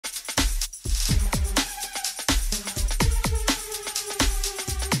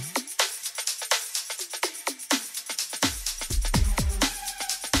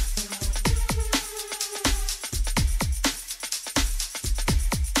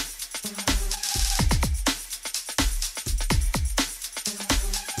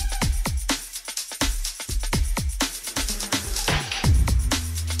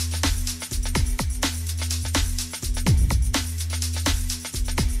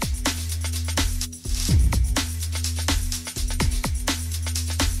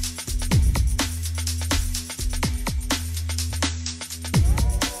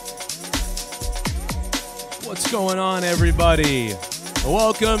going on, everybody?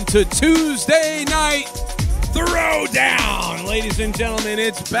 Welcome to Tuesday Night Throwdown. Ladies and gentlemen,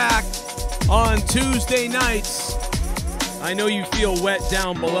 it's back on Tuesday nights. I know you feel wet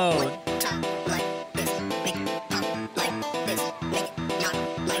down below.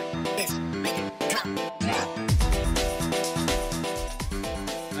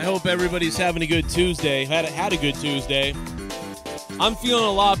 I hope everybody's having a good Tuesday. Had a good Tuesday. I'm feeling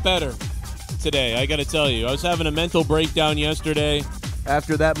a lot better today, I gotta tell you. I was having a mental breakdown yesterday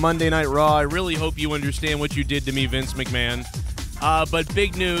after that Monday Night Raw. I really hope you understand what you did to me, Vince McMahon. But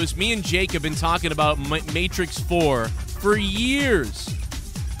big news, me and Jake have been talking about Matrix 4 for years.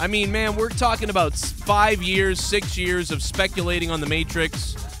 I mean, man, we're talking about 5 years, 6 years of speculating on the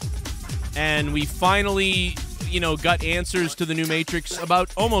Matrix. And we finally, got answers to the new Matrix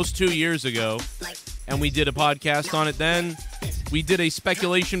about almost 2 years ago. And we did a podcast on it then. We did a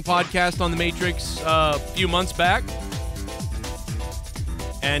speculation podcast on the Matrix a few months back.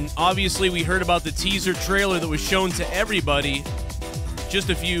 And obviously we heard about the teaser trailer that was shown to everybody just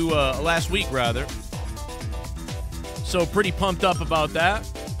last week rather. So pretty pumped up about that.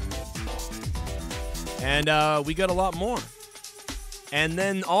 And we got a lot more. And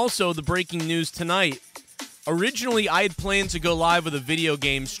then also the breaking news tonight. Originally I had planned to go live with a video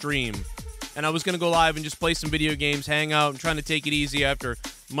game stream. And I was going to go live and just play some video games, hang out, and trying to take it easy after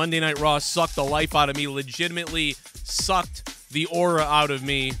Monday Night Raw sucked the life out of me, legitimately sucked the aura out of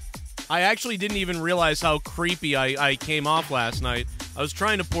me. I actually didn't even realize how creepy I came off last night. I was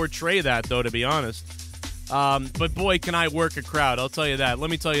trying to portray that, though, to be honest. But boy, can I work a crowd, I'll tell you that. Let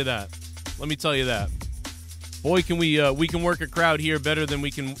me tell you that. Boy, can we can work a crowd here better than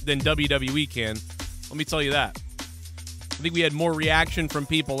WWE can. Let me tell you that. I think we had more reaction from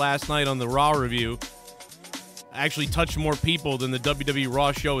people last night on the Raw review. Actually touched more people than the WWE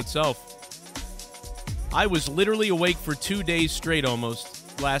Raw show itself. I was literally awake for 2 days straight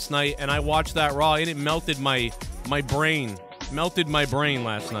almost last night, and I watched that Raw, and it melted my brain. Melted my brain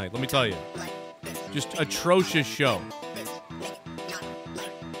last night, let me tell you. Just atrocious show.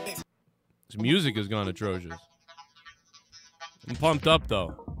 This music has gone atrocious. I'm pumped up,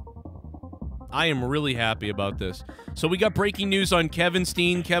 though. I am really happy about this. So we got breaking news on Kevin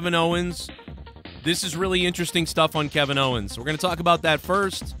Steen, Kevin Owens. This is really interesting stuff on Kevin Owens. We're going to talk about that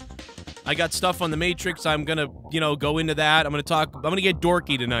first. I got stuff on the Matrix. I'm going to, go into that. I'm going to get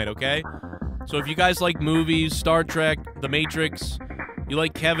dorky tonight, okay? So if you guys like movies, Star Trek, The Matrix, you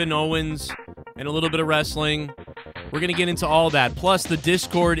like Kevin Owens, and a little bit of wrestling, we're going to get into all that. Plus, the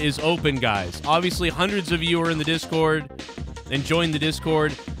Discord is open, guys. Obviously, hundreds of you are in the Discord, and join the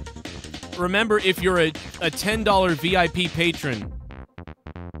Discord. Remember, if you're a $10 VIP patron,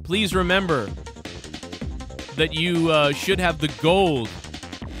 please remember that you should have the gold.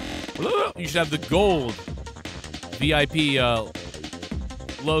 You should have the gold VIP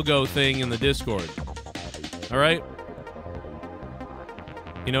logo thing in the Discord. All right?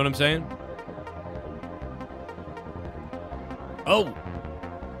 You know what I'm saying? Oh!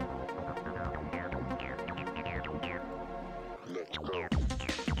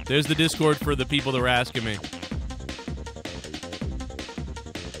 There's the Discord for the people that were asking me.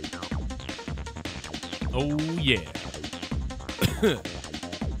 Oh, yeah.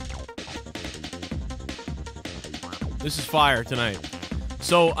 This is fire tonight.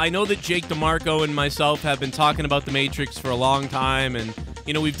 So, I know that Jake DeMarco and myself have been talking about the Matrix for a long time, and,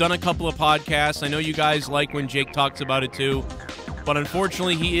 we've done a couple of podcasts. I know you guys like when Jake talks about it, too. But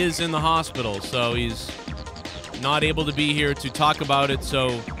unfortunately, he is in the hospital, so he's not able to be here to talk about it,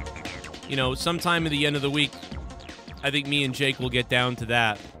 so... sometime at the end of the week, I think me and Jake will get down to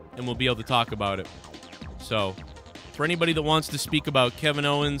that, and we'll be able to talk about it. So, for anybody that wants to speak about Kevin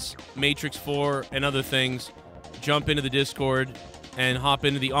Owens, Matrix 4, and other things, jump into the Discord and hop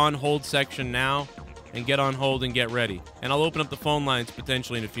into the on-hold section now, and get on hold and get ready. And I'll open up the phone lines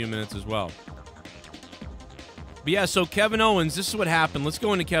potentially in a few minutes as well. But yeah, so Kevin Owens, this is what happened. Let's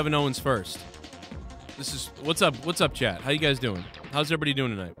go into Kevin Owens first. What's up, chat? How you guys doing? How's everybody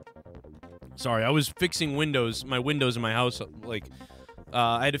doing tonight? Sorry, I was fixing my windows in my house.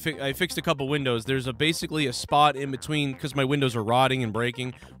 I fixed a couple windows. There's basically a spot in between because my windows are rotting and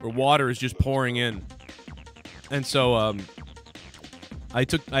breaking, where water is just pouring in. And so I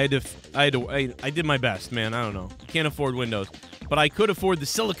did my best, man. I don't know. Can't afford windows, but I could afford the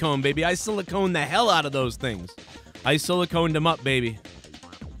silicone, baby. I siliconed the hell out of those things. I siliconed them up, baby.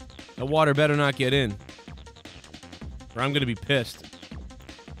 The water better not get in, or I'm gonna be pissed.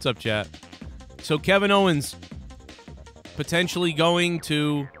 What's up, chat? So Kevin Owens potentially going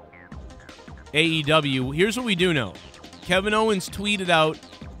to AEW. Here's what we do know. Kevin Owens tweeted out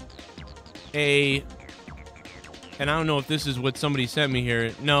a and I don't know if this is what somebody sent me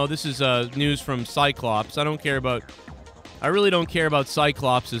here. No, this is news from Cyclops. I really don't care about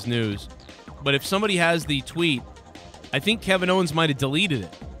Cyclops' news. But if somebody has the tweet, I think Kevin Owens might have deleted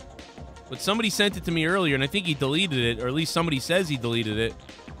it. But somebody sent it to me earlier, and I think he deleted it, or at least somebody says he deleted it.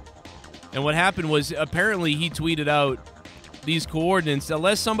 And what happened was, apparently he tweeted out these coordinates.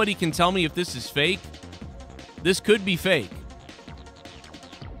 Unless somebody can tell me if this is fake, this could be fake.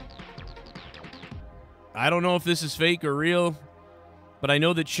 I don't know if this is fake or real, but I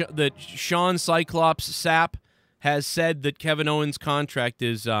know that Sean Cyclops Sapp has said that Kevin Owens' contract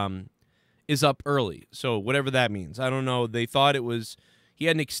is up early. So whatever that means. I don't know. They thought he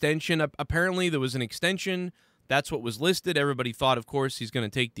had an extension. Apparently there was an extension. That's what was listed. Everybody thought, of course, he's going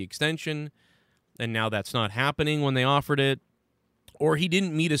to take the extension. And now that's not happening when they offered it. Or he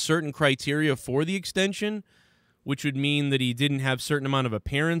didn't meet a certain criteria for the extension, which would mean that he didn't have a certain amount of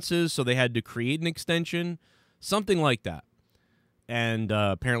appearances, so they had to create an extension. Something like that. And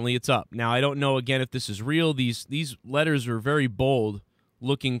apparently it's up. Now, I don't know, again, if this is real. These letters are very bold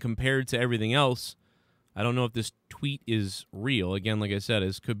looking compared to everything else. I don't know if this tweet is real. Again, like I said,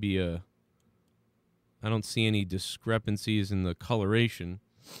 this could be a... I don't see any discrepancies in the coloration.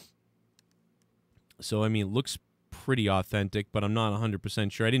 So, I mean, it looks pretty authentic, but I'm not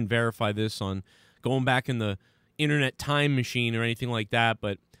 100% sure. I didn't verify this on going back in the internet time machine or anything like that,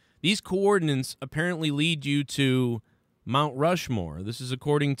 but these coordinates apparently lead you to Mount Rushmore. This is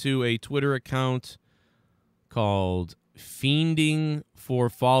according to a Twitter account called Fiending for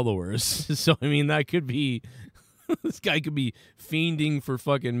Followers. So, I mean, that could be... this guy could be fiending for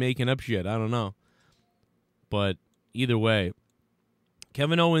fucking making up shit. I don't know. But either way,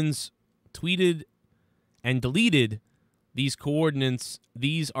 Kevin Owens tweeted and deleted these coordinates.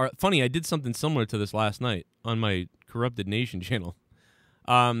 These are funny. I did something similar to this last night on my Corrupted Nation channel,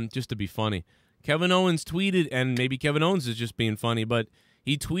 just to be funny. Kevin Owens tweeted, and maybe Kevin Owens is just being funny, but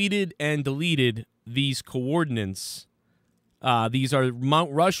he tweeted and deleted these coordinates. These are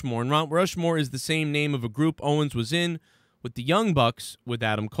Mount Rushmore, and Mount Rushmore is the same name of a group Owens was in with the Young Bucks with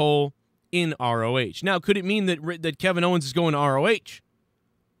Adam Cole in ROH. Now, could it mean that Kevin Owens is going to ROH?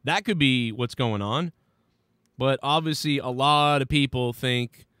 That could be what's going on. But obviously, a lot of people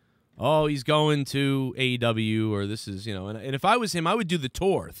think, oh, he's going to AEW, or this is, and if I was him, I would do the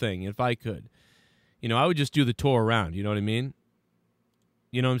tour thing if I could. I would just do the tour around, you know what I mean?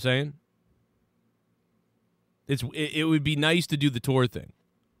 You know what I'm saying? It would be nice to do the tour thing.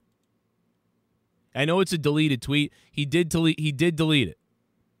 I know it's a deleted tweet. He did delete it.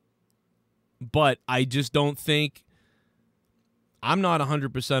 But I just don't think, I'm not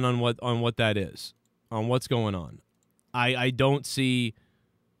 100% on what that is, on what's going on. I don't see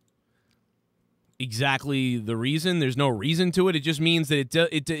exactly the reason. There's no reason to it. It just means that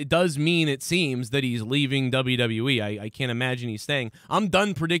it does mean, it seems, that he's leaving WWE. I can't imagine he's staying. I'm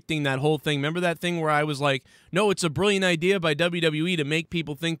done predicting that whole thing. Remember that thing where I was like, no, it's a brilliant idea by WWE to make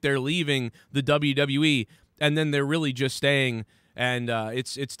people think they're leaving the WWE, and then they're really just staying. And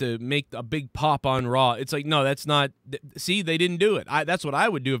it's to make a big pop on Raw. It's like, no, that's not. See, they didn't do it. That's what I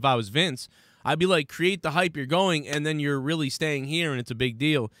would do if I was Vince. I'd be like, create the hype, you're going, and then you're really staying here, and it's a big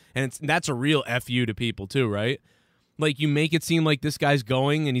deal. And that's a real FU to people too, right? Like, you make it seem like this guy's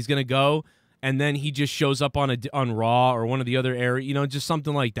going, and he's gonna go, and then he just shows up on Raw or one of the other areas, just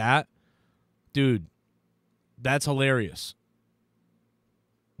something like that. Dude, that's hilarious.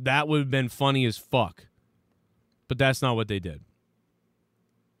 That would have been funny as fuck. But that's not what they did.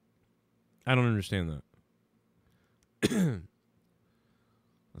 I don't understand that.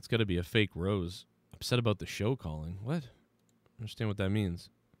 That's got to be a fake rose. Upset about the show calling. What? I don't understand what that means.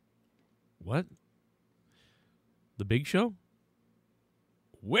 What? The Big Show?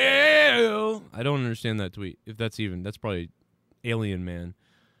 Well, I don't understand that tweet. If that's probably Alien Man.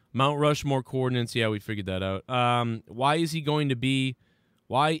 Mount Rushmore coordinates. Yeah, we figured that out. Why is he going to be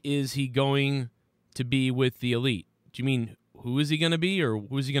with the Elite? Do you mean who is he going to be, or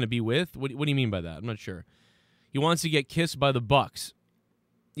who is he going to be with? What do you mean by that? I'm not sure. He wants to get kissed by the Bucks.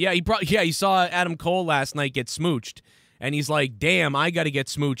 Yeah, he saw Adam Cole last night get smooched, and he's like, "Damn, I got to get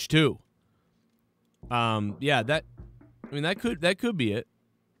smooched too." Yeah, that could be it.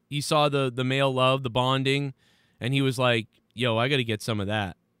 He saw the male love, the bonding, and he was like, "Yo, I got to get some of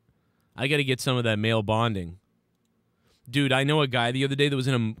that. I got to get some of that male bonding." Dude, I know a guy the other day that was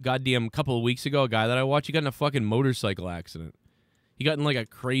in a goddamn couple of weeks ago, a guy that I watched, he got in a fucking motorcycle accident. He got in like a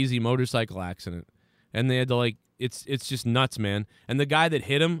crazy motorcycle accident. And they had to like, it's just nuts, man. And the guy that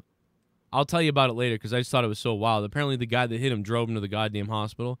hit him, I'll tell you about it later because I just thought it was so wild. Apparently the guy that hit him drove him to the goddamn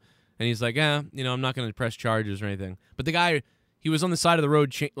hospital. And he's like, I'm not going to press charges or anything. But the guy, he was on the side of the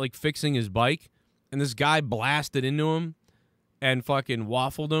road like fixing his bike. and this guy blasted into him and fucking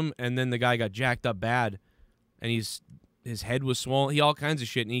waffled him, and then the guy got jacked up bad, and his head was swollen, all kinds of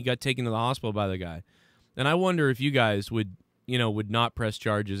shit, and he got taken to the hospital by the guy. And I wonder if you guys would not press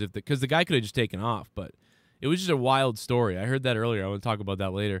charges because the guy could have just taken off, but it was just a wild story. I heard that earlier. I want to talk about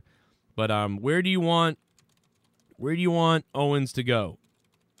that later. But where do you want Owens to go?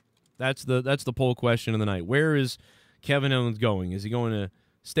 That's the poll question of the night. Where is Kevin Owens going? Is he going to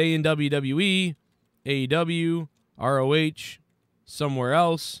stay in WWE, AEW, ROH, somewhere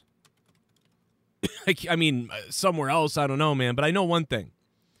else? I mean, somewhere else, I don't know, man. But I know one thing.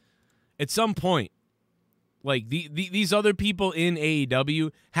 At some point, like these other people in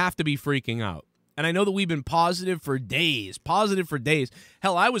AEW have to be freaking out. And I know that we've been positive for days.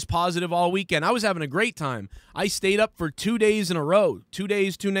 Hell, I was positive all weekend. I was having a great time. I stayed up for 2 days in a row. 2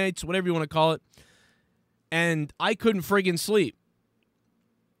 days, 2 nights, whatever you want to call it. And I couldn't friggin' sleep.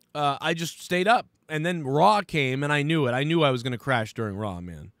 I just stayed up. And then Raw came, and I knew it. I knew I was going to crash during Raw,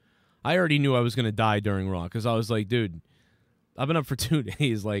 man. I already knew I was going to die during Raw because I was like, dude, I've been up for 2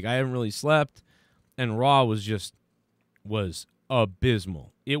 days. Like, I haven't really slept. And Raw was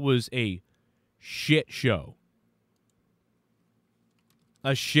abysmal. It was a shit show.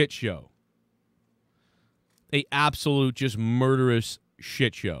 A shit show. A absolute just murderous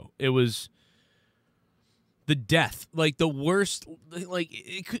shit show. It was the death, like the worst, like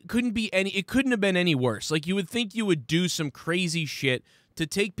it couldn't have been any worse. Like you would think you would do some crazy shit to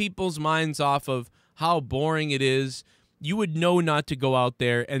take people's minds off of how boring it is. You would know not to go out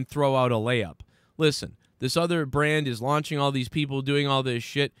there and throw out a layup. Listen, this other brand is launching all these people doing all this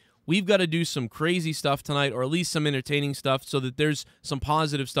shit. We've got to do some crazy stuff tonight, or at least some entertaining stuff, so that there's some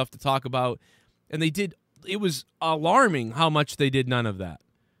positive stuff to talk about. And they did. It was alarming how much they did none of that.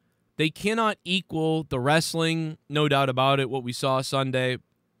 They cannot equal the wrestling, no doubt about it, what we saw Sunday,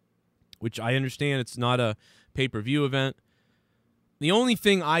 which I understand it's not a pay-per-view event. The only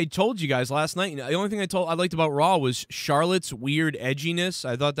thing I told you guys last night, the only thing I liked about Raw was Charlotte's weird edginess.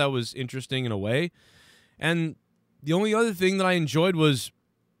 I thought that was interesting in a way. And the only other thing that I enjoyed was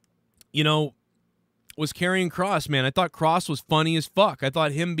Karrion Kross, man. I thought Kross was funny as fuck. I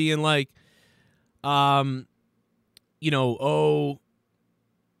thought him being like, oh,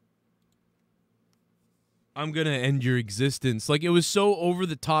 I'm going to end your existence. Like, it was so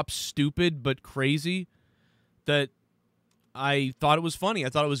over-the-top stupid but crazy that I thought it was funny. I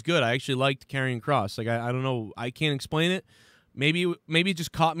thought it was good. I actually liked Karrion Kross. Like, I don't know. I can't explain it. Maybe it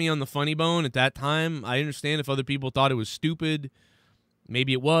just caught me on the funny bone at that time. I understand if other people thought it was stupid.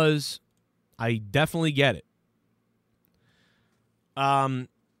 Maybe it was. I definitely get it.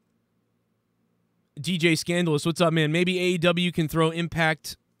 DJ Scandalous, what's up, man? Maybe AEW can throw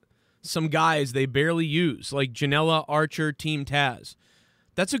Impact some guys they barely use, like Janela, Archer, Team Taz.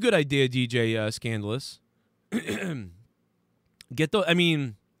 That's a good idea, DJ Scandalous. I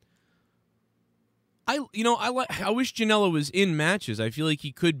wish Janela was in matches. I feel like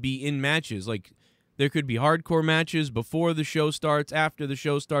he could be in matches. Like, there could be hardcore matches before the show starts, after the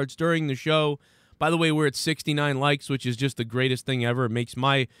show starts, during the show. By the way, we're at 69 likes, which is just the greatest thing ever. It makes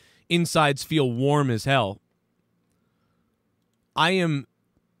my insides feel warm as hell.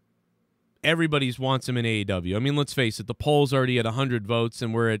 Everybody's wants him in AEW. I mean, let's face it, the poll's already at 100 votes,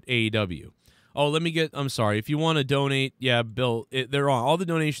 and we're at AEW. Oh, I'm sorry. If you want to donate, yeah, Bill, they're on. All the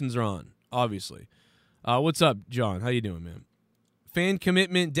donations are on, obviously. What's up, John? How you doing, man? Fan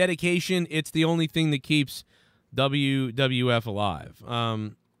commitment, dedication, it's the only thing that keeps WWF alive.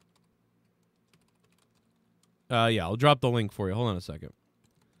 Yeah, I'll drop the link for you. Hold on a second.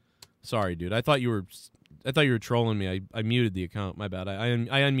 Sorry, dude. I thought you were trolling me. I muted the account. My bad. I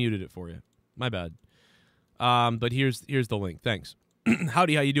unmuted it for you. My bad. But here's the link. Thanks.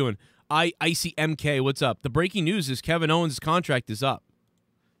 Howdy, how you doing? Icy MK, what's up? The breaking news is Kevin Owens' contract is up.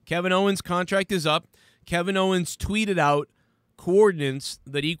 Kevin Owens' contract is up. Kevin Owens tweeted out coordinates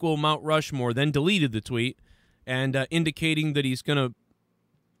that equal Mount Rushmore, then deleted the tweet, and indicating that he's going to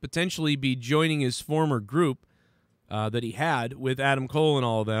potentially be joining his former group that he had with Adam Cole and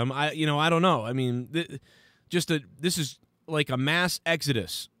all of them. I don't know. I mean, this is like a mass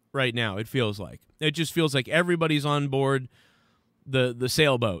exodus right now, it feels like. It just feels like everybody's on board the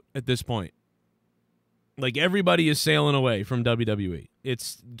sailboat at this point. Like, everybody is sailing away from WWE.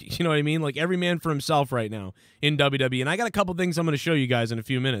 It's, you know what I mean? Like, every man for himself right now in WWE. And I got a couple things I'm going to show you guys in a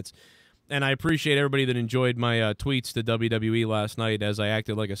few minutes. And I appreciate everybody that enjoyed my tweets to WWE last night as I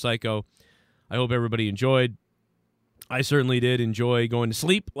acted like a psycho. I hope everybody enjoyed. I certainly did enjoy going to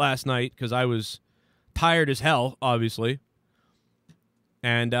sleep last night because I was tired as hell, obviously.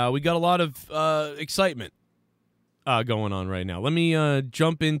 And we got a lot of excitement going on right now. Let me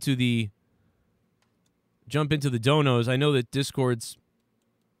jump into the jump into the donos. I know that Discord's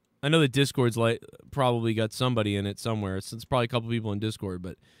like probably got somebody in it somewhere. It's probably a couple people in Discord,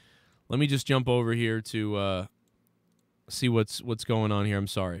 but let me just jump over here to see what's going on here. I'm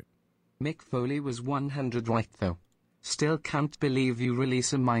sorry. Mick Foley was 100 right though. Still can't believe you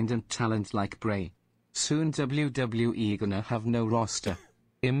release a mind and talent like Bray. Soon WWE gonna have no roster.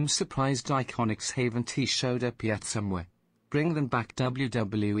 I'm surprised Iconics haven't he showed up yet somewhere. Bring them back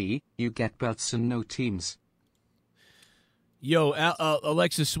WWE, you get belts and no teams. Yo,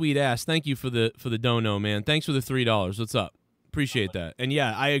 Alexis Sweet Ass, thank you for the dono, man. Thanks for the $3. What's up? Appreciate that. And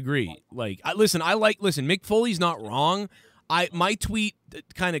yeah, I agree. Like, listen, Mick Foley's not wrong. My tweet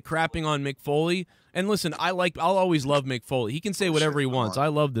kind of crapping on Mick Foley. And listen, I'll always love Mick Foley. He can say whatever he wants. I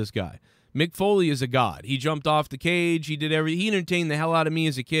love this guy. Mick Foley is a god. He jumped off the cage. He did everything. He entertained the hell out of me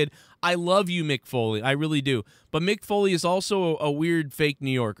as a kid. I love you, Mick Foley. I really do. But Mick Foley is also a weird fake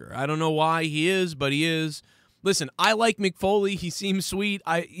New Yorker. I don't know why he is, but he is. Listen, I like Mick Foley. He seems sweet.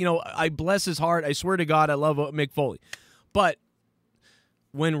 I bless his heart. I swear to God, I love Mick Foley. But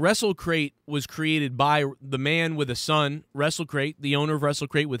when WrestleCrate was created by the man with a son, WrestleCrate, the owner of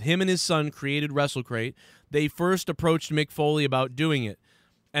WrestleCrate, with him and his son created WrestleCrate, they first approached Mick Foley about doing it.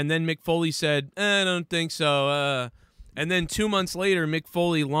 And then Mick Foley said, I don't think so. And then 2 months later, Mick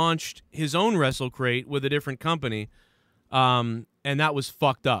Foley launched his own WrestleCrate with a different company, and that was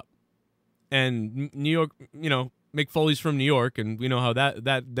fucked up. And New York, Mick Foley's from New York, and we know how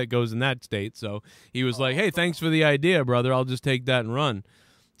that goes in that state. So he was like, hey, thanks for the idea, brother. I'll just take that and run.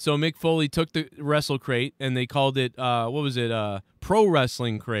 So Mick Foley took the WrestleCrate, and they called it, Pro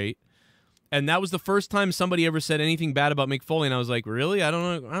Wrestling Crate. And that was the first time somebody ever said anything bad about Mick Foley. And I was like, really? I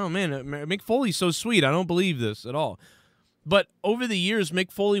don't know. Oh, man, Mick Foley's so sweet. I don't believe this at all. But over the years,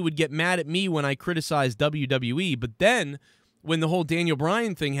 Mick Foley would get mad at me when I criticized WWE. But then when the whole Daniel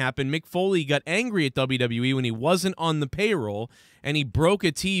Bryan thing happened, Mick Foley got angry at WWE when he wasn't on the payroll. And he broke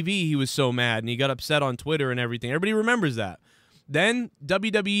a TV. He was so mad. And he got upset on Twitter and everything. Everybody remembers that. Then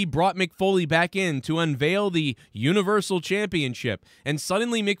WWE brought Mick Foley back in to unveil the Universal Championship. And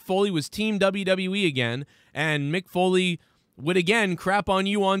suddenly Mick Foley was Team WWE again. And Mick Foley would again crap on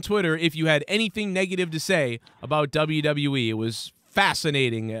you on Twitter if you had anything negative to say about WWE. It was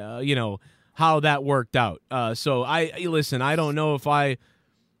fascinating, how that worked out. So listen, I don't know if I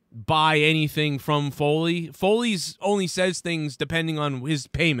buy anything from Foley. Foley's only says things depending on his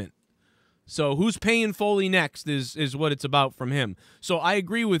payment. So who's paying Foley next is what it's about from him. So I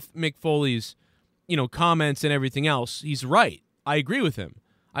agree with Mick Foley's, comments and everything else. He's right. I agree with him.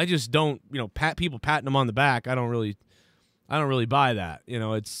 I just don't, people patting him on the back. I don't really buy that.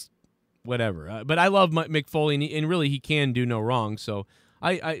 It's whatever. But I love Mick Foley, and really he can do no wrong. So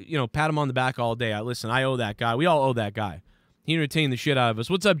I pat him on the back all day. Listen, I owe that guy. We all owe that guy. He entertained the shit out of us.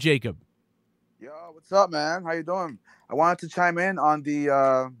 What's up, Jacob? Yo, what's up, man? How you doing? I wanted to chime in on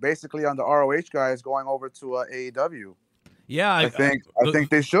the basically on the ROH guys going over to AEW. Yeah, I think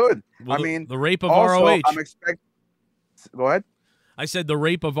they should. Well, I mean, the rape of also, ROH. Go ahead. I said the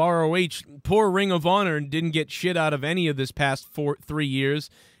rape of ROH. Poor Ring of Honor didn't get shit out of any of this past 3 years,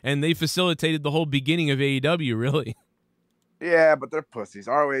 and they facilitated the whole beginning of AEW. Really. Yeah, but they're pussies.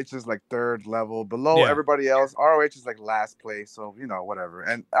 ROH is like third level below everybody else. ROH is like last place, so whatever.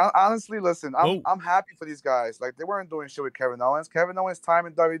 And honestly, listen, I'm happy for these guys. Like, they weren't doing shit with Kevin Owens. Kevin Owens' time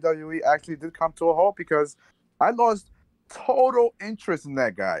in WWE actually did come to a halt because I lost total interest in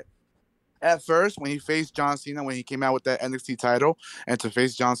that guy. At first, when he faced John Cena, when he came out with that NXT title, and to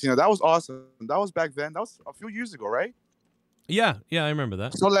face John Cena, that was awesome. That was back then. That was a few years ago, right? Yeah, I remember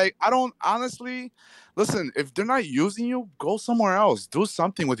that. So, I don't honestly listen. If they're not using you, go somewhere else. Do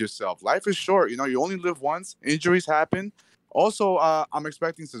something with yourself. Life is short. You only live once. Injuries happen. Also, I'm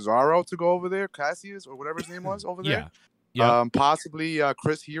expecting Cesaro to go over there, Cassius or whatever his name was over there. Yeah. Possibly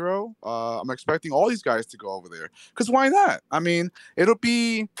Chris Hero. I'm expecting all these guys to go over there. Because why not? I mean, it'll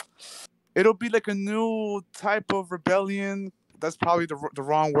be like a new type of rebellion. That's probably the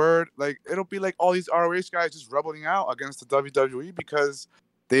wrong word. Like, it'll be like all these ROH guys just rebelling out against the WWE because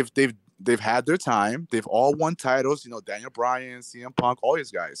they've had their time. They've all won titles. Daniel Bryan, CM Punk, all these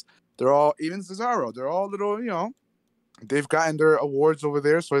guys. They're all, even Cesaro. They're all little. They've gotten their awards over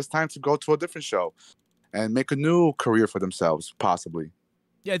there. So it's time to go to a different show and make a new career for themselves, possibly.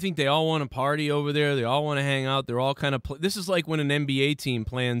 Yeah, I think they all want to party over there. They all want to hang out. They're all kind of. This is like when an NBA team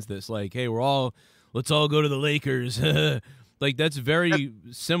plans this. Like, hey, let's all go to the Lakers. Like, that's very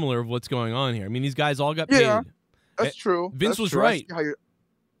similar of what's going on here. I mean, these guys all got paid. Yeah, that's true. Vince was right.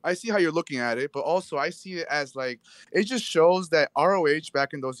 I see how you're looking at it, but also I see it as like it just shows that ROH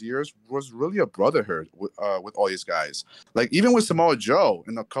back in those years was really a brotherhood with all these guys. Like even with Samoa Joe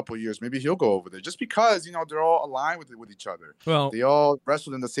in a couple of years, maybe he'll go over there just because they're all aligned with each other. Well, they all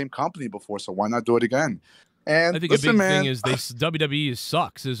wrestled in the same company before, so why not do it again? And I think listen, a big man, thing is WWE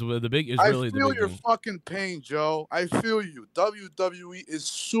sucks is the big is really the big I feel your thing. fucking pain, Joe. I feel you. WWE is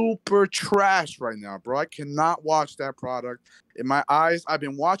super trash right now, bro. I cannot watch that product. In my eyes, I've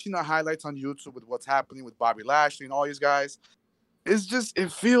been watching the highlights on YouTube with what's happening with Bobby Lashley and all these guys. It's just,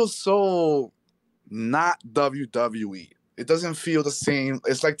 it feels so not WWE. It doesn't feel the same.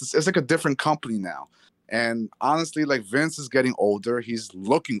 It's like a different company now. And honestly, like Vince is getting older. He's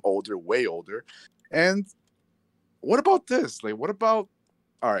looking older, way older. And what about this? Like, what about,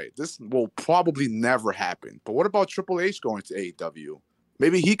 all right, this will probably never happen, but what about Triple H going to AEW?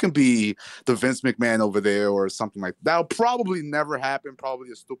 Maybe he can be the Vince McMahon over there or something like that. That'll probably never happen,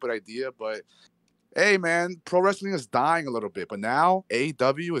 probably a stupid idea, but hey, man, pro wrestling is dying a little bit, but now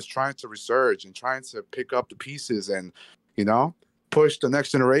AEW is trying to resurge and trying to pick up the pieces and, push the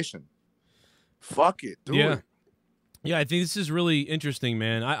next generation. Fuck it, do it. Yeah, I think this is really interesting,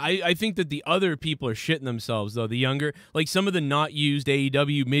 man. I think that the other people are shitting themselves, though. The younger, like some of the not used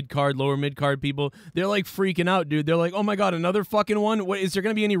AEW mid-card, lower mid-card people, they're like freaking out, dude. They're like, oh my God, another fucking one? What, is there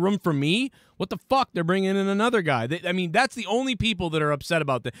going to be any room for me? What the fuck? They're bringing in another guy. I mean, that's the only people that are upset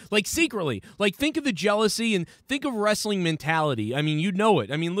about that. Like, secretly. Like, think of the jealousy and think of wrestling mentality. I mean, you know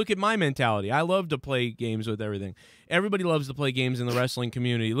it. I mean, look at my mentality. I love to play games with everything. Everybody loves to play games in the wrestling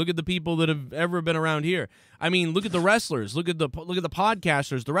community. Look at the people that have ever been around here. I mean, look at the wrestlers. Look at the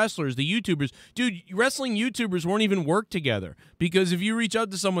podcasters, the wrestlers, the YouTubers. Dude, wrestling YouTubers won't even work together because if you reach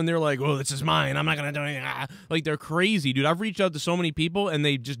out to someone, they're like, "Oh, this is mine. I'm not gonna do anything." Like they're crazy, dude. I've reached out to so many people and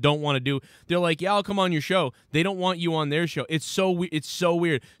they just don't want to do. They're like, "Yeah, I'll come on your show." They don't want you on their show. It's so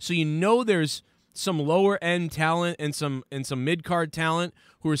weird. So there's some lower end talent and some mid card talent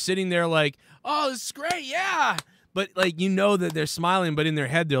who are sitting there like, "Oh, this is great, yeah." But, like, that they're smiling, but in their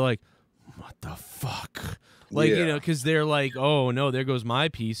head, they're like, what the fuck? Like, because they're like, oh, no, there goes my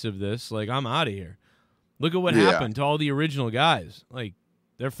piece of this. Like, I'm out of here. Look at what happened to all the original guys. Like,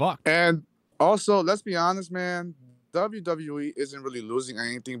 they're fucked. And also, let's be honest, man, WWE isn't really losing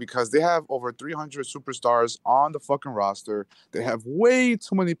anything because they have over 300 superstars on the fucking roster. They have way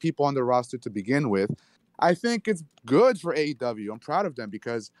too many people on the roster to begin with. I think it's good for AEW. I'm proud of them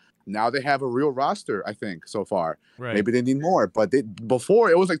because now they have a real roster, I think, so far. Right. Maybe they need more, but before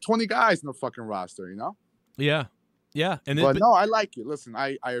it was like 20 guys in the fucking roster, Yeah. Yeah. But no, I like it. Listen,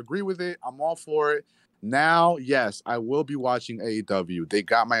 I agree with it. I'm all for it. Now, yes, I will be watching AEW. They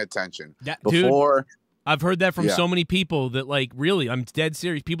got my attention. Dude, I've heard that from so many people that, like, really, I'm dead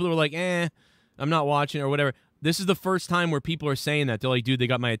serious. People who are like, I'm not watching or whatever. This is the first time where people are saying that. They're like, dude, they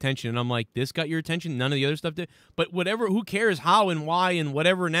got my attention. And I'm like, this got your attention? None of the other stuff did? But whatever, who cares how and why and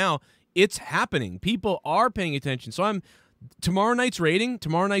whatever now? It's happening. People are paying attention. So tomorrow night's rating,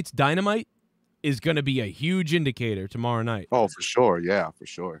 tomorrow night's Dynamite is going to be a huge indicator tomorrow night. Oh, for sure. Yeah, for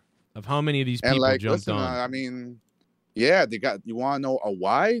sure. Of how many of these people jumped on. I mean, yeah, you want to know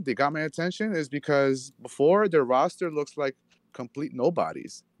why they got my attention? Is because before their roster looks like complete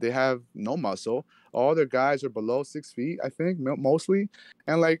nobodies. They have no muscle. All their guys are below 6 feet, I think, mostly.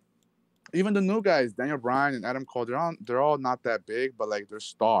 And like even the new guys, Daniel Bryan and Adam Cole, they're all not that big, but like they're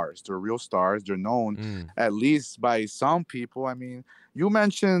stars. They're real stars. They're known at least by some people. I mean, you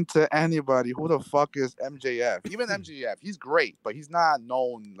mentioned to anybody who the fuck is MJF. Even MJF, he's great, but he's not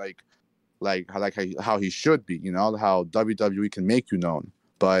known like how he should be. How WWE can make you known.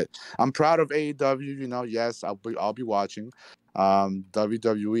 But I'm proud of AEW. Yes, I'll be watching.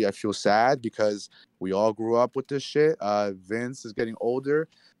 WWE, I feel sad because we all grew up with this shit. Vince is getting older.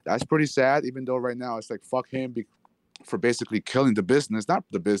 That's pretty sad, even though right now it's like fuck him for basically killing the business. Not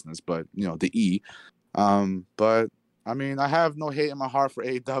the business, but the E. But I mean, I have no hate in my heart for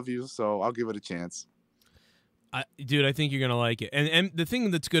AEW, so I'll give it a chance. Dude, I think you're gonna like it. And the thing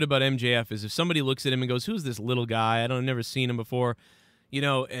that's good about MJF is if somebody looks at him and goes, "Who's this little guy? I've never seen him before."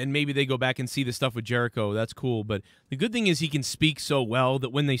 And maybe they go back and see the stuff with Jericho. That's cool. But the good thing is he can speak so well that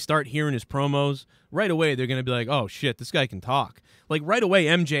when they start hearing his promos, right away they're going to be like, oh, shit, this guy can talk. Like, right away,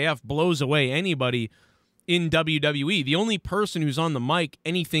 MJF blows away anybody in WWE. The only person who's on the mic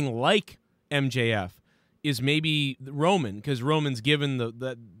anything like MJF is maybe Roman, because Roman's given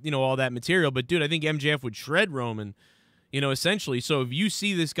all that material. But, dude, I think MJF would shred Roman, essentially. So if you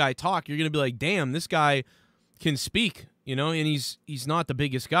see this guy talk, you're going to be like, damn, this guy can speak. And he's not the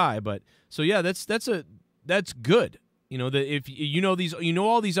biggest guy, but so yeah, that's good. You know that if you know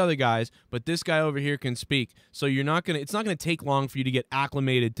all these other guys, but this guy over here can speak. So you're not gonna. It's not gonna take long for you to get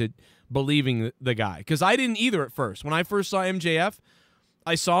acclimated to believing the guy. Because I didn't either at first. When I first saw MJF,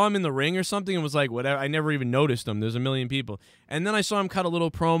 I saw him in the ring or something and was like, whatever. I never even noticed him. There's a million people. And then I saw him cut a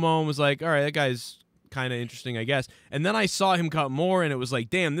little promo and was like, all right, that guy's kind of interesting, I guess. And then I saw him cut more and it was like,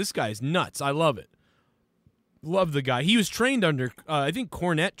 damn, this guy's nuts. I love it. Love the guy. He was trained under, I think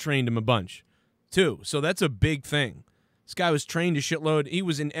Cornette trained him a bunch too. So that's a big thing. This guy was trained a shitload. He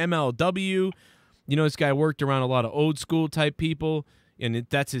was in MLW. You know, this guy worked around a lot of old school type people, and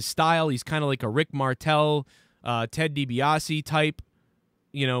that's his style. He's kind of like a Rick Martel, Ted DiBiase type.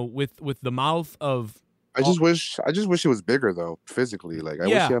 You know, with the mouth of. I just wish it was bigger though, physically. Like I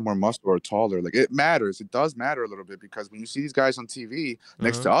wish he had more muscle or taller. Like it matters. It does matter a little bit because when you see these guys on TV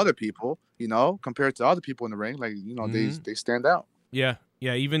next to other people, you know, compared to other people in the ring, like you know, they stand out. Yeah,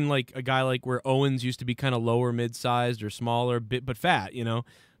 yeah. Even like a guy like where Owens used to be kind of lower, mid-sized or smaller, but fat. You know,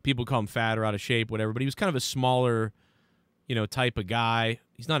 people call him fat or out of shape, whatever. But he was kind of a smaller, you know, type of guy.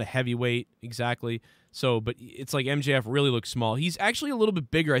 He's not a heavyweight exactly. So, but it's like MJF really looks small. He's actually a little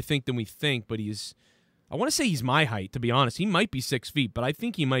bit bigger, I think, than we think. But I want to say he's my height, to be honest. He might be 6 feet, but I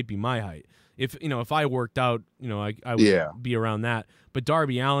think he might be my height. If if I worked out, I would be around that. But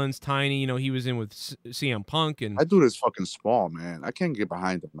Darby Allin's tiny. You know, he was in with CM Punk, and that dude is fucking small, man. I can't get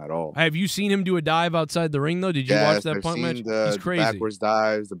behind him at all. Have you seen him do a dive outside the ring though? Did you watch that Punk match? He's crazy. Backwards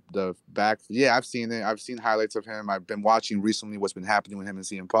dives, the back. Yeah, I've seen it. I've seen highlights of him. I've been watching recently what's been happening with him and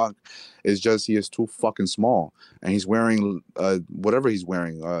CM Punk. It's just he is too fucking small, and he's wearing whatever he's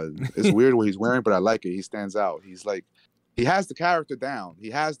wearing. It's weird what he's wearing, but I like it. He stands out. He's like, he has the character down.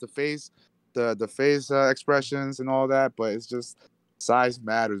 He has the face. The face expressions and all that, but it's just size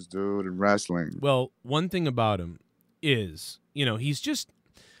matters, dude, in wrestling. Well, one thing about him is,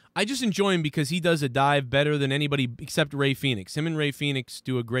 I just enjoy him because he does a dive better than anybody except Ray Phoenix. Him and Ray Phoenix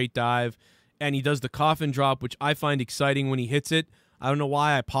do a great dive, and he does the coffin drop, which I find exciting when he hits it. I don't know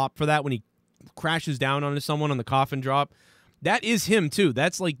why I pop for that when he crashes down onto someone on the coffin drop. That is him, too.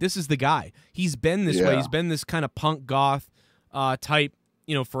 That's like, this is the guy. He's been this way. He's been this kind of punk goth type,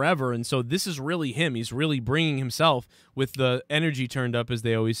 forever. And so this is really him. He's really bringing himself with the energy turned up, as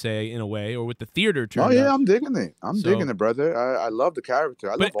they always say, in a way, or with the theater turned up. Oh, yeah, I'm digging it. I'm digging it, brother. I love the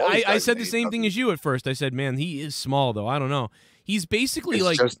character. I said the same thing as you at first. I said, man, he is small, though. I don't know. He's basically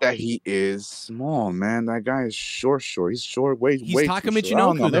it's just that he is small, man. That guy is short. He's short, way too short. He's Taka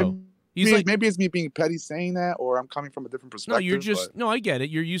Michinoku, though. Maybe it's me being petty saying that, or I'm coming from a different perspective. No, I get it.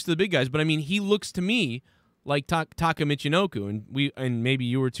 You're used to the big guys. But, I mean, he looks to me like Taka Michinoku, and maybe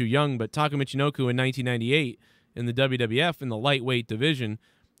you were too young, but Taka Michinoku in 1998 in the WWF in the lightweight division,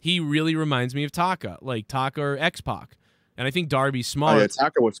 he really reminds me of Taka, like Taka or X-Pac. And I think Darby's smaller. Oh, yeah,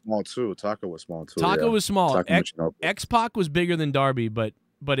 Taka was small too. Taka was small. X-Pac was bigger than Darby, but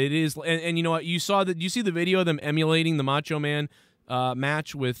it is, and you know what? You see the video of them emulating the Macho Man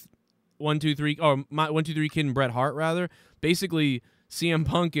match with 1-2-3 Kid and Bret Hart, rather. Basically, CM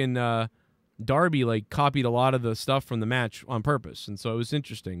Punk and Darby like copied a lot of the stuff from the match on purpose, and so it was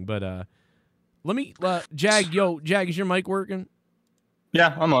interesting. But let me, Jag, is your mic working?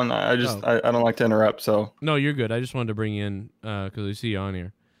 Yeah, I'm on. I don't like to interrupt, so no, you're good. I just wanted to bring you in because I see you on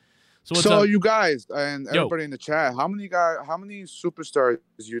here. So what's up? You guys and everybody in the chat, how many superstars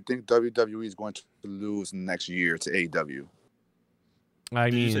do you think WWE is going to lose next year to AEW?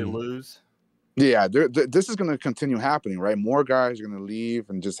 Did you say lose? Yeah, this is going to continue happening, right? More guys are going to leave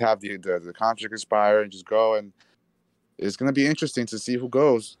and just have the contract expire and just go, and it's going to be interesting to see who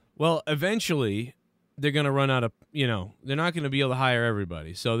goes. Well, eventually they're going to run out of, they're not going to be able to hire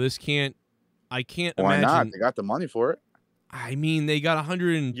everybody. So I can't Why imagine. Not? They got the money for it. I mean, they got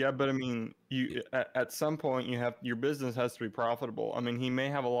 100 Yeah, but I mean, you at some point your business has to be profitable. I mean, he may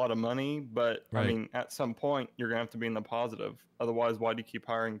have a lot of money, but right. I mean, at some point you're going to have to be in the positive. Otherwise, why do you keep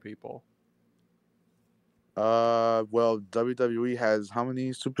hiring people? Well, WWE has how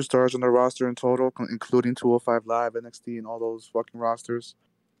many superstars on their roster in total, including 205 Live, NXT, and all those fucking rosters?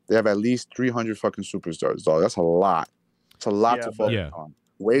 They have at least 300 fucking superstars, dog. That's a lot. It's a lot to focus on.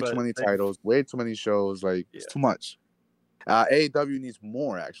 Way too many titles, way too many shows. Like, it's too much. AEW needs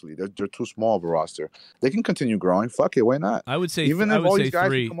more, actually. They're too small of a roster. They can continue growing. Fuck it, why not? I would say even if all these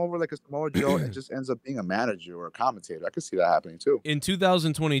guys come over like a Samoa Joe and just ends up being a manager or a commentator, I could see that happening too. In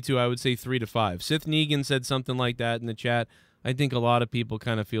 2022, I would say 3 to 5. Sith Negan said something like that in the chat. I think a lot of people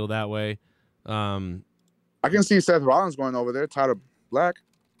kind of feel that way. I can see Seth Rollins going over there. Tyler Black,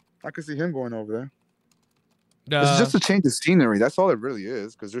 I can see him going over there. It's just a change of scenery. That's all it really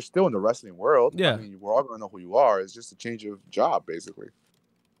is, because they're still in the wrestling world. Yeah. I mean, we're all going to know who you are. It's just a change of job, basically.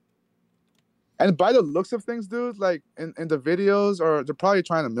 And by the looks of things, dude, like in the videos, or they're probably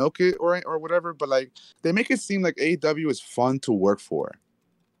trying to milk it or whatever, but like they make it seem like AEW is fun to work for.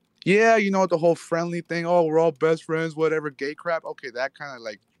 Yeah, you know, the whole friendly thing. Oh, we're all best friends, whatever, gay crap. Okay, that kind of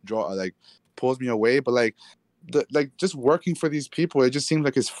like pulls me away. But like just working for these people, it just seems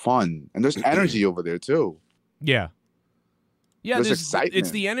like it's fun, and there's energy over there too. Yeah. Yeah, there's excitement.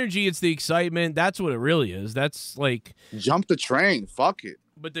 It's the energy, it's the excitement. That's what it really is. That's like jump the train, fuck it.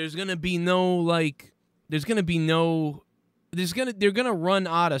 But they're gonna run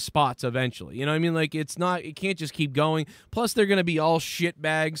out of spots eventually. You know what I mean? Like it can't just keep going. Plus they're gonna be all shit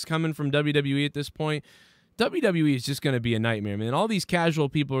bags coming from WWE at this point. WWE is just gonna be a nightmare, man. All these casual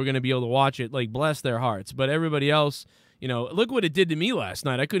people are gonna be able to watch it, like bless their hearts. But everybody else, you know, look what it did to me last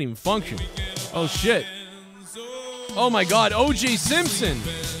night. I couldn't even function. Oh shit. Oh my God, OJ Simpson.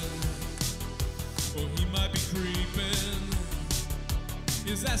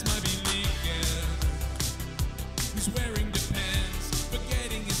 His ass might be leaking. He's wearing the pants,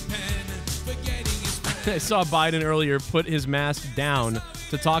 forgetting his pen, forgetting his pen. I saw Biden earlier put his mask down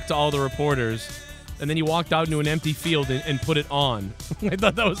to talk to all the reporters, and then he walked out into an empty field and put it on. I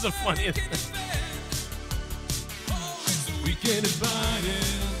thought that was the funniest thing. Weekend of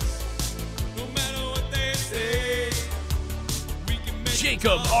Biden, no matter what they say, we can make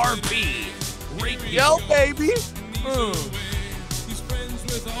Jacob RP. Yo, baby.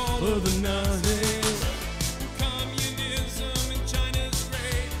 With all of the Nazis, communism in China's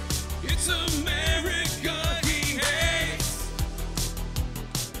great. It's America he hates.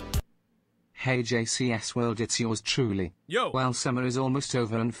 Hey JCS World, it's yours truly. Yo. Well, summer is almost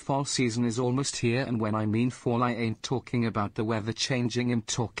over and fall season is almost here, and when I mean fall, I ain't talking about the weather changing, I'm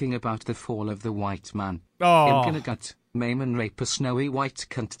talking about the fall of the white man. Oh. I'm gonna gut, maim and rape a snowy white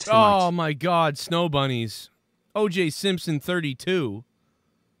cunt tonight. Oh my God, snow bunnies. OJ Simpson 32.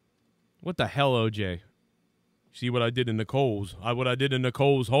 What the hell, OJ? See what I did in Nicole's? What I did in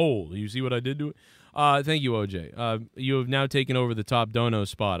Nicole's hole. You see what I did to it? Thank you, OJ. You have now taken over the top dono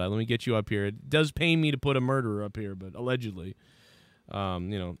spot. Let me get you up here. It does pain me to put a murderer up here, but allegedly, you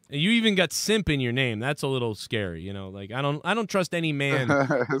know, you even got simp in your name. That's a little scary. You know, like I don't trust any man.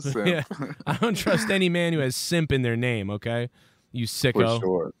 Yeah, I don't trust any man who has simp in their name. Okay, you sicko. For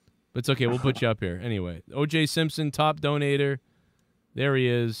sure. But it's okay. We'll put you up here anyway. OJ Simpson, top donator. There he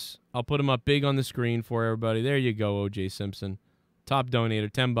is. I'll put him up big on the screen for everybody. There you go, O.J. Simpson. Top donator,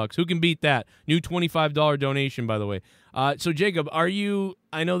 $10. Who can beat that? New $25 donation, by the way. So, Jacob, are you...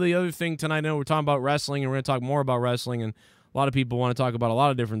 I know the other thing tonight, I know we're talking about wrestling, and we're going to talk more about wrestling, and a lot of people want to talk about a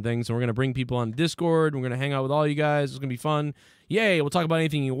lot of different things, and we're going to bring people on Discord. We're going to hang out with all you guys. It's going to be fun. Yay, we'll talk about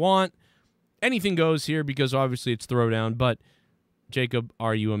anything you want. Anything goes here because, obviously, it's Throwdown. But, Jacob,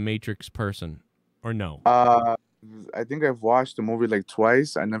 are you a Matrix person or no? I think I've watched the movie like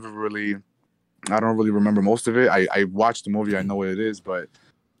twice. I don't really remember most of it. I watched the movie. I know what it is, but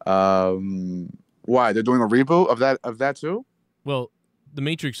why? They're doing a reboot of that too? Well, The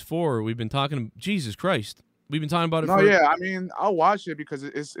Matrix 4, we've been talking, Jesus Christ. We've been talking about it. No, yeah, I mean, I'll watch it because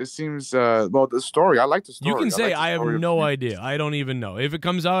it seems well, the story. I like the story. You can say I have no idea. I don't even know. If it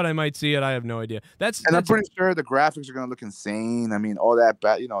comes out, I might see it. I have no idea. I'm pretty sure the graphics are gonna look insane. I mean, all that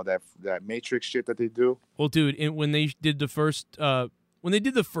that Matrix shit that they do. Well, dude, when they did the first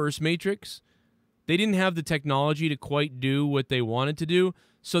Matrix, they didn't have the technology to quite do what they wanted to do.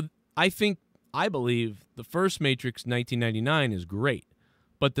 So I believe the first Matrix 1999 is great,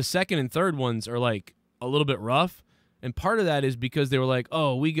 but the second and third ones are like a little bit rough, and part of that is because they were like,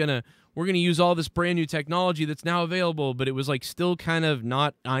 oh, we're gonna use all this brand new technology that's now available, but it was like still kind of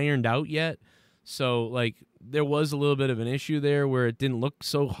not ironed out yet. So like there was a little bit of an issue there where it didn't look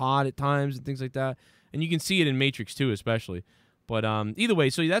so hot at times and things like that, and you can see it in Matrix 2 especially. But either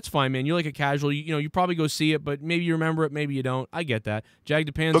way, so that's fine, man. You're like a casual. You probably go see it, but maybe you remember it, maybe you don't. I get that. Jag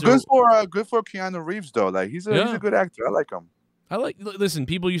the Panzer. But good for Keanu Reeves though. Like he's a good actor. I like him. Listen,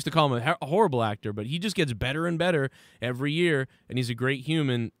 people used to call him a horrible actor, but he just gets better and better every year, and he's a great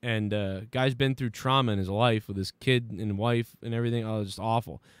human, and guy's been through trauma in his life with his kid and wife and everything. Oh, it's just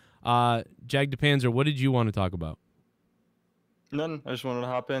awful. Jag DePanzer, what did you want to talk about? None. I just wanted to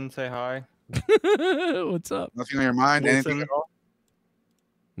hop in, say hi. What's up? Nothing on your mind? Anything at all?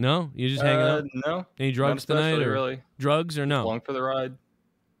 No? You just hanging out? No. Any drugs tonight? Or really. Drugs or no? Along for the ride.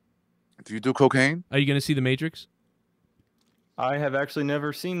 Do you do cocaine? Are you going to see The Matrix? I have actually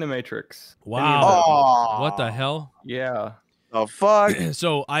never seen The Matrix. Wow. Oh. What the hell? Yeah. Oh fuck.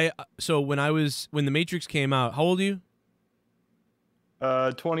 So when The Matrix came out, how old are you?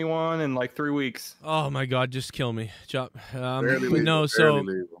 21 in like 3 weeks. Oh my God, just kill me. Barely legal, no, so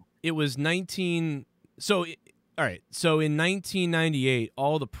legal. it was 19. So all right. So in 1998,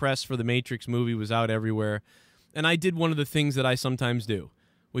 all the press for the Matrix movie was out everywhere, and I did one of the things that I sometimes do,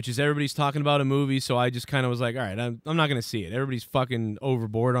 which is everybody's talking about a movie, so I just kind of was like, all right, I'm not going to see it. Everybody's fucking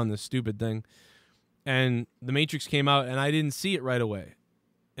overboard on this stupid thing. And The Matrix came out, and I didn't see it right away.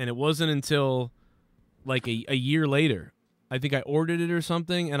 And it wasn't until like a year later, I think I ordered it or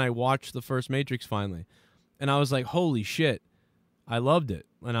something, and I watched the first Matrix finally. And I was like, holy shit, I loved it.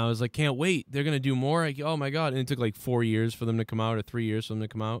 And I was like, can't wait. They're going to do more? Oh, my God. And it took like 4 years for them to come out, or 3 years for them to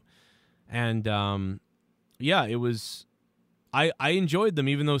come out. And, yeah, it was... I enjoyed them,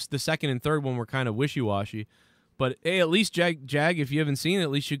 even though the second and third one were kind of wishy-washy. But, hey, at least, Jag, if you haven't seen it,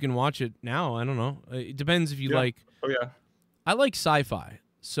 at least you can watch it now. I don't know. It depends if you like... Oh, yeah. I like sci-fi.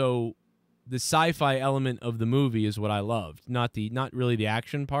 So the sci-fi element of the movie is what I loved. Not really the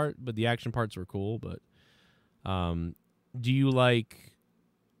action part, but the action parts were cool. But do you like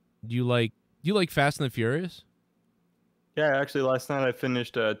Fast and the Furious? Yeah, actually, last night I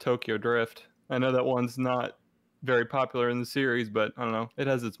finished Tokyo Drift. I know that one's not very popular in the series, but I don't know. It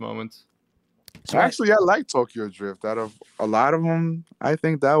has its moments. So actually, I like Tokyo Drift. Out of a lot of them, I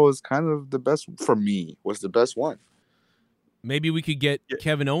think that was kind of the best for me. Was the best one. Maybe we could get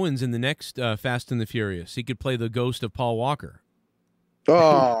Kevin Owens in the next Fast and the Furious. He could play the ghost of Paul Walker.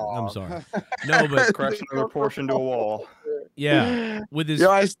 Oh, I'm sorry. No, but Crash another portion to a wall. Yeah, with his.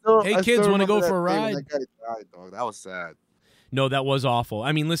 I kids, want to go for a ride? That guy died, dog. That was sad. No, that was awful.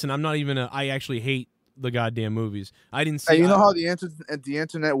 I mean, listen, I'm not even I actually hate the goddamn movies. I didn't see. Hey, you know how the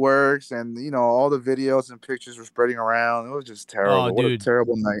internet works, and you know all the videos and pictures were spreading around. It was just terrible. Oh, what a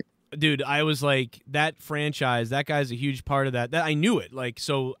terrible night. Dude, I was like, that franchise, that guy's a huge part of that. That I knew it. Like,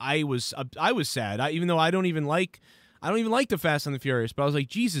 so I was sad. Even though I don't even like the Fast and the Furious, but I was like,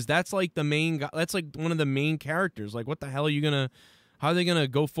 Jesus, that's like the main guy. That's like one of the main characters. Like, what the hell how are they gonna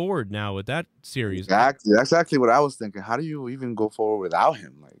go forward now with that series? Exactly. That's exactly what I was thinking. How do you even go forward without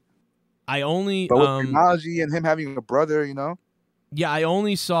him? Like, but with technology and him having a brother, you know. Yeah, I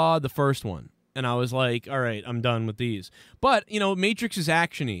only saw the first one. And I was like, all right, I'm done with these. But, you know, Matrix is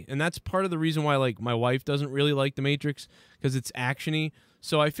action-y, and that's part of the reason why, like, my wife doesn't really like the Matrix, because it's action-y.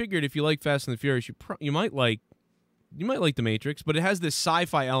 So I figured if you like Fast and the Furious, you might like the Matrix, but it has this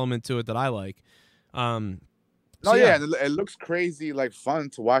sci-fi element to it that I like. Yeah, and it looks crazy, like fun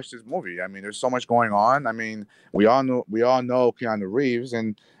to watch this movie. I mean, there's so much going on. I mean, we all know Keanu Reeves,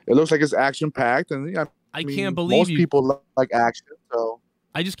 and it looks like it's action-packed. And yeah, I can't believe most people like action, so.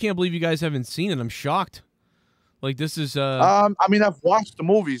 I just can't believe you guys haven't seen it. I'm shocked. Like, this is I mean, I've watched the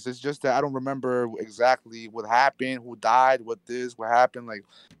movies. It's just that I don't remember exactly what happened, who died, what happened. Like,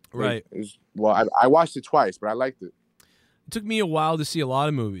 right. I watched it twice, but I liked it. It took me a while to see a lot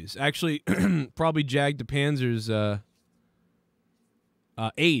of movies. Actually, probably Jag the Panzer's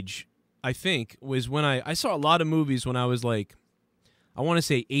age, I think, was when I saw a lot of movies when I was like, I want to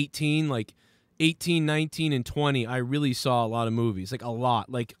say 18, like 18, 19, and 20, I really saw a lot of movies, like a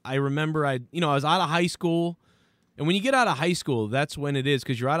lot. Like, I remember I was out of high school, and when you get out of high school, that's when it is,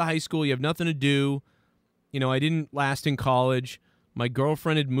 because you're out of high school, you have nothing to do. You know, I didn't last in college. My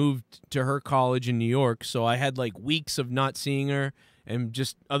girlfriend had moved to her college in New York, so I had like weeks of not seeing her, and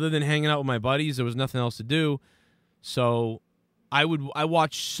just other than hanging out with my buddies, there was nothing else to do. So I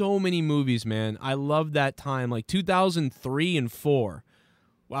watched so many movies, man. I loved that time, like 2003 and 4.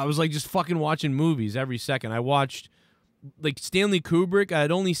 I was like just fucking watching movies every second. I watched like Stanley Kubrick. I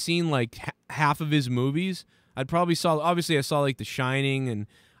had only seen like half of his movies. I saw like The Shining, and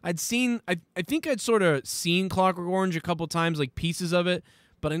I'd seen, I think I'd sort of seen Clockwork Orange a couple times, like pieces of it,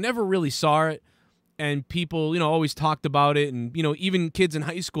 but I never really saw it. And people, always talked about it, and even kids in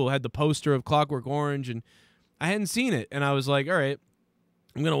high school had the poster of Clockwork Orange, and I hadn't seen it, and I was like, all right,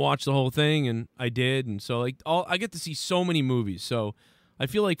 I'm gonna watch the whole thing, and I did, and so like I get to see so many movies, so. I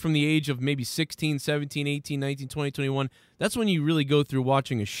feel like from the age of maybe 16, 17, 18, 19, 20, 21, that's when you really go through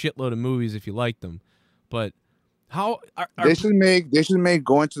watching a shitload of movies if you like them. But how they should make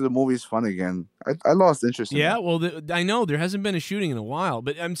going to the movies fun again. I lost interest in yeah, that. well, I know there hasn't been a shooting in a while,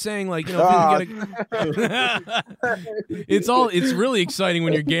 but I'm saying like, it's really exciting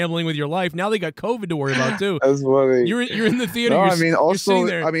when you're gambling with your life. Now they got COVID to worry about too. That's funny. You're in the theater. No, you're sitting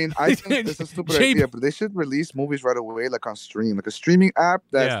there. I mean, I think it's a stupid idea, but they should release movies right away, like on stream, like a streaming app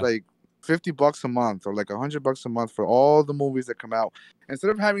that's like $50 a month or like $100 a month for all the movies that come out. Instead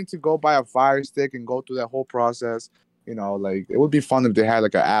of having to go buy a Fire Stick and go through that whole process, like it would be fun if they had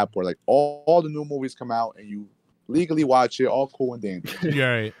like an app where like all the new movies come out and you legally watch it, all cool and dangerous. Yeah,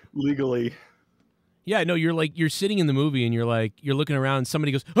 right. Legally. Yeah, no, you're sitting in the movie and you're looking around and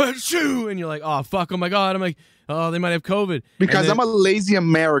somebody goes, "Achoo!" and you're like, oh fuck, oh my god. I'm like, oh, they might have COVID. Because I'm a lazy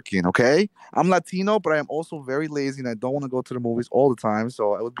American, okay? I'm Latino, but I am also very lazy and I don't want to go to the movies all the time.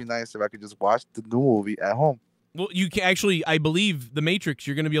 So it would be nice if I could just watch the new movie at home. Well, you can actually, I believe The Matrix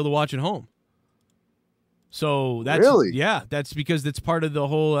you're going to be able to watch at home. So that's really, yeah, that's because that's part of the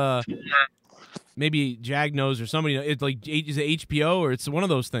whole. Maybe Jag knows or somebody. It's like, is it HBO or it's one of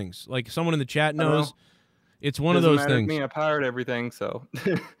those things? Like someone in the chat knows. It's one of those things. Me, I pirate everything, so.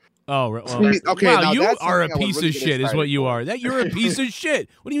 Oh, well, okay. Wow, you are a piece of shit, is what you are. That you're a piece of shit.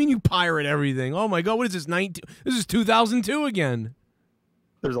 What do you mean you pirate everything? Oh my god, what is this? This is 2002 again.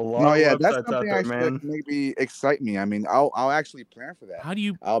 There's a lot. No, of that's websites something out there, actually man. that maybe excite me. I mean, I'll actually plan for that. How do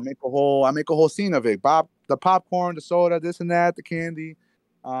you? I'll make a whole scene of it. The popcorn, the soda, this and that, the candy.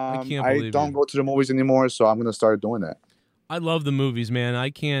 I can't believe I don't go to the movies anymore, so I'm gonna start doing that. I love the movies, man. I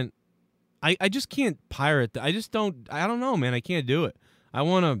can't. I just can't pirate. I just don't. I don't know, man. I can't do it. I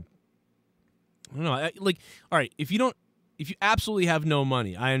want to. I don't know. Like, all right, if you absolutely have no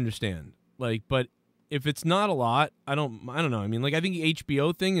money, I understand. Like, but if it's not a lot, I don't know. I mean, like, I think the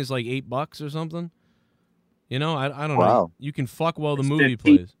HBO thing is like $8 or something. You know, I don't know. You can fuck while the movie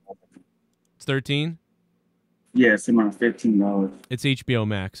 15. plays. It's 13. Yeah, it's around $15. It's HBO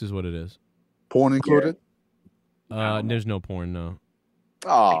Max, is what it is. Porn included? There's no porn, no.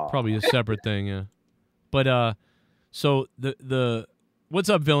 Oh, Probably a separate thing, yeah. But so the what's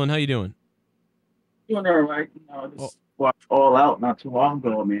up, villain? How you doing? Doing all right. Just watched All Out not too long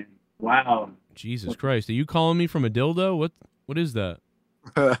ago, man. Wow. Jesus Christ, are you calling me from a dildo? What is that?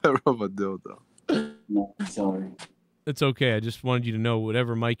 from a dildo. No, sorry. It's okay. I just wanted you to know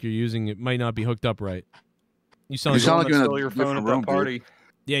whatever mic you're using, it might not be hooked up right. You sound You sound like you're in a your phone at different that room, party.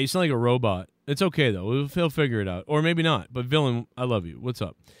 Yeah, you sound like a robot. It's okay though. He'll figure it out, or maybe not. But villain, I love you. What's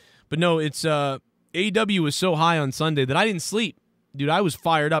up? But no, it's AEW was so high on Sunday that I didn't sleep, dude. I was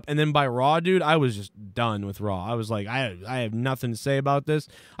fired up, and then by Raw, dude, I was just done with Raw. I was like, I have nothing to say about this.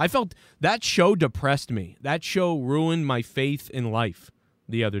 I felt that show depressed me. That show ruined my faith in life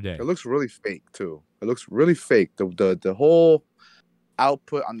the other day. It looks really fake too. It looks really fake. The whole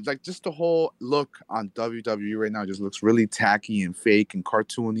output on like just the whole look on WWE right now just looks really tacky and fake and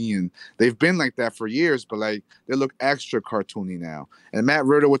cartoony, and they've been like that for years, but like they look extra cartoony now. And Matt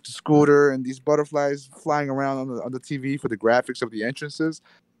Riddle with the scooter and these butterflies flying around on the TV for the graphics of the entrances.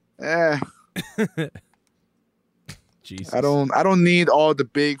 Jesus. I don't need all the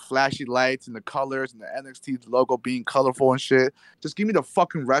big flashy lights and the colors and the NXT logo being colorful and shit. Just give me the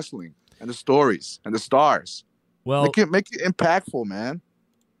fucking wrestling and the stories and the stars. Well, make it impactful, man.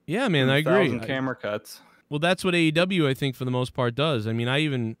 Yeah, man, I agree. 1,000 camera cuts. Well, that's what AEW, I think, for the most part does. I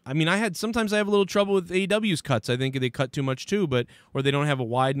mean, sometimes I have a little trouble with AEW's cuts. I think they cut too much too, or they don't have a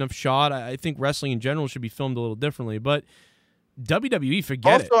wide enough shot. I think wrestling in general should be filmed a little differently, but WWE,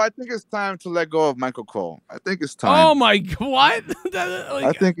 forget it. Also, I think it's time to let go of Michael Cole. I think it's time. Oh my, what?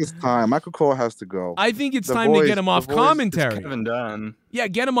 I think it's time. Michael Cole has to go. I think it's time to get him off commentary. Kevin Dunn. Yeah,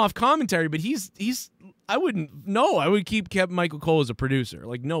 get him off commentary, but he's. I wouldn't. No, I would keep Michael Cole as a producer.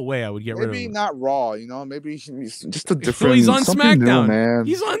 Like, no way I would get rid of him. Maybe not Raw, you know. Maybe he's just a different. Well, he's on SmackDown, new, man.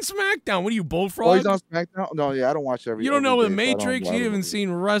 He's on SmackDown. What are you, bullfrog? Oh, he's on SmackDown. No, yeah, I don't watch every. You don't know day, The Matrix. So you haven't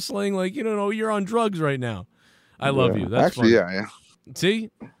seen wrestling. Like, you don't know. You're on drugs right now. I love you. That's actually, funny. yeah. See?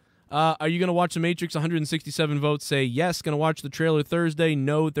 Are you going to watch The Matrix? 167 votes say yes. Going to watch the trailer Thursday?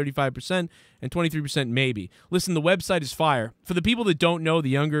 No, 35%. And 23% maybe. Listen, the website is fire. For the people that don't know, the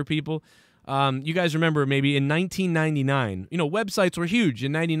younger people, you guys remember maybe in 1999, websites were huge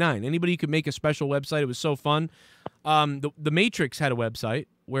in 99. Anybody could make a special website. It was so fun. The Matrix had a website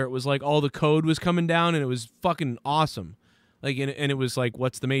where it was like all the code was coming down, and it was fucking awesome. Like, and it was like,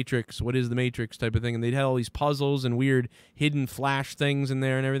 what's the Matrix? What is the Matrix type of thing? And they'd had all these puzzles and weird hidden flash things in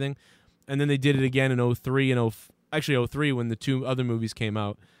there and everything. And then they did it again in 03 and 03 when the two other movies came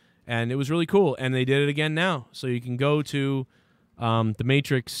out. And it was really cool. And they did it again now. So you can go to the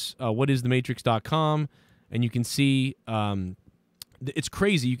Matrix, whatisthematrix.com, and you can see it's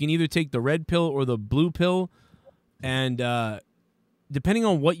crazy. You can either take the red pill or the blue pill. And depending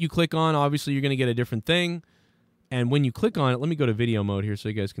on what you click on, obviously you're going to get a different thing. And when you click on it, let me go to video mode here so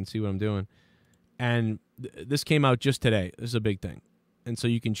you guys can see what I'm doing. And this came out just today. This is a big thing. And so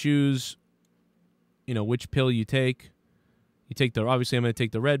you can choose, which pill you take. You take obviously I'm going to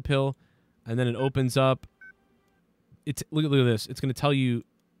take the red pill, and then it opens up. Look at this. It's going to tell you,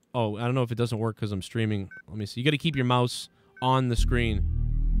 oh, I don't know if it doesn't work because I'm streaming. Let me see. You got to keep your mouse on the screen.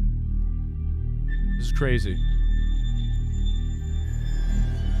 This is crazy.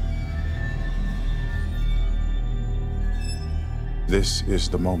 This is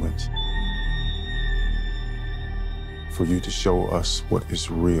the moment. for you to show us what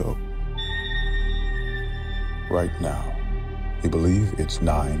is real. Right now, we believe it's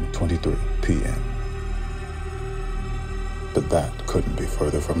 9:23 p.m. But that couldn't be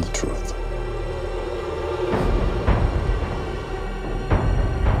further from the truth.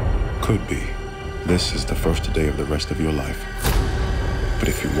 Could be. This is the first day of the rest of your life. But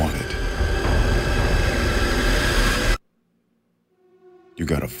if you want it, you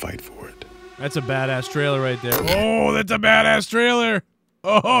gotta fight for it. That's a badass trailer right there. Oh, that's a badass trailer.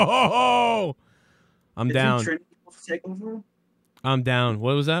 Oh, ho, ho, ho. I'm down. Trinity supposed to take over? I'm down.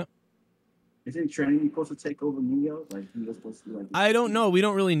 What was that? Isn't Trinity supposed to take over Neo? Like, he was supposed to, like... I don't know. We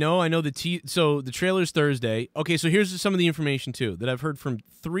don't really know. I know so the trailer's Thursday. Okay, so here's some of the information, too, that I've heard from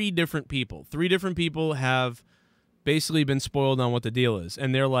 3 different people. 3 different people have basically been spoiled on what the deal is.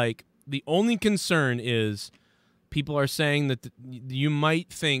 And they're like, the only concern is people are saying that you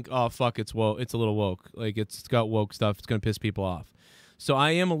might think, oh, fuck, it's woke. It's a little woke. Like, it's got woke stuff. It's going to piss people off. So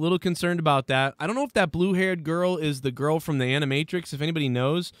I am a little concerned about that. I don't know if that blue-haired girl is the girl from the Animatrix, if anybody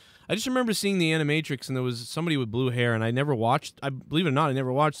knows. I just remember seeing the Animatrix, and there was somebody with blue hair, and I never watched, believe it or not, I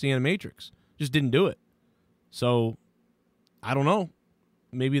never watched the Animatrix. Just didn't do it. So, I don't know.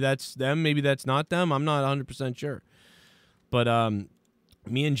 Maybe that's them, maybe that's not them. I'm not 100% sure. But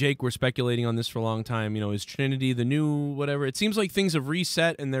me and Jake were speculating on this for a long time. You know, is Trinity the new whatever? It seems like things have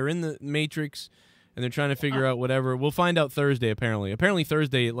reset, and they're in the Matrix, and they're trying to figure out whatever. We'll find out Thursday, apparently. Apparently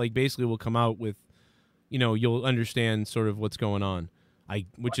Thursday, like, basically will come out with, you know, you'll understand sort of what's going on.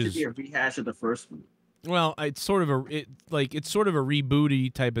 Which is a rehash of the first one. Well, it's sort of a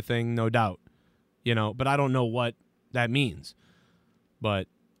rebooty type of thing, no doubt. You know, but I don't know what that means. But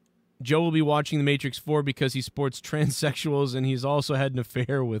Joe will be watching The Matrix 4 because he sports transsexuals, and he's also had an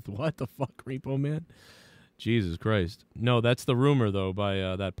affair with what the fuck, Repo Man? Jesus Christ. No, that's the rumor though by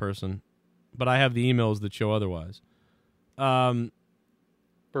that person. But I have the emails that show otherwise. Purple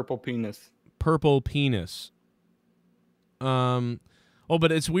penis. Purple penis. Oh, but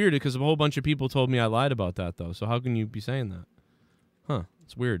it's weird because a whole bunch of people told me I lied about that, though. So how can you be saying that? Huh.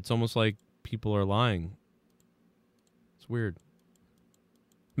 It's weird. It's almost like people are lying. It's weird.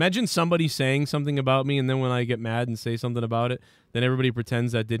 Imagine somebody saying something about me, and then when I get mad and say something about it, then everybody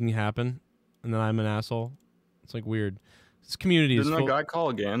pretends that didn't happen, and then I'm an asshole. It's like weird. This community is full. Didn't that guy call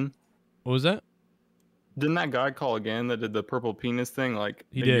again? What was that? Didn't that guy call again that did the purple penis thing like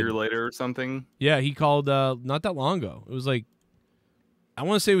a year later or something? Yeah, he called not that long ago. It was like, I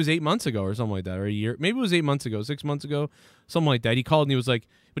want to say it was 8 months ago or something like that, or a year. Maybe it was 8 months ago, 6 months ago, something like that. He called and he was like,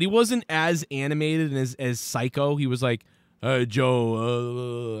 but he wasn't as animated and as psycho. He was like,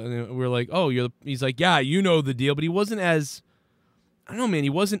 Joe, and we're like, oh, he's like, yeah, you know the deal. But he wasn't as, I don't know, man, he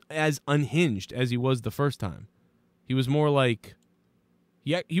wasn't as unhinged as he was the first time. He was more like,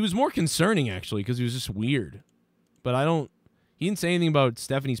 he was more concerning, actually, because he was just weird. But he didn't say anything about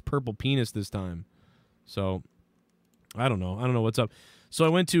Stephanie's purple penis this time. So, I don't know. I don't know what's up. So I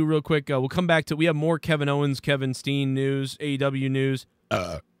went to, real quick, we'll come back to, we have more Kevin Owens, Kevin Steen news, AEW news,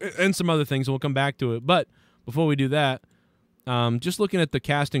 and some other things, and we'll come back to it. But before we do that, just looking at the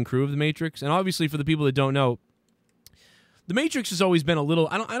cast and crew of The Matrix, and obviously for the people that don't know, The Matrix has always been a little,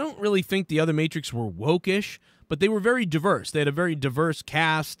 I don't really think the other Matrix were woke-ish, but they were very diverse. They had a very diverse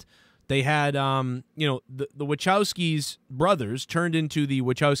cast. They had, you know, the Wachowskis brothers turned into the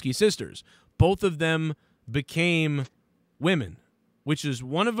Wachowski sisters. Both of them became women, which is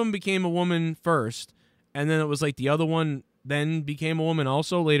one of them became a woman first, and then it was like the other one then became a woman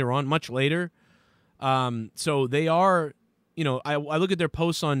also later on, much later. So they are, you know, I look at their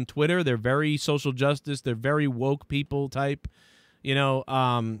posts on Twitter. They're very social justice. They're very woke people type. You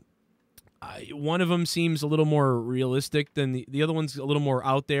know, one of them seems a little more realistic than the other one's a little more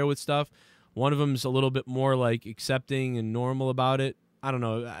out there with stuff. One of them's a little bit more like accepting and normal about it. I don't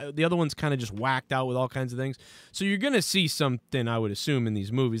know. The other one's kind of just whacked out with all kinds of things. So you're going to see something, I would assume, in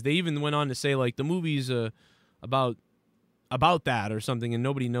these movies. They even went on to say, like, the movie's about that or something, and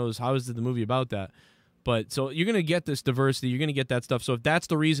nobody knows how is the movie about that. But so you're going to get this diversity. You're going to get that stuff. So if that's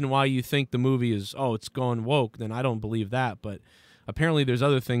the reason why you think the movie is, oh, it's going woke, then I don't believe that. But apparently there's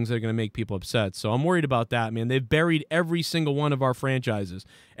other things that are going to make people upset. So I'm worried about that, man. They've buried every single one of our franchises.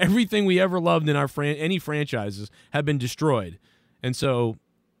 Everything we ever loved in our any franchises have been destroyed. And so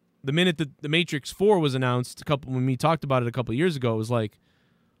the minute that The Matrix 4 was announced, when we talked about it a couple of years ago, it was like,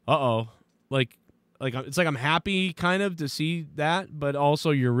 uh-oh. Like it's like I'm happy kind of to see that, but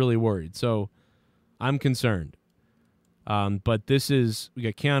also you're really worried. So I'm concerned. But we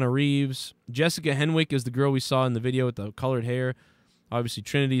got Keanu Reeves. Jessica Henwick is the girl we saw in the video with the colored hair. Obviously,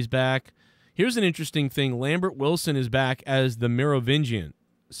 Trinity's back. Here's an interesting thing. Lambert Wilson is back as the Merovingian.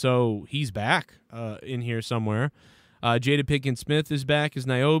 So he's back in here somewhere. Jada Pinkett Smith is back as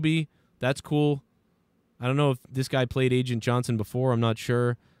Niobe. That's cool. I don't know if this guy played Agent Johnson before. I'm not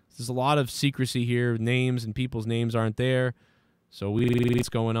sure. There's a lot of secrecy here. Names and people's names aren't there. So what's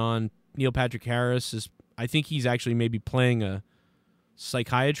going on? Neil Patrick Harris is, I think he's actually maybe playing a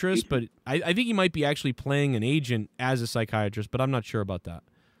psychiatrist, but I think he might be actually playing an agent as a psychiatrist, but I'm not sure about that.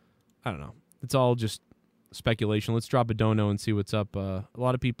 I don't know. It's all just speculation. Let's drop a dono and see what's up. A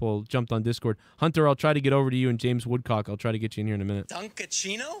lot of people jumped on Discord. Hunter, I'll try to get over to you, and James Woodcock, I'll try to get you in here in a minute.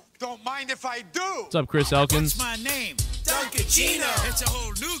 Duncachino? Don't mind if I do. What's up, Chris Elkins? What's my name? Duncachino. It's a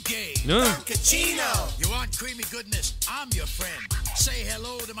whole new game. No. Duncachino. You want creamy goodness? I'm your friend. Say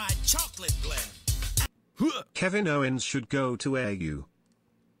hello to my chocolate blend. Kevin Owens should go to AEW.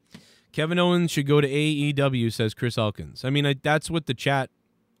 Kevin Owens should go to AEW, says Chris Elkins. I mean, that's what the chat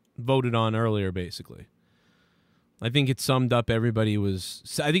voted on earlier, basically. I think it summed up everybody was,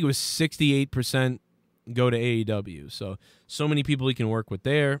 I think it was 68% go to AEW. So many people he can work with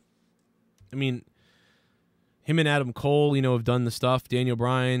there. I mean, him and Adam Cole, you know, have done the stuff. Daniel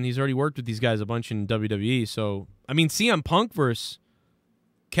Bryan, he's already worked with these guys a bunch in WWE. So, I mean, CM Punk versus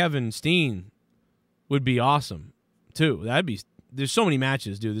Kevin Steen would be awesome, too. There's so many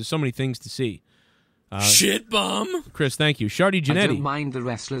matches, dude. There's so many things to see. Shit bum. Chris, thank you. Shardy Janetti. I don't mind the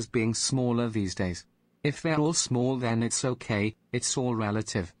wrestlers being smaller these days. If they're all small, then it's okay. It's all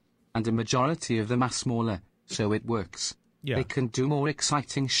relative. And a majority of them are smaller, so it works. Yeah. They can do more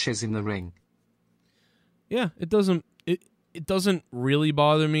exciting shiz in the ring. Yeah, it doesn't really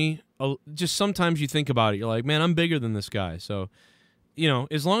bother me. Just sometimes you think about it, you're like, man, I'm bigger than this guy. So, you know,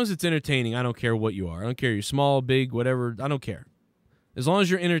 as long as it's entertaining, I don't care what you are. I don't care you're small, big, whatever. I don't care. As long as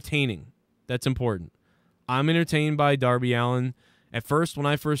you're entertaining, that's important. I'm entertained by Darby Allin. At first, when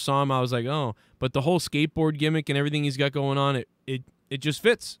I first saw him, I was like, oh, but the whole skateboard gimmick and everything he's got going on, it just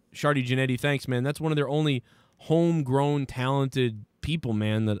fits. Shardy Janetti, thanks, man. That's one of their only homegrown, talented people,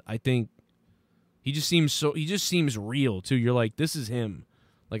 man, that I think he just seems real, too. You're like, this is him.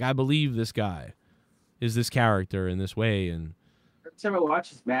 Like, I believe this guy is this character in this way. And every time I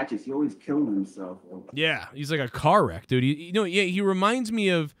watch his matches, he always killing himself. yeah, he's like a car wreck, dude. He reminds me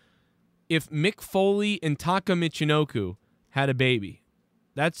of if Mick Foley and Taka Michinoku had a baby.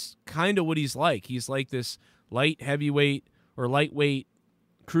 That's kind of what he's like. He's like this light heavyweight or lightweight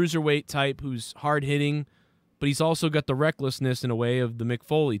cruiserweight type who's hard hitting, but he's also got the recklessness in a way of the Mick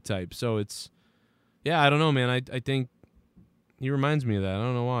Foley type. So it's, yeah, I don't know, man. I think he reminds me of that. I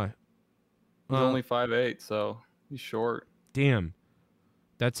don't know why. He's only 5'8", so he's short. Damn.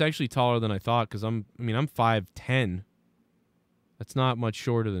 That's actually taller than I thought because I'm 5'10". That's not much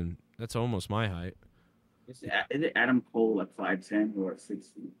shorter than, that's almost my height. Is it Adam Cole at 5'10" or 6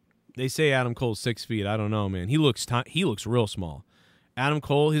 feet? They say Adam Cole's 6 feet. I don't know, man. He looks real small. Adam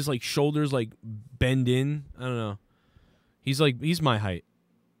Cole, his like shoulders like bend in. I don't know. He's my height.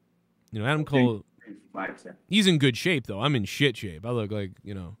 You know, Adam Cole. 5'10". He's in good shape though. I'm in shit shape. I look like,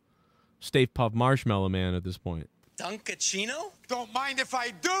 you know, Stay Puft Marshmallow Man at this point. Duncachino? Don't mind if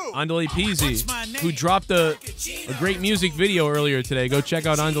I do. Andale Peasy, who dropped a great music video earlier today. Go check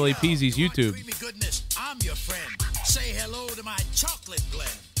out Andale Peasy's YouTube. I'm your friend. Say hello to my chocolate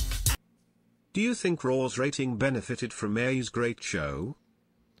blend. Do you think Raw's rating benefited from May's great show?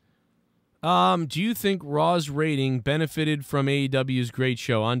 Do you think Raw's rating benefited from AEW's great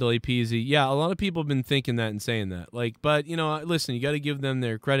show, Andale Peasy? Yeah, a lot of people have been thinking that and saying that. Like, but you know, listen, you got to give them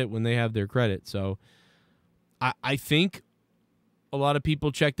their credit when they have their credit. So, I think a lot of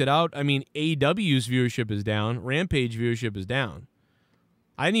people checked it out. I mean, AEW's viewership is down. Rampage viewership is down.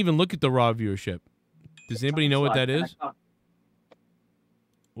 I didn't even look at the Raw viewership. Does anybody know what that is?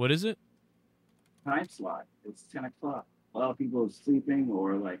 What is it? Time slot. It's 10 o'clock. A lot of people are sleeping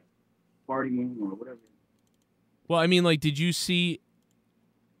or like partying or whatever. Well, I mean, like, did you see?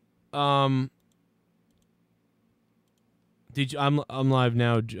 I'm live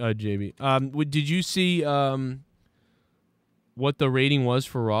now, JB. Did you see what the rating was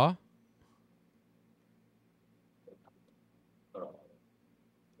for Raw?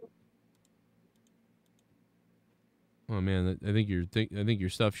 Oh man, I think your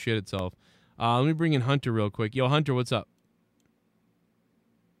stuff shit itself. Let me bring in Hunter real quick. Yo, Hunter, what's up?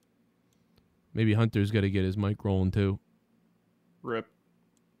 Maybe Hunter's got to get his mic rolling too. Rip.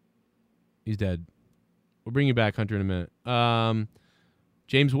 He's dead. We'll bring you back, Hunter, in a minute.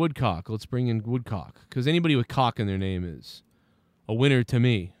 James Woodcock. Let's bring in Woodcock. Because anybody with cock in their name is a winner to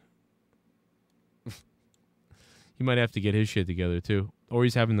me. He might have to get his shit together, too. Or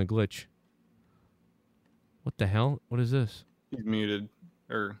he's having the glitch. What the hell? What is this? He's muted.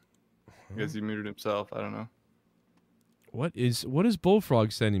 Or I guess he muted himself. I don't know. What is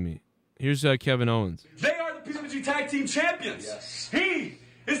Bullfrog sending me? Here's Kevin Owens. They are the PWG Tag Team Champions. Yes. He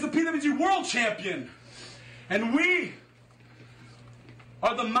is the PWG World Champion. And we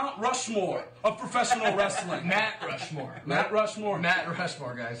are the Mount Rushmore of professional wrestling. Matt Rushmore. Matt Rushmore. Matt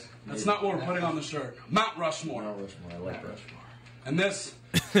Rushmore, guys. That's not what we're putting on the shirt. Mount Rushmore. Mount Rushmore. I like Rushmore. And this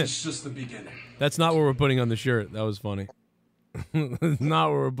is just the beginning. That's not what we're putting on the shirt. That was funny. That's not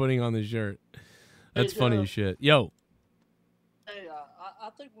what we're putting on the shirt. That's funny as shit. Yo. Hey, I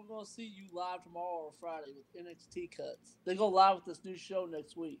think we're going to see you live tomorrow or Friday with NXT cuts. They go live with this new show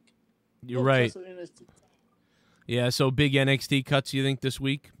next week. You're right. Yeah, so big NXT cuts, you think, this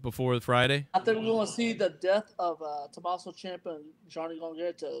week before Friday? I think we're going to see the death of Tommaso Ciampa and Johnny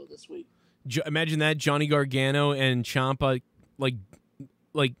Gargano this week. Imagine that, Johnny Gargano and Ciampa, like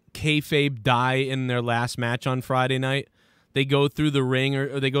kayfabe die in their last match on Friday night. They go through the ring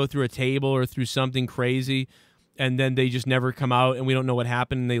or they go through a table or through something crazy, and then they just never come out, and we don't know what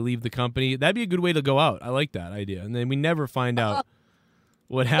happened, and they leave the company. That'd be a good way to go out. I like that idea. And then we never find out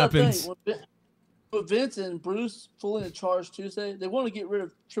what happens. With Vince and Bruce fully in charge Tuesday, they want to get rid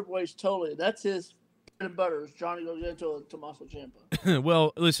of Triple H totally. That's his bread and butter, is Johnny Gargano and Tommaso Ciampa.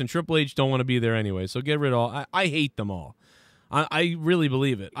 Well, listen, Triple H don't want to be there anyway, so get rid of all. I hate them all. I really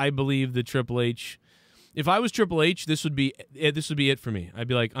believe it. I believe that Triple H. If I was Triple H, this would be it for me. I'd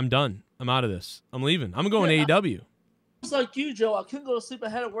be like, I'm done. I'm out of this. I'm leaving. I'm going to AEW. It's like you, Joe. I couldn't go to sleep. I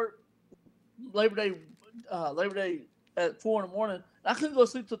had to work Labor Day at 4 in the morning. I couldn't go to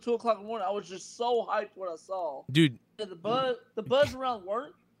sleep till 2 o'clock in the morning. I was just so hyped what I saw. Dude. And the buzz around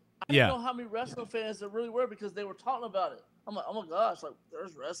work, I didn't know how many wrestling fans there really were because they were talking about it. I'm like, oh my gosh, like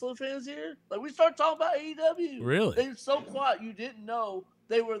there's wrestling fans here? Like we started talking about AEW. Really? They were so quiet you didn't know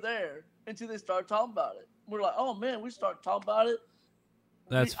they were there until they started talking about it. We're like, oh man, we started talking about it.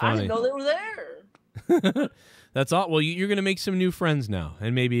 That's funny. I didn't know they were there. That's all. Well, you're going to make some new friends now,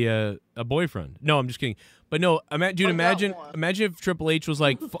 and maybe a boyfriend. No, I'm just kidding. But no, dude, imagine if Triple H was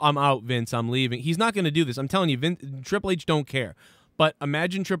like, I'm out, Vince, I'm leaving. He's not going to do this. I'm telling you, Triple H don't care. But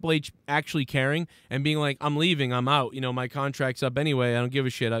imagine Triple H actually caring and being like, I'm leaving, I'm out. You know, my contract's up anyway. I don't give a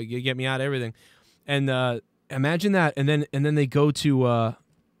shit. You get me out of everything. And imagine that. And then they go to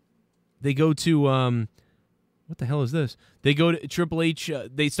what the hell is this? They go to Triple H.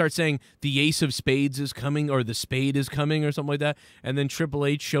 They start saying the Ace of Spades is coming or the Spade is coming or something like that. And then Triple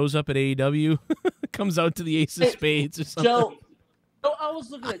H shows up at AEW, comes out to the Ace of Spades or something. Joe, I was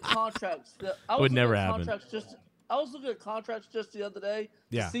looking at contracts. Would never happen. I was looking at contracts just the other day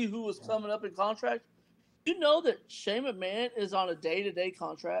to Yeah. see who was coming up in contract. You know that Shane McMahon is on a day-to-day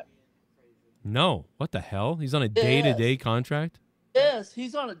contract? No. What the hell? He's on a day-to-day contract? Yes,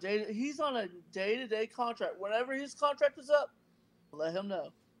 he's on a day-to-day contract. Whenever his contract is up, let him know.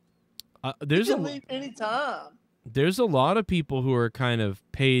 He can leave anytime. There's a lot of people who are kind of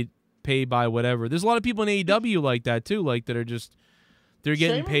paid by whatever. There's a lot of people in AEW like that too, like that are just they're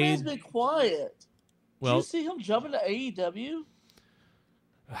getting paid. Shane McMahon's been quiet. Well, did you see him jumping to AEW?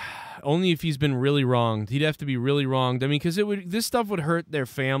 Only if he's been really wronged. He'd have to be really wronged. I mean, because this stuff would hurt their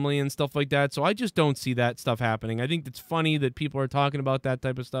family and stuff like that. So I just don't see that stuff happening. I think it's funny that people are talking about that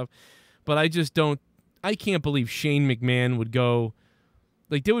type of stuff, but I just don't. I can't believe Shane McMahon would go.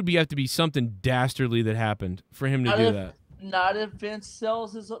 Like there would have to be something dastardly that happened for him to do that. Not if Vince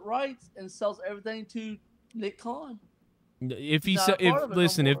sells his rights and sells everything to Nick Khan. If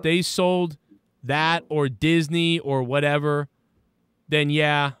if they sold that or Disney or whatever, then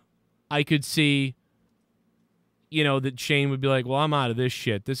yeah, I could see, that Shane would be like, well, I'm out of this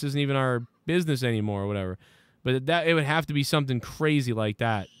shit. This isn't even our business anymore or whatever. But it would have to be something crazy like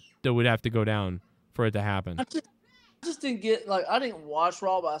that would have to go down for it to happen. I just didn't get, I didn't watch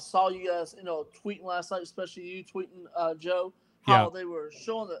Raw, but I saw you guys, tweeting last night, especially you tweeting, Joe, how they were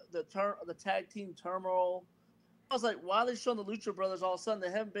showing the tag team turmoil. I was like, why are they showing the Lucha Brothers all of a sudden?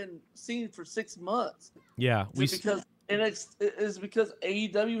 They haven't been seen for 6 months. Yeah. Because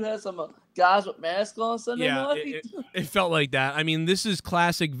AEW has some guys with masks on Sunday night? It felt like that. I mean, this is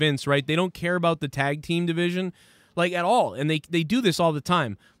classic Vince, right? They don't care about the tag team division, at all. And they do this all the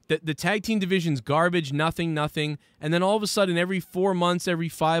time. The tag team division's garbage, nothing. And then all of a sudden, every 4 months, every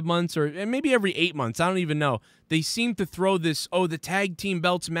 5 months, and maybe every 8 months, I don't even know, they seem to throw this, the tag team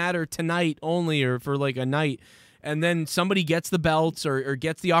belts matter tonight only or for a night. And then somebody gets the belts or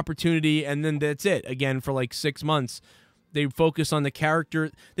gets the opportunity, and then that's it again for 6 months. They focus on the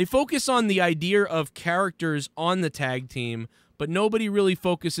character. They focus on the idea of characters on the tag team, but nobody really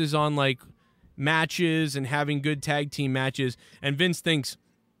focuses on matches and having good tag team matches. And Vince thinks,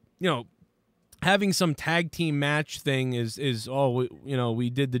 having some tag team match thing is we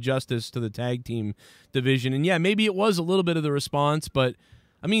did the justice to the tag team division. And yeah, maybe it was a little bit of the response, but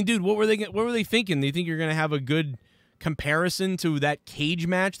I mean, dude, what were they thinking? They think you're gonna have a good comparison to that cage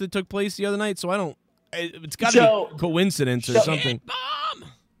match that took place the other night? So I don't. It's got to be coincidence or something. Bomb.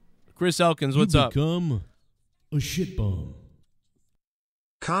 Chris Elkins, what's up? Become a shit bomb.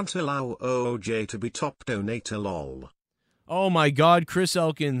 Can't allow OJ to be top donator lol. Oh my God, Chris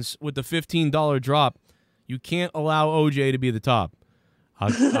Elkins with the $15 drop. You can't allow OJ to be the top.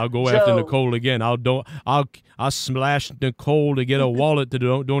 I'll go after Nicole again. I'll smash Nicole to get a wallet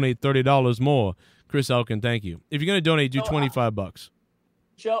to donate $30 more. Chris Elkins, thank you. If you're gonna donate, do $25.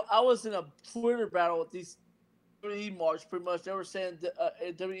 Joe, I was in a Twitter battle with these WWE marks. Pretty much, they were saying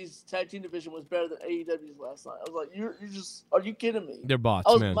that WWE's tag team division was better than AEW's last night. I was like, "You're just, are you kidding me?" They're bots,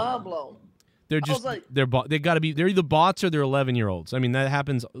 I was man. mind blown. They're just they got to be. They're either bots or they're 11-year-olds. I mean, that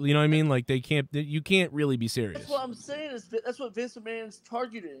happens. You know what I mean? Like you can't really be serious. That's what I'm saying. That's what Vince McMahon's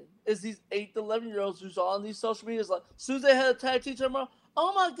targeting is these 8 to 11-year-olds who's on these social medias. Like, as soon as they had a tag team turmoil,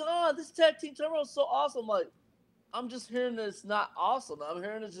 oh my God, this tag team turmoil is so awesome. Like, I'm just hearing that it's not awesome. I'm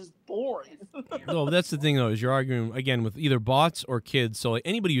hearing it's just boring. No, that's the thing though, is you're arguing again with either bots or kids. So like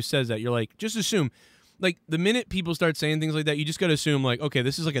anybody who says that, you're like, just assume. Like, the minute people start saying things like that, you just got to assume, like, okay,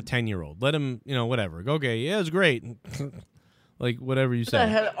 this is like a 10-year-old. Let him, whatever. Okay, yeah, it's great. Like, whatever you say. I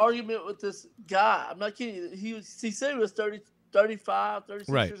had an argument with this guy. I'm not kidding you. He said he was 30, 35,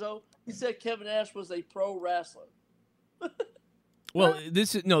 36 years old. He said Kevin Nash was a pro wrestler. Well,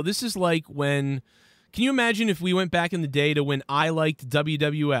 this is like when... Can you imagine if we went back in the day to when I liked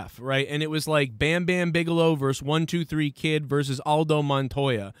WWF, right? And it was like Bam Bam Bigelow versus 1-2-3 Kid versus Aldo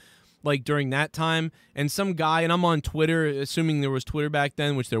Montoya. Like during that time, and some guy, and I'm on Twitter, assuming there was Twitter back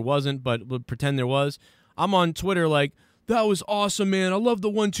then, which there wasn't, but we'll pretend there was. I'm on Twitter like, that was awesome, man. I love the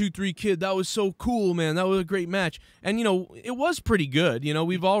 1-2-3 Kid. That was so cool, man. That was a great match. And, it was pretty good.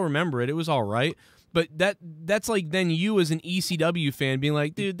 We've all remember it. It was all right. But that's like then you as an ECW fan being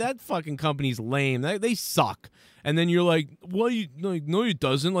like, dude, that fucking company's lame. They suck. And then you're like, well, no, it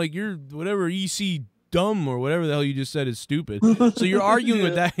doesn't. Like, you're whatever EC dumb or whatever the hell you just said is stupid. So you're arguing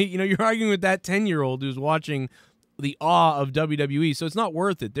with that, you're arguing with that 10-year-old who's watching the awe of WWE. So it's not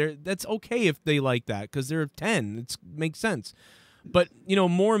worth it. That's okay if they like that because they're 10. It makes sense. But,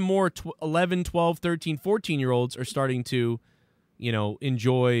 more and more 11, 12, 13, 14-year-olds are starting to,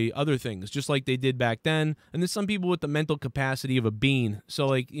 enjoy other things just like they did back then. And there's some people with the mental capacity of a bean. So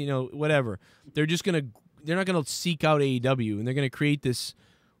like, whatever. They're not going to seek out AEW and they're going to create this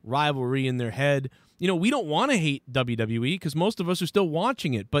rivalry in their head. We don't want to hate WWE because most of us are still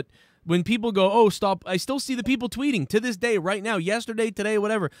watching it. But when people go, oh, stop, I still see the people tweeting to this day, right now, yesterday, today,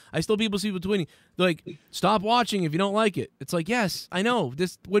 whatever. I still see people tweeting. They're like, stop watching if you don't like it. It's like, yes, I know.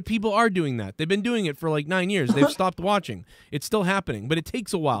 What people are doing that. They've been doing it for like 9 years. They've stopped watching. It's still happening. But it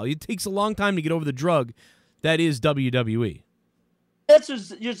takes a while. It takes a long time to get over the drug that is WWE.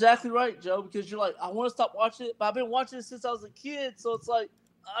 You're exactly right, Joe, because you're like, I want to stop watching it, but I've been watching it since I was a kid. So it's like,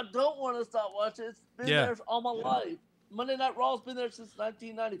 I don't want to stop watching. It's been there all my life. Monday Night Raw's been there since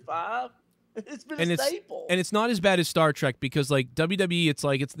 1995. It's been a staple. And it's not as bad as Star Trek because, like,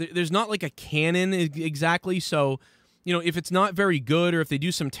 WWE, there's not like a canon exactly. So, if it's not very good or if they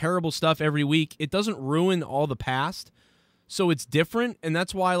do some terrible stuff every week, it doesn't ruin all the past. So it's different, and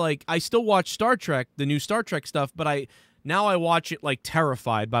that's why, like, I still watch Star Trek, the new Star Trek stuff, but now I watch it like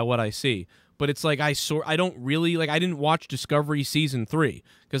terrified by what I see. But it's like I don't really I didn't watch Discovery season 3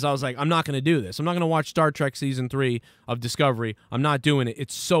 because I was like, I'm not going to do this. I'm not going to watch Star Trek season 3 of Discovery. I'm not doing it.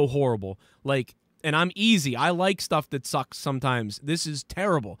 It's so horrible. Like, and I'm easy. I like stuff that sucks sometimes. This is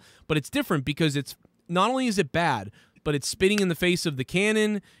terrible, but it's different because it's not only is it bad, but it's spitting in the face of the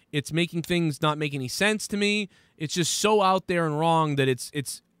canon. It's making things not make any sense to me. It's just so out there and wrong that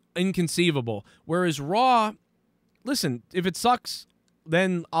it's inconceivable. Whereas Raw, listen, if it sucks,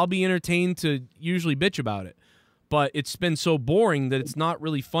 then I'll be entertained to usually bitch about it. But it's been so boring that it's not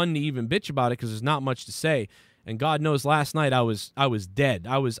really fun to even bitch about it because there's not much to say. And God knows, last night I was dead.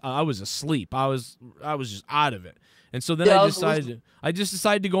 I was asleep. I was just out of it. And so then I just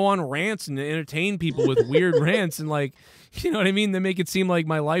decided to go on rants and entertain people with weird rants and like, you know what I mean? They make it seem like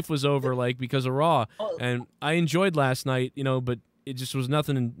my life was over like because of Raw. And I enjoyed last night, but it just was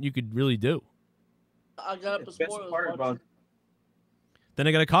nothing you could really do. I got up this morning. Then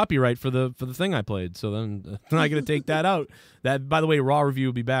I got a copyright for the thing I played, so then I got to take that out. That, by the way, Raw review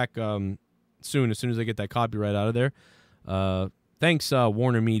will be back soon. As soon as I get that copyright out of there. Thanks,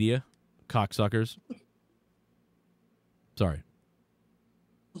 Warner Media, cocksuckers. Sorry.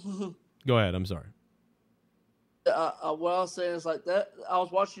 Go ahead. I'm sorry. What I was saying is like that. I was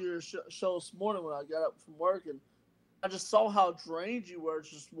watching your show this morning when I got up from work, and I just saw how drained you were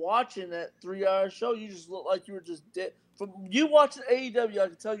just watching that 3-hour show. You just looked like you were just dead. From you watching AEW, I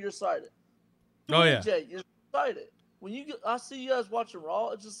can tell you're excited. Oh yeah, Jay, you're excited. When I see you guys watching Raw,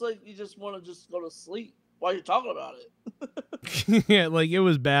 it's just like you just want to just go to sleep while you're talking about it. Yeah, like it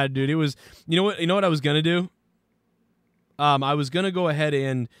was bad, dude. It was. You know what I was gonna do? I was gonna go ahead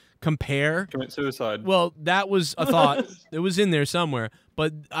and compare. Commit suicide. Well, that was a thought. It was in there somewhere.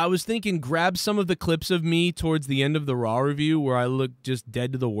 But I was thinking, grab some of the clips of me towards the end of the Raw review where I look just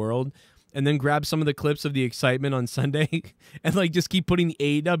dead to the world, and then grab some of the clips of the excitement on Sunday, and like just keep putting the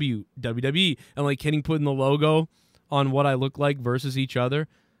AEW, WWE, and like putting the logo on what I look like versus each other.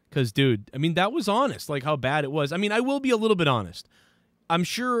 Because, dude, I mean, that was honest, like how bad it was. I mean, I will be a little bit honest. I'm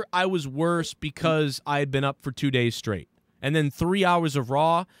sure I was worse because I had been up for 2 days straight. And then 3 hours of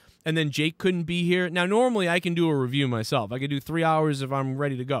Raw, and then Jake couldn't be here. Now, normally I can do a review myself. I could do 3 hours if I'm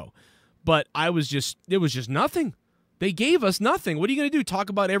ready to go. But it was just nothing. They gave us nothing. What are you going to do? Talk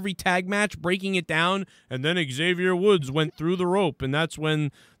about every tag match, breaking it down, and then Xavier Woods went through the rope, and that's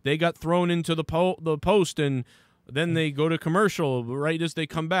when they got thrown into the post, and then they go to commercial. Right as they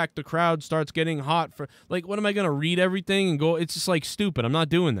come back, the crowd starts getting hot. For like, what am I going to read everything and go? It's just like stupid. I'm not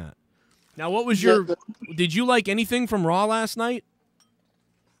doing that. Now, what was your? Did you like anything from Raw last night?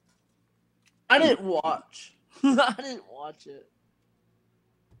 I didn't watch. I didn't watch it.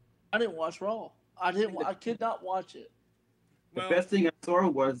 I didn't watch Raw. I could not watch it. The best thing I saw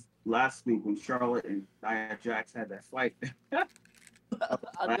was last week when Charlotte and Nia Jax had that fight.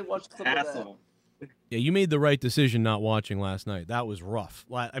 I didn't watch the clip of that. Yeah, you made the right decision not watching last night. That was rough.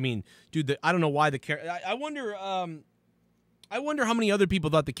 I mean, dude, I don't know why I wonder. I wonder how many other people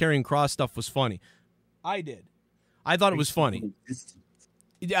thought the Karrion Kross stuff was funny. I did. I thought it was funny.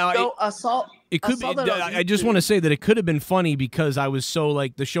 Yeah, no, I saw. It could be. I just want to say that it could have been funny because I was so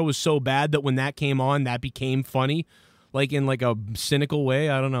like the show was so bad that when that came on, that became funny, like in like a cynical way.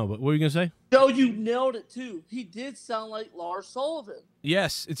 I don't know, but what were you gonna say? No, you nailed it too. He did sound like Lars Sullivan.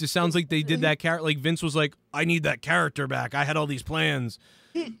 Yes, it just sounds like they did that character. Like Vince was like, "I need that character back. I had all these plans."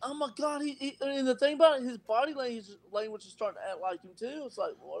 Oh my God! And the thing about it, his body language is starting to act like him too. It's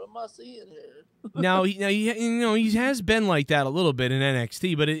like, what am I seeing here? now he has been like that a little bit in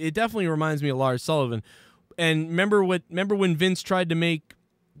NXT, but it definitely reminds me of Lars Sullivan. And remember when Vince tried to make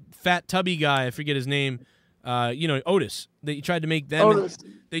fat tubby guy, I forget his name, Otis. They tried to make them. Otis.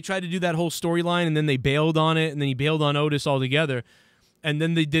 They tried to do that whole storyline, and then they bailed on it, and then he bailed on Otis altogether. And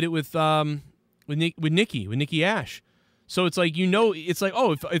then they did it with Nikki Ash. So it's like, it's like,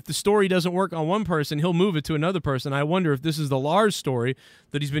 oh, if the story doesn't work on one person, he'll move it to another person. I wonder if this is the Lars story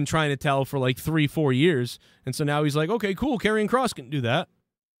that he's been trying to tell for like 3-4 years. And so now he's like, okay, cool, Karrion Kross can do that.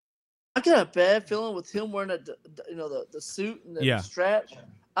 I got a bad feeling with him wearing the suit and the stretch.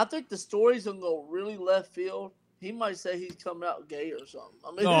 I think the story's going to go really left field. He might say he's coming out gay or something.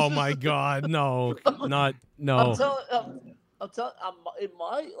 I mean, oh, my God, no. I'm telling it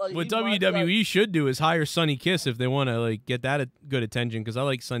might. Like, what WWE should do is hire Sonny Kiss if they want to like get that good attention, because I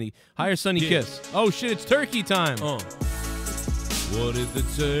like Sonny. Hire Sonny Kiss. Oh shit, it's turkey time. What if the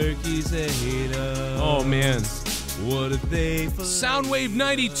turkeys ate us? Oh man. What if they Soundwave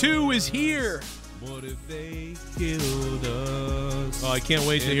 92 is here. What if they killed us? Oh, I can't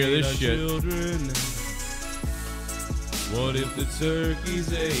wait to hear this shit. Children. What if the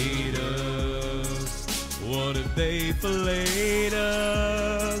turkeys ate us? What if they filleted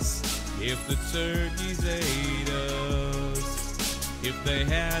us? If the turkeys ate us? If they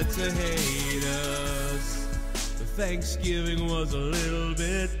had to hate us? The Thanksgiving was a little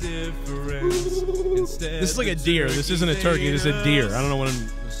bit different. Instead, this is like a deer. This isn't a turkey. This is a deer. I don't know what I'm.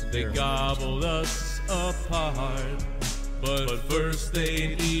 They gobbled us apart, but first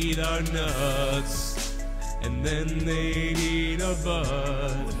they'd eat our nuts, and then they'd eat our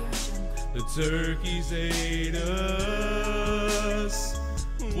butt. The turkeys ate us.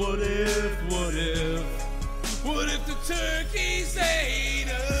 What if the turkeys ate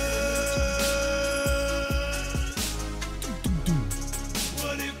us?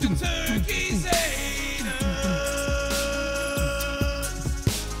 What if the turkeys ate us?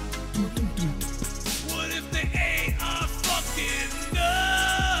 What if they ate our fucking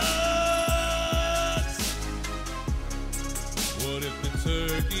nuts? What if the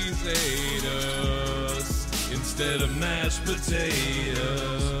turkeys ate us instead of mashed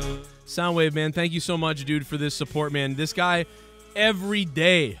potatoes? Soundwave, man, thank you so much, dude, for this support, man. This guy, every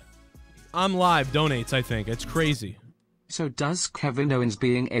day, I'm live, donates, I think. It's crazy. So does Kevin Owens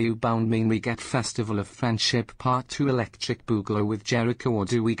being AU bound mean we get Festival of Friendship Part 2 Electric Boogaloo with Jericho, or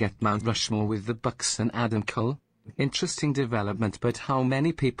do we get Mount Rushmore with the Bucks and Adam Cole? Interesting development, but how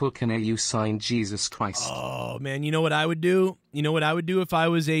many people can you sign? Jesus Christ. Oh, man, you know what I would do? You know what I would do if I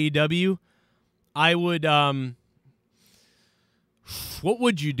was AEW? I would, what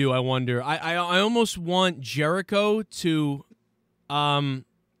would you do, I wonder? I almost want Jericho to announce,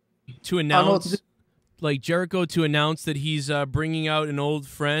 like, Jericho to announce that he's bringing out an old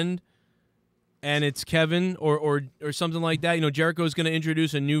friend, and it's Kevin or something like that. You know, Jericho's going to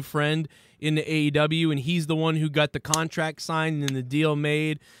introduce a new friend into AEW, and he's the one who got the contract signed and the deal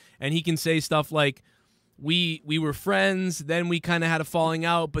made, and he can say stuff like, we were friends, then we kind of had a falling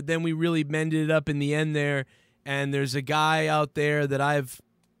out, but then we really mended it up in the end there, and there's a guy out there that I've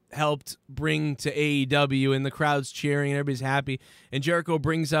helped bring to AEW, and the crowd's cheering and everybody's happy, and Jericho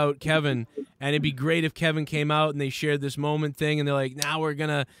brings out Kevin, and it'd be great if Kevin came out and they shared this moment thing, and they're like, now we're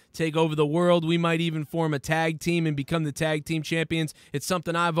gonna take over the world, we might even form a tag team and become the tag team champions. It's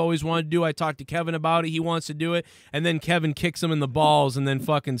something I've always wanted to do. I talked to Kevin about it, he wants to do it, and then Kevin kicks him in the balls and then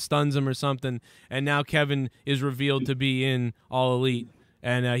fucking stuns him or something, and now Kevin is revealed to be in All Elite.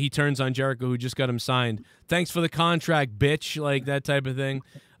 And he turns on Jericho, who just got him signed. Thanks for the contract, bitch, like that type of thing.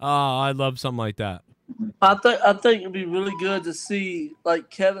 I'd love something like that. I think it'd be really good to see like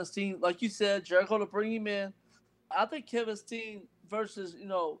Kevin Steen, like you said, Jericho to bring him in. I think Kevin Steen versus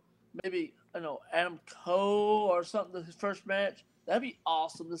maybe Adam Cole or something. His first match, that'd be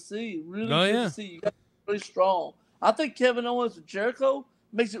awesome to see. Really good to see. You got really strong. I think Kevin Owens with Jericho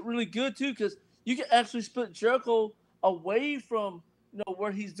makes it really good too, because you can actually split Jericho away from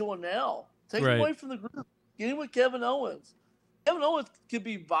where he's doing now. Take him away from the group. Get him with Kevin Owens. Kevin Owens could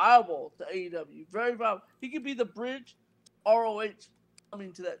be viable to AEW. Very viable. He could be the bridge ROH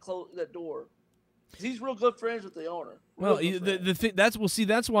coming to that door. He's real good friends with the owner. Well,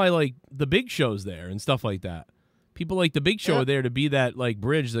 that's why like the Big Show's there and stuff like that. People like the Big Show are there to be that like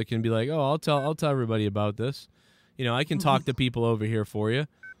bridge that can be like, oh, I'll tell everybody about this. I can talk to people over here for you.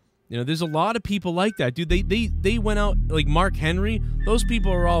 There's a lot of people like that, dude. They went out, like Mark Henry. Those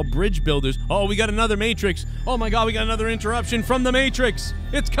people are all bridge builders. Oh, we got another Matrix. Oh, my God, we got another interruption from the Matrix.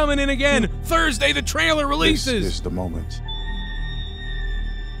 It's coming in again. Thursday, the trailer releases. This is the moment.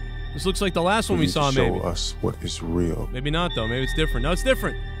 This looks like the last one we saw, maybe. Show us what is real. Maybe not, though. Maybe it's different. No, it's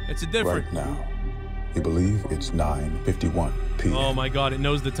different. It's a different. Right now, you believe it's 9:51 p.m. Oh, my God, it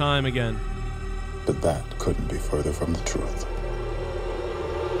knows the time again. But that couldn't be further from the truth.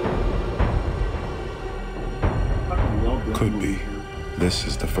 Could be. This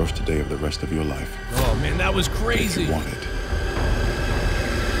is the first day of the rest of your life. Oh, man, that was crazy. If you want it,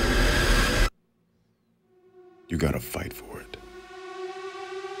 you gotta fight for it.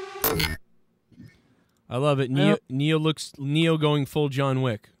 I love it. Neo going full John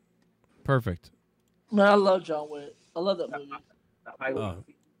Wick. Perfect. Man, I love John Wick. I love that movie.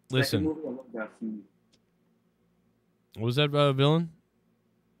 Listen. What was that, villain?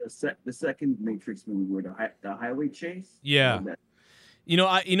 The second Matrix movie where the highway chase. Yeah. You know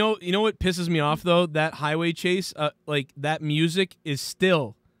what pisses me off though? That highway chase, like that music is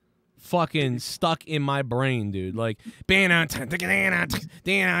still fucking stuck in my brain, dude. Like, like,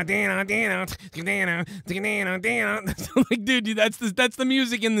 dude, that's the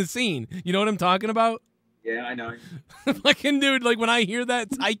music in the scene. You know what I'm talking about? Yeah, I know. Fucking dude, like when I hear that,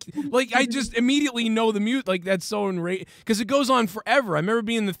 I just immediately know the mute. Like that's so enraged because it goes on forever. I remember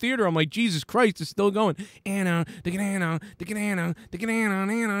being in the theater. I'm like, Jesus Christ, it's still going. It's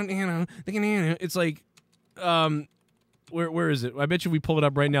like, where is it? I bet you we pull it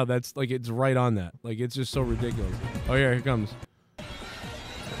up right now. That's like it's right on that. Like it's just so ridiculous. Oh yeah, here it comes.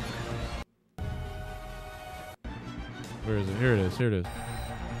 Where is it? Here it is. Here it is.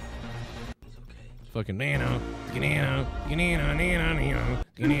 Fucking nano. There it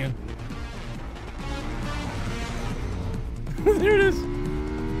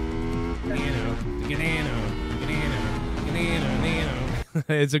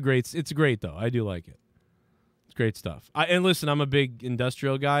is. It's great though. I do like it. It's great stuff. And listen, I'm a big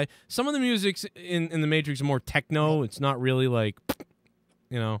industrial guy. Some of the music's in the Matrix are more techno. It's not really like,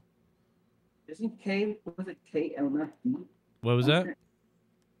 Isn't was it KLMFD? What was that?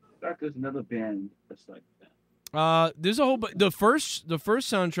 There's another band that's like that. There's a whole the first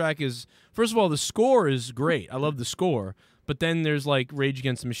soundtrack is, first of all, the score is great. I love the score. But then there's like Rage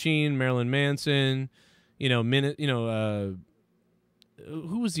Against the Machine, Marilyn Manson, who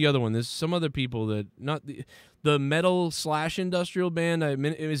was the other one? There's some other people that not the metal / industrial band.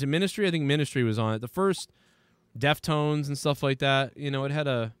 It was a Ministry. I think Ministry was on it. The first Deftones and stuff like that. It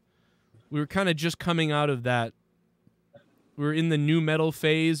had we were kind of just coming out of that. We were in the new metal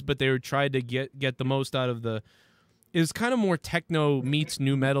phase, but they were trying to get the most out of the. It was kind of more techno meets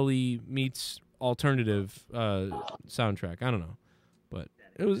new metal-y meets alternative soundtrack. I don't know, but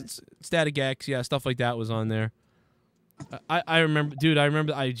it's Static X, yeah, stuff like that was on there. I remember, dude. I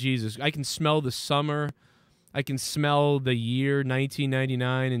remember. Jesus, I can smell the summer. I can smell the year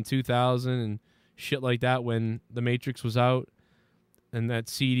 1999 and 2000 and shit like that when The Matrix was out. And that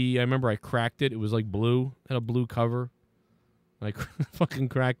CD, I remember I cracked it. It was like blue, had a blue cover. I fucking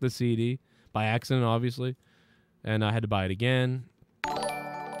cracked the CD by accident, obviously, and I had to buy it again.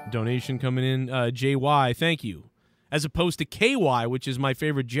 Donation coming in, JY, thank you. As opposed to KY, which is my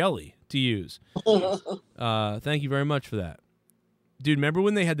favorite jelly to use. Thank you very much for that. Dude, remember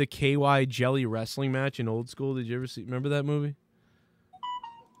when they had the KY jelly wrestling match in Old School? Did you ever remember that movie?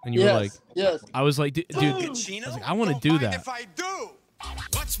 And you were like, yes. I was like, dude, I was like, I want to do that. If I do.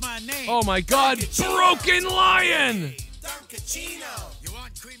 What's my name? Oh my God, Broken Lion! Duncachino. You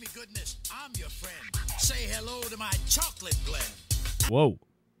want creamy goodness? I'm your friend. Say hello to my chocolate blend. Whoa.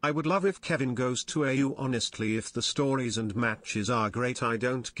 I would love if Kevin goes to AU. Honestly, if the stories and matches are great, I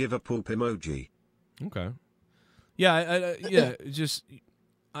don't give a poop emoji. Okay. Yeah, yeah, just,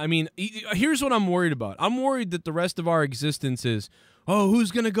 I mean, here's what I'm worried about. I'm worried that the rest of our existence is, oh, who's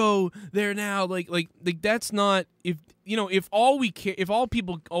going to go there now? Like that's not, if all we care, if all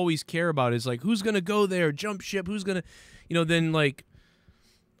people always care about is like, who's going to go there, jump ship, who's going to, then like,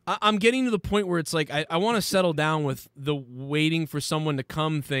 I'm getting to the point where it's like, I want to settle down with the waiting for someone to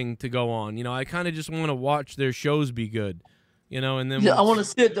come thing to go on. I kind of just want to watch their shows be good. And then I want to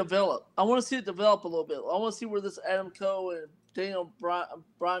see it develop. I want to see it develop a little bit. I want to see where this Adam Cole and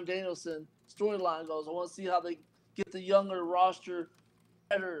Brian Danielson storyline goes. I want to see how they get the younger roster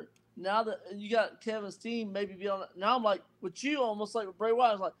better. Now that you got Kevin Steen maybe be on. Now I'm like with you, almost like with Bray Wyatt.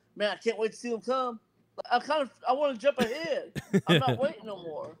 I was like, man, I can't wait to see them come. I want to jump ahead. I'm not waiting no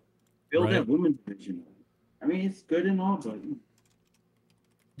more. Build that women's division. I mean, it's good and all, but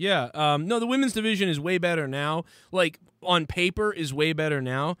yeah, no, the women's division is way better now. Like on paper, is way better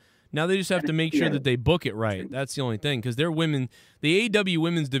now. Now they just have to make sure that they book it right. That's the only thing, because they're women. The AEW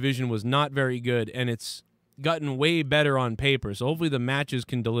women's division was not very good, and it's gotten way better on paper. So hopefully the matches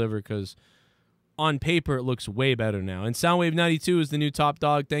can deliver, because on paper it looks way better now. And Soundwave 92 is the new top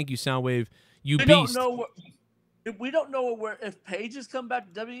dog. Thank you, Soundwave. You beast. We don't know if Paige has come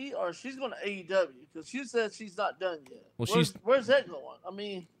back to WWE or she's going to AEW, because she said she's not done yet. Well, where's that going? I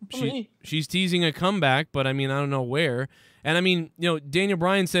mean, she's teasing a comeback, but I mean, I don't know where. And I mean, Daniel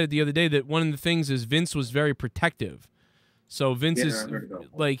Bryan said it the other day that one of the things is Vince was very protective. So Vince is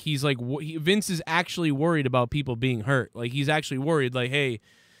like, Vince is actually worried about people being hurt. Like he's actually worried, like, hey,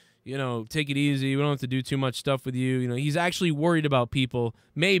 take it easy. We don't have to do too much stuff with you. He's actually worried about people,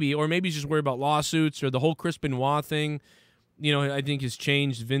 maybe, or maybe he's just worried about lawsuits or the whole Chris Benoit thing. I think has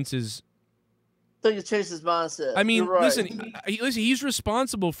changed Vince's. I think it changed his mindset. I mean, right. listen, he's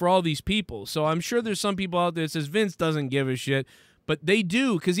responsible for all these people. So I'm sure there's some people out there that says Vince doesn't give a shit, but they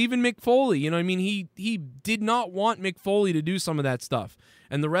do, because even Mick Foley, he did not want Mick Foley to do some of that stuff,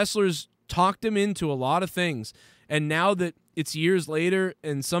 and the wrestlers talked him into a lot of things. And now that it's years later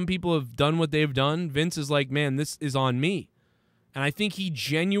and some people have done what they've done, Vince is like, man, this is on me. And I think he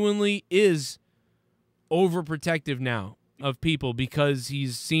genuinely is overprotective now of people because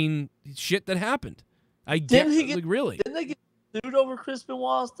he's seen shit that happened. Didn't they get sued over Chris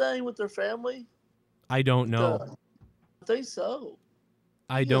Benoit's thing with their family? I don't know. I think so.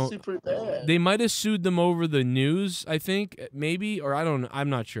 I don't. They might have sued them over the news, I think, maybe, or I don't know. I'm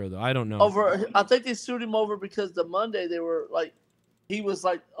not sure though. I don't know. I think they sued him over because the Monday they were like, he was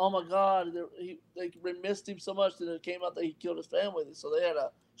like, oh my God, they missed him so much that it came out that he killed his family, so they had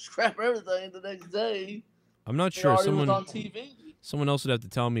to scrap everything the next day. I'm not sure. Someone was on TV. Someone else would have to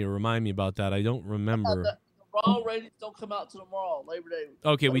tell me or remind me about that. I don't remember. The Raw ratings don't come out till tomorrow, Labor Day.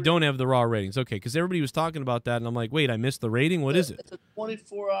 Okay, we don't have the Raw ratings. Okay, because everybody was talking about that, and I'm like, wait, I missed the rating? What is it? It's a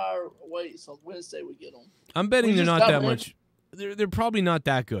 24-hour wait, so Wednesday we get them. I'm betting they're not that much. They're probably not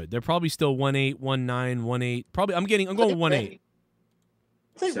that good. They're probably still 1.8, 1.9, 1.8. Probably. I'm going 1.8.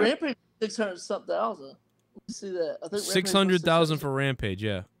 I think Rampage 600-something thousand. Let me see that. I think 600,000 for Rampage.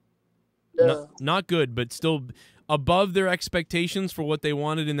 Yeah. Yeah. Not good, but still above their expectations for what they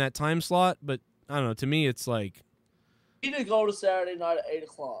wanted in that time slot. But I don't know. To me, it's like you need to go to Saturday night at 8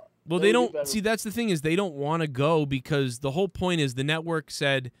 o'clock. Well, they don't see. That's the thing, is they don't want to go because the whole point is the network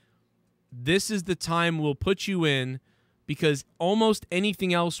said this is the time we'll put you in because almost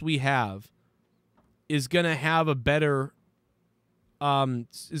anything else we have is gonna have a better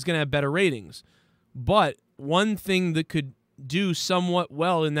ratings. But one thing that could do somewhat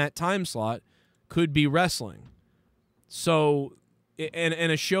well in that time slot could be wrestling. So, and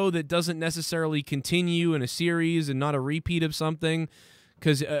a show that doesn't necessarily continue in a series and not a repeat of something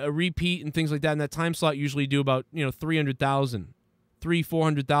because a repeat and things like that in that time slot usually do about 300,000,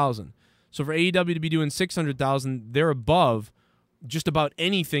 400,000. So for AEW to be doing 600,000, they're above just about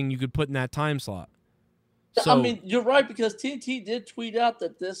anything you could put in that time slot. So, I mean, you're right, because TNT did tweet out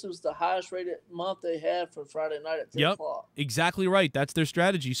that this was the highest rated month they had for Friday night at 10 o'clock. Exactly right. That's their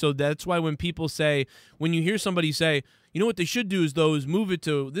strategy. So that's why when people say, when you hear somebody say, you know what they should do is move it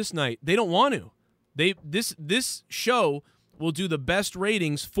to this night, they don't want to. This show will do the best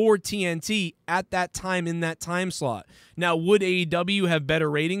ratings for TNT at that time in that time slot. Now, would AEW have better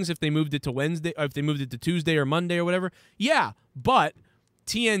ratings if they moved it to Wednesday, or if they moved it to Tuesday or Monday or whatever? Yeah, but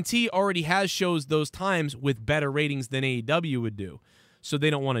TNT already has shows those times with better ratings than AEW would do. So they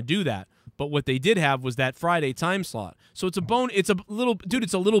don't want to do that. But what they did have was that Friday time slot. So it's a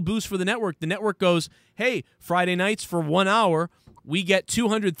little boost for the network. The network goes, hey, Friday nights for 1 hour, we get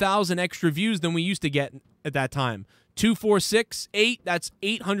 200,000 extra views than we used to get at that time. 2, 4, 6, 8, that's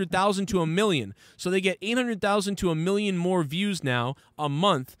 800,000 to 1 million. So they get 800,000 to 1 million more views now a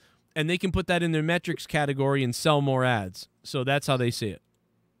month, and they can put that in their metrics category and sell more ads. So that's how they see it.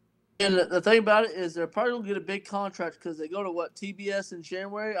 And the thing about it is they're probably going to get a big contract because they go to, TBS in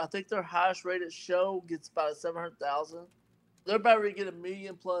January? I think their highest rated show gets about 700,000. They're about to get a $1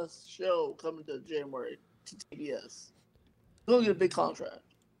 million+ show coming to January to TBS. They're going to get a big contract.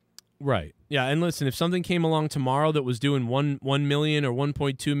 Right. Yeah, and listen, if something came along tomorrow that was doing 1 million or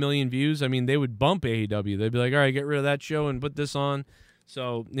 1.2 million views, I mean, they would bump AEW. They'd be like, all right, get rid of that show and put this on.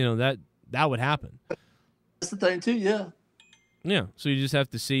 So, that would happen. That's the thing, too, yeah. Yeah, so you just have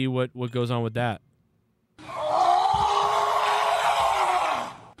to see what goes on with that.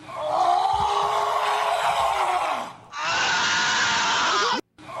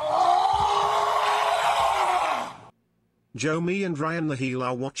 Joe, me and Ryan the Heel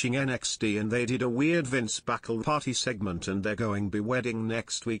are watching NXT and they did a weird Vince Bachelor party segment and they're going be wedding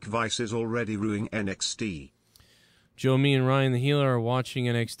next week. Vice is already ruining NXT. Joe, me, and Ryan the Healer are watching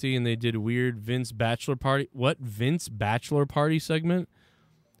NXT and they did a weird Vince Bachelor party. What? Vince Bachelor party segment?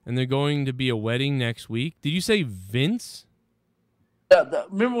 And they're going to be a wedding next week. Did you say Vince? Yeah,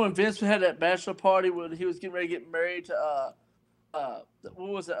 remember when Vince had that bachelor party when he was getting ready to get married to what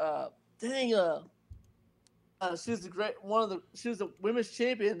was it? She was she was a women's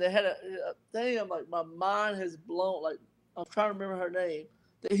champion. They had a thing. I'm like, my mind has blown. Like, I'm trying to remember her name.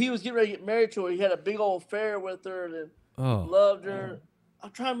 That he was getting ready to get married to her. He had a big old affair with her and loved her. I'm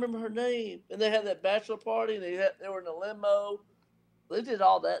trying to remember her name. And they had that bachelor party and they were in a limo. They did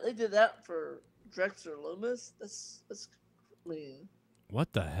all that. They did that for Dexter Loomis. That's mean.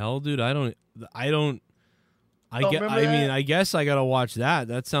 What the hell, dude? I guess I gotta watch that.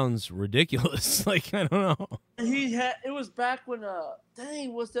 That sounds ridiculous. Like, I don't know. It was back when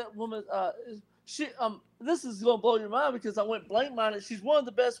what's that woman? She this is gonna blow your mind because I went blank minded. She's one of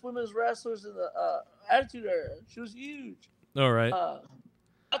the best women's wrestlers in the Attitude Era. She was huge. All right.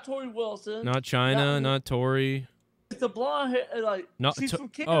 Not Tori Wilson. Not China. Not Tori. It's the blonde hair. She's from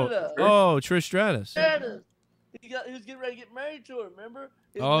Canada. Oh, Trish Stratus. He was getting ready to get married to her. Remember?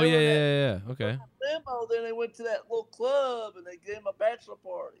 Yeah. Okay. Limo. Then they went to that little club and they gave him a bachelor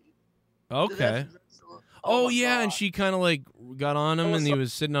party. Okay. Oh yeah, God. And she kind of like got on him, and he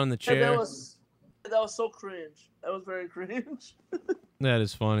was sitting on the chair. That was so cringe. That was very cringe. That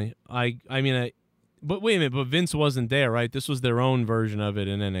is funny. But wait a minute. But Vince wasn't there, right? This was their own version of it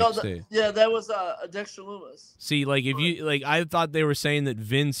in NXT. That was Dexter Loomis. See, like if you like, I thought they were saying that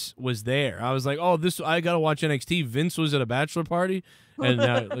Vince was there. I was like, oh, I gotta watch NXT. Vince was at a bachelor party, and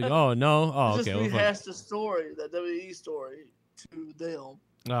oh no, okay. Just rehashed the story, the WWE story, to them.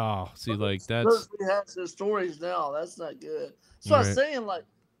 Oh, see, like that's rehash their stories now. That's not good. So right. I was saying, like,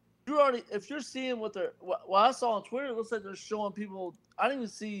 if you're seeing what I saw on Twitter, it looks like they're showing people. I didn't even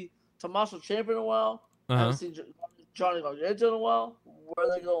see Tommaso Ciampa in a while. I haven't seen Johnny Gargano in a while. Where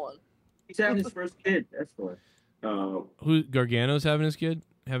are they going? He's having his first kid. That's what. Who Gargano's having his kid?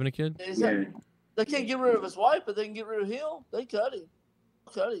 Having a kid? Yeah. They can't get rid of his wife, but they can get rid of him. They cut him.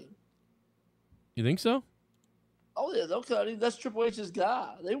 You think so? Oh yeah, they'll cut him. That's Triple H's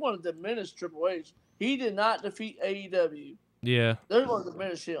guy. They want to diminish Triple H. He did not defeat AEW. Yeah. They're going to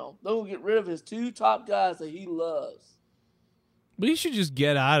diminish him. They're going to get rid of his 2 top guys that he loves. But he should just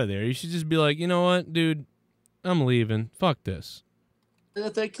get out of there. He should just be like, you know what, dude, I'm leaving. Fuck this. And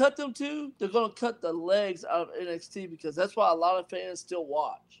if they cut them too, they're going to cut the legs out of NXT because that's why a lot of fans still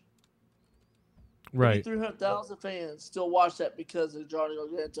watch. Right. 300,000 fans still watch that because of Johnny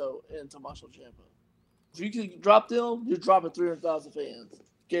Gargano and Tommaso Ciampa. If you can drop them, you're dropping 300,000 fans.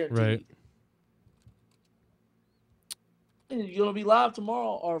 Guaranteed. Right. And you're going to be live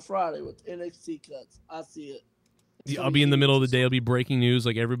tomorrow or Friday with NXT cuts. I see it. I'll be in the middle of the day. I'll be breaking news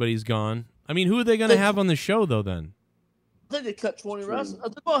like everybody's gone. I mean, who are they going to have on the show, though, then? I think they cut 20 wrestlers.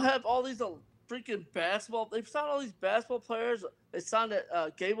 They're going to have all these freaking basketball. They've signed all these basketball players. They signed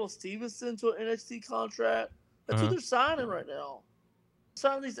Gable Stevenson to an NXT contract. That's what they're signing right now.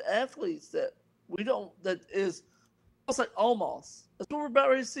 Signing these athletes that is almost like Omos. That's what we're about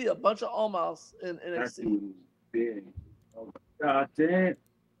ready to see, a bunch of Omos in NXT. Big. Oh, God damn.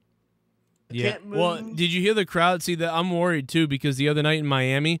 Yeah. Well, did you hear the crowd? See, that I'm worried, too, because the other night in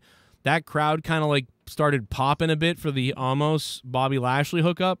Miami, that crowd kind of like started popping a bit for the Omos Bobby Lashley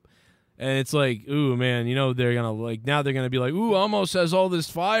hookup. And it's like, ooh, man, you know, they're going to like, now they're going to be like, ooh, Omos has all this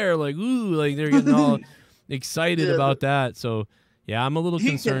fire. Like, ooh, like they're getting all excited about that. So, yeah, I'm a little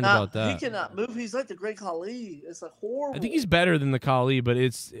concerned about that. He cannot move. He's like the great Khali. It's like horrible. I think he's better than the Khali, but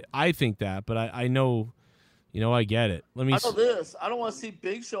I think that, but I know, you know, I get it. I know this. I don't want to see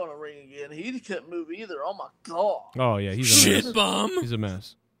Big Show in a ring again. He couldn't move either. Oh, my God. Oh, yeah, he's a mess. Shit bum. He's a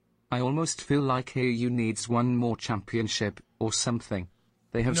mess. I almost feel like AEW needs one more championship or something.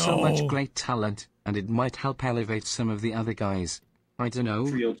 They have so much great talent, and it might help elevate some of the other guys. I don't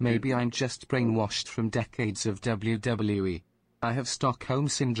know, maybe I'm just brainwashed from decades of WWE. I have Stockholm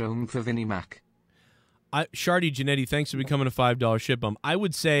Syndrome for Vinnie Mac. Shardy Janetti, thanks for becoming a $5 ship bump. I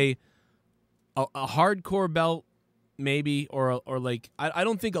would say a hardcore belt, maybe, or like, I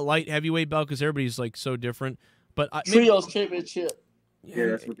don't think a light heavyweight belt because everybody's like so different. But Trios Championship. Yeah,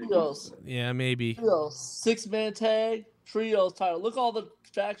 that's what Trios. Yeah, maybe. Trios. 6-man tag. Trios title. Look all the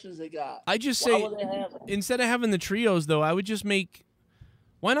factions they got. I just say, instead of having the trios, though, I would just make.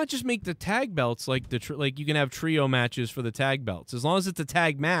 Why not just make the tag belts like like you can have trio matches for the tag belts as long as it's a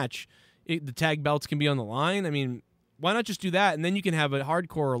tag match, the tag belts can be on the line. I mean, why not just do that and then you can have a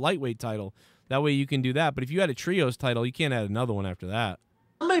hardcore or lightweight title. That way you can do that. But if you had a trios title, you can't add another one after that.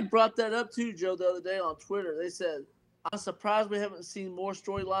 Somebody brought that up too, Joe, the other day on Twitter. They said, I'm surprised we haven't seen more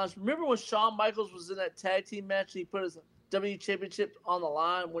storylines. Remember when Shawn Michaels was in that tag team match and he put his WWE Championship on the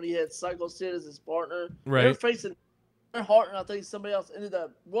line when he had Psycho Sid as his partner? Right. They're facing Bret Hart and I think somebody else. And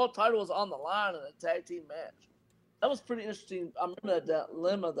the world title was on the line in a tag team match. That was pretty interesting. I remember that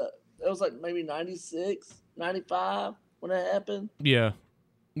dilemma. It was like maybe 96, 95 when that happened. Yeah.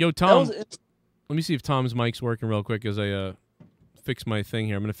 Yo, Tom, let me see if Tom's mic's working real quick as I fix my thing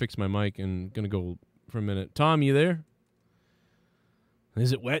here. I'm going to fix my mic and going to go for a minute. Tom, you there?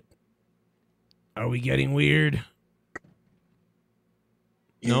 Is it wet? Are we getting weird?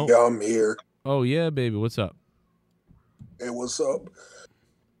 No? Yeah, I'm here. Oh, yeah, baby. What's up? Hey, what's up?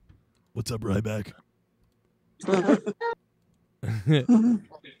 What's up, Ryback? What's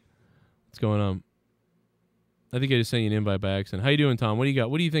going on? I think I just sent you an invite by accident. How you doing, Tom? What do you got?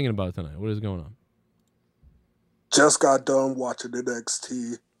 What are you thinking about tonight? What is going on? Just got done watching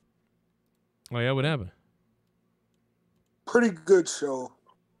NXT. Oh, yeah? What happened? Pretty good show.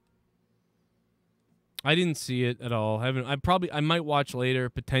 I didn't see it at all. I might watch later,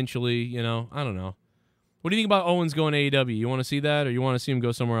 potentially, you know. I don't know. What do you think about Owens going to AEW? You want to see that or you want to see him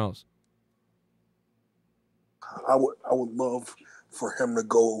go somewhere else? I would love for him to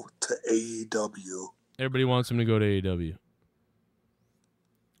go to AEW. Everybody wants him to go to AEW.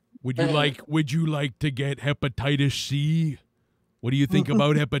 Would you like to get hepatitis C? What do you think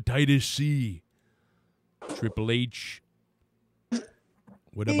about hepatitis C? Triple H.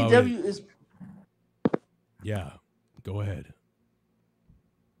 What about AEW Yeah, go ahead.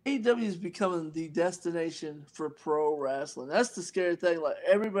 AEW is becoming the destination for pro wrestling. That's the scary thing. Like,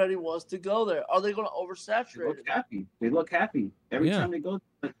 everybody wants to go there. Are they going to oversaturate it? They look happy every time they go.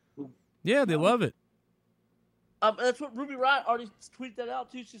 Yeah, they love it. That's what Ruby Riott already tweeted that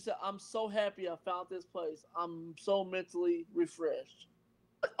out too. She said, "I'm so happy I found this place. I'm so mentally refreshed."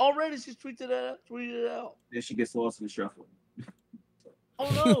 Already, she's tweeted it out. Then she gets lost in the shuffle.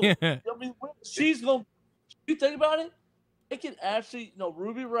 Oh no! I mean, she's gonna. You think about it? It can actually,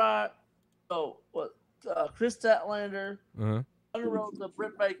 Ruby Riott, Chris Statlander, Thunder Rosa,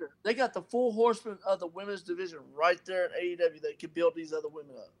 Britt Baker. They got the full horsemen of the women's division right there at AEW. That can build these other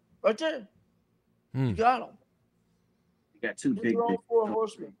women up. Right there. You got them. You got two big four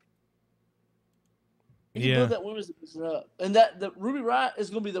horsemen. You can build that women's division up. And the Ruby Riott is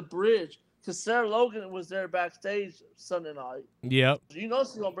going to be the bridge because Sarah Logan was there backstage Sunday night. Yep. So she's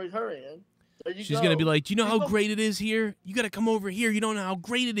going to bring her in. She's going to be like, do you know how great it is here? You got to come over here. You don't know how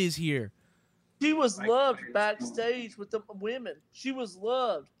great it is here. She was loved backstage with the women. She was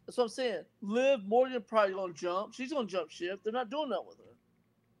loved. That's what I'm saying. Liv Morgan probably going to jump. She's going to jump ship. They're not doing that with her.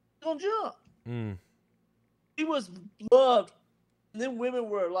 She's going to jump. She was loved. And then women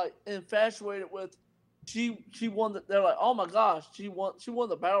were like infatuated with she won they're like, oh my gosh, she won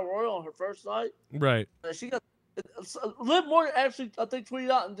the Battle Royal on her first night. Right. And Liv Morgan actually, I think, tweeted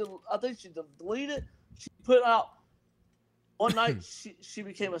out, and I think she deleted. She put out one night she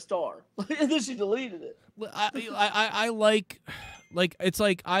became a star, and then she deleted it. I like it's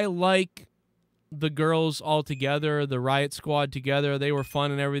like I like the girls all together, the Riot Squad together. They were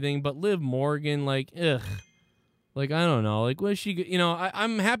fun and everything, but Liv Morgan, like, ugh. Like, I don't know. Like, was she, you know,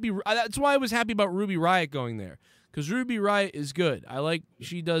 I'm happy. That's why I was happy about Ruby Riott going there. Because Ruby Riott is good. I like,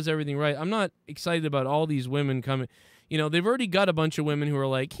 she does everything right. I'm not excited about all these women coming. You know, they've already got a bunch of women who are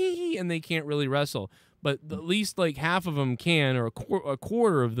like, hee, and they can't really wrestle. But at least, like, half of them can, or a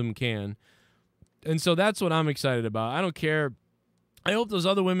quarter of them can. And so that's what I'm excited about. I don't care. I hope those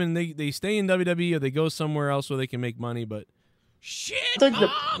other women, they stay in WWE or they go somewhere else where they can make money, but shit, I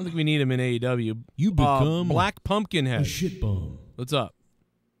don't think we need them in AEW. You become Black Pumpkinhead. a shit bomb. What's up?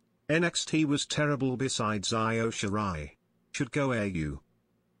 NXT was terrible besides Io Shirai. Should go AU.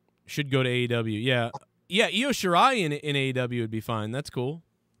 Should go to AEW. Yeah. Yeah, Io Shirai in AEW would be fine. That's cool.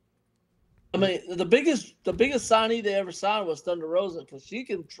 I mean, the biggest signee they ever signed was Thunder Rosa because she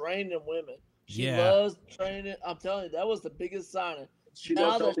can train them women. She loves training. I'm telling you, that was the biggest signing. She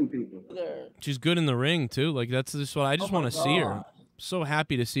loves helping people. She's good in the ring too. Like that's just what I just want to see her. I'm so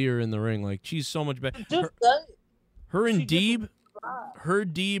happy to see her in the ring. Like she's so much better. Her and Deeb,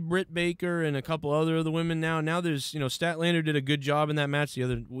 Britt Baker, and a couple other of the women now. Now there's, you know, Statlander did a good job in that match the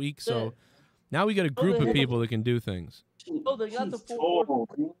other week. So now we got a group of people that can do things. Oh, they got the four.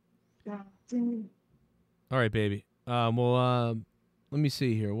 All right, baby. Well, let me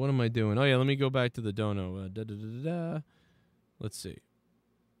see here. What am I doing? Oh yeah, let me go back to the dono. Let's see.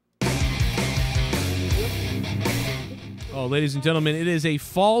 Oh, ladies and gentlemen, it is a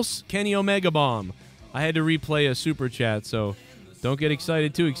false Kenny Omega bomb. I had to replay a super chat, so don't get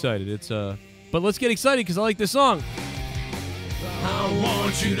excited. Too excited. It's but let's get excited because I like this song. I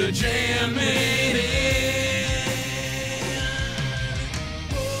want you to jam it in.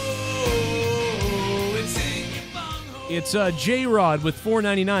 It's J-Rod with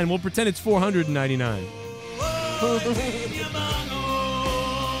 $4.99. We'll pretend it's $499.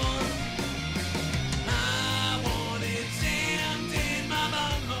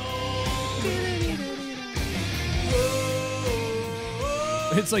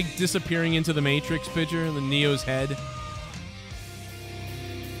 It's like disappearing into the Matrix picture in the Neo's head.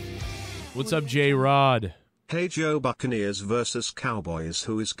 What's up, J-Rod? Hey Joe, Buccaneers versus Cowboys.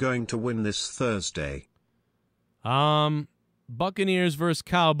 Who is going to win this Thursday? Buccaneers versus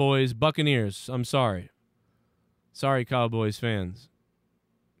Cowboys. Buccaneers. I'm sorry. Sorry, Cowboys fans.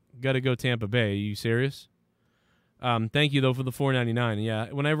 Got to go Tampa Bay. Are you serious? Thank you, though, for the $4.99. Yeah,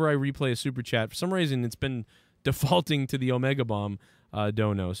 whenever I replay a super chat, for some reason, it's been defaulting to the Omega Bomb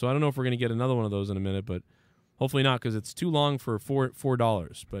dono. So I don't know if we're going to get another one of those in a minute, but hopefully not because it's too long for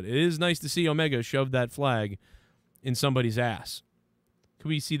 $4. But it is nice to see Omega shove that flag in somebody's ass. Can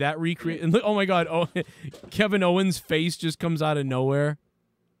we see that recreate? Oh, my God. Oh, Kevin Owens' face just comes out of nowhere.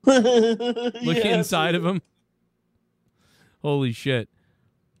 Look inside of him. Holy shit.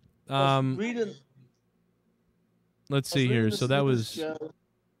 Let's see here. So that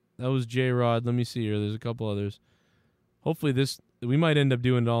was J-Rod. Let me see here. There's a couple others. Hopefully we might end up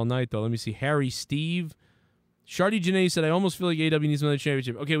doing it all night, though. Let me see. Harry Steve. Shardy Janae said, I almost feel like AW needs another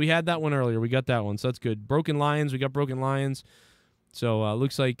championship. Okay, we had that one earlier. We got that one, so that's good. Broken Lions. We got Broken Lions. So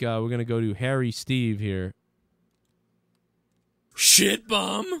looks like we're going to go to Harry Steve here. Shit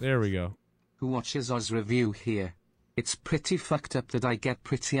bomb. There we go. Who watches Oz Review here? It's pretty fucked up that I get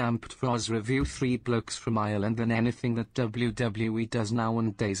pretty amped for Oz Review 3 blokes from Ireland than anything that WWE does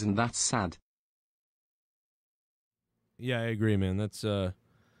nowadays, and that's sad. Yeah, I agree, man. That's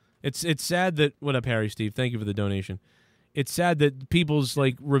it's sad that what up, Harry Steve? Thank you for the donation. It's sad that people's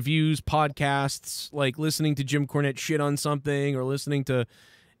like reviews, podcasts, like listening to Jim Cornette shit on something or listening to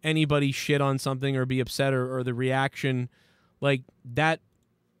anybody shit on something or be upset or the reaction like that.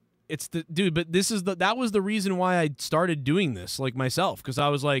 It's the dude, but that was the reason why I started doing this, like myself, because I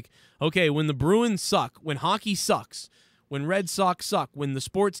was like, okay, when the Bruins suck, when hockey sucks, when Red Sox suck, when the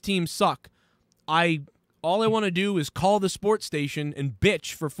sports teams suck, all I want to do is call the sports station and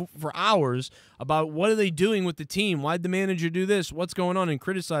bitch for hours about what are they doing with the team, why'd the manager do this, what's going on, and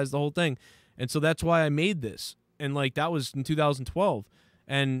criticize the whole thing. And so that's why I made this, and like that was in 2012,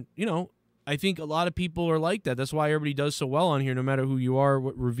 and you know. I think a lot of people are like that. That's why everybody does so well on here, no matter who you are,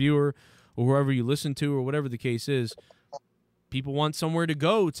 what reviewer, or whoever you listen to, or whatever the case is. People want somewhere to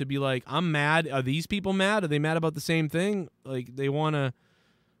go to be like, I'm mad. Are these people mad? Are they mad about the same thing? Like, they want to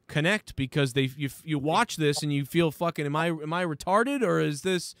connect because you watch this and you feel fucking, am I retarded, or is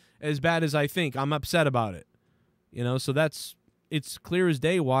this as bad as I think? I'm upset about it. You know, so it's clear as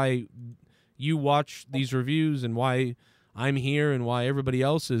day why you watch these reviews and why I'm here and why everybody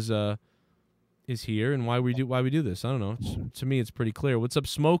else is here and why we do this. I don't know. To me, it's pretty clear. What's up,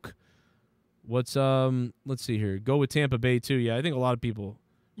 Smoke? What's let's see here. Go with Tampa Bay too. Yeah, I think a lot of people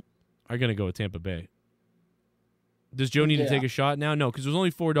are gonna go with Tampa Bay. Does Joe need to take a shot now? No, because it was only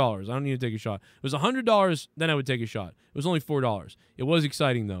 $4. I don't need to take a shot. It was $100, then I would take a shot. It was only $4. It was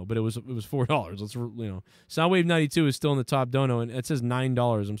exciting though, but it was $4. Let's Soundwave 92 is still in the top dono, and it says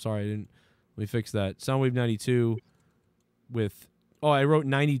 $9. I'm sorry, let me fix that. Soundwave 92 with I wrote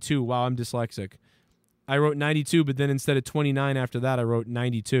 92. Wow, I'm dyslexic. I wrote 92, but then instead of 29 after that, I wrote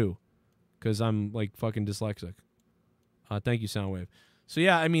 92 because I'm like fucking dyslexic. Thank you, Soundwave. So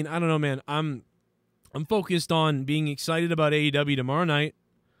yeah, I mean, I don't know, man. I'm focused on being excited about AEW tomorrow night,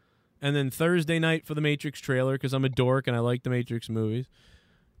 and then Thursday night for the Matrix trailer because I'm a dork and I like the Matrix movies.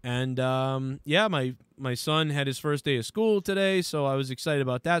 And yeah, my son had his first day of school today, so I was excited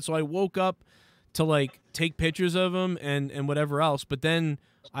about that. So I woke up to like take pictures of him and whatever else, but then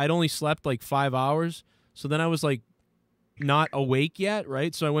I'd only slept like 5 hours, so then I was like not awake yet,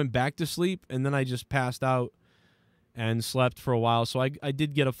 right? So I went back to sleep, and then I just passed out and slept for a while. So I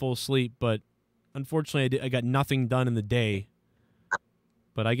did get a full sleep, but unfortunately, I got nothing done in the day,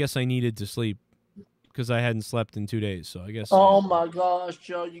 but I guess I needed to sleep because I hadn't slept in 2 days. So I guess. Oh my gosh,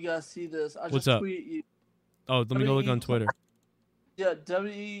 Joe, you gotta see this! I What's just up? tweeted you. Oh, let me go look on Twitter. Yeah,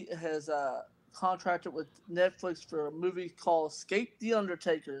 WWE has contracted with Netflix for a movie called "Escape the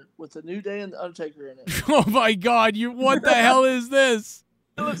Undertaker" with the New Day and the Undertaker in it. Oh my God! What the hell is this?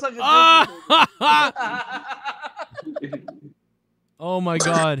 It looks like a Disney movie. Oh my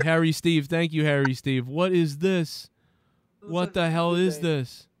God, Harry Steve. Thank you, Harry Steve. What is this? What the hell is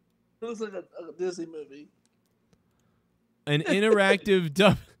this? It looks like a Disney movie. An interactive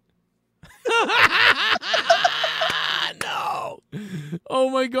dub. No.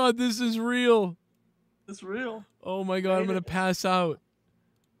 Oh my God, this is real. It's real. Oh my God, I'm going to pass out.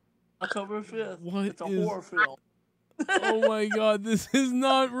 October 5th. What it's a horror film. Oh my God, this is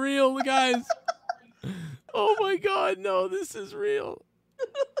not real, guys. Oh my God, no, this is real.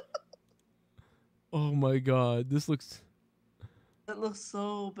 Oh my God, this looks... It looks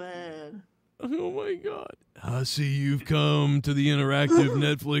so bad. Oh my God. I see you've come to the interactive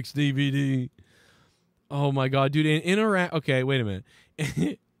Netflix DVD. Oh my God, dude, okay, wait a minute.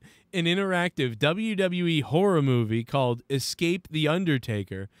 An interactive WWE horror movie called Escape the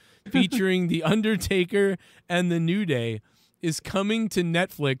Undertaker, featuring The Undertaker and The New Day, is coming to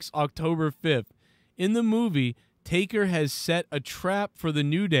Netflix October 5th. In the movie, Taker has set a trap for the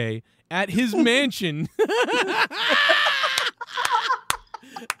New Day at his mansion.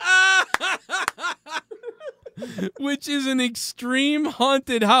 Which is an extreme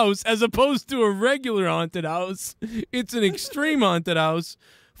haunted house as opposed to a regular haunted house. It's an extreme haunted house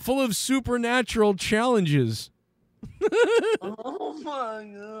full of supernatural challenges. Oh my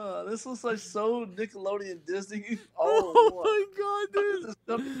God, this looks like so Nickelodeon Disney. Oh my God, dude!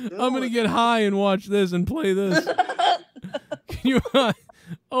 I'm gonna get high and watch this and play this. Can you?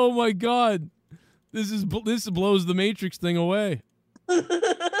 Oh my God, this blows the Matrix thing away.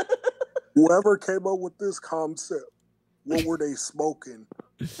 Whoever came up with this concept, what were they smoking?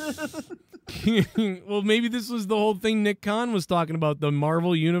 Well, maybe this was the whole thing Nick Khan was talking about, the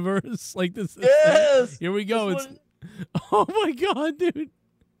Marvel universe. Like this. Yes. Here we go. Oh my God, dude.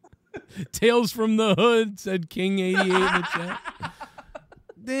 Tales from the Hood, said King 88 in the chat.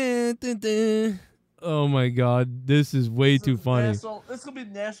 Dun, dun, dun. Oh my God, this is way too funny. This could be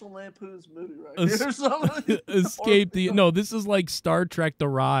National Lampoon's movie right here or something. Escape the... No, this is like Star Trek The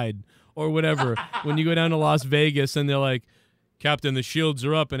Ride or whatever. When you go down to Las Vegas and they're like, Captain, the shields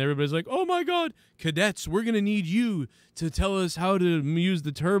are up, and everybody's like, oh my God, cadets, we're going to need you to tell us how to use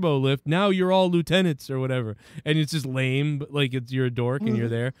the turbo lift. Now you're all lieutenants or whatever. And it's just lame, but like you're a dork and you're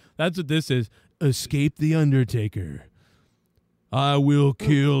there. That's what this is. Escape the Undertaker. I will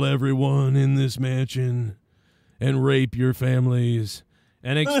kill everyone in this mansion and rape your families.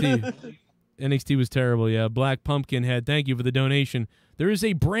 NXT was terrible, yeah. Black Pumpkinhead, thank you for the donation. There is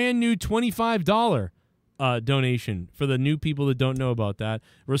a brand new $25 donation for the new people that don't know about that.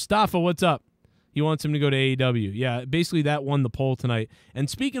 Rastafa, what's up? He wants him to go to AEW. Yeah, basically that won the poll tonight. And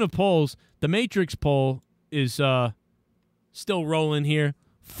speaking of polls, the Matrix poll is still rolling here.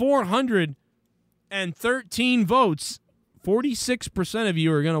 413 votes. 46% of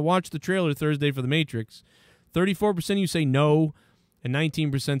you are going to watch the trailer Thursday for The Matrix. 34% of you say no, and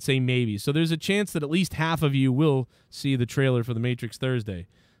 19% say maybe. So there's a chance that at least half of you will see the trailer for The Matrix Thursday.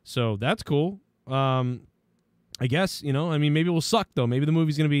 So that's cool. I guess, I mean, maybe it will suck, though. Maybe the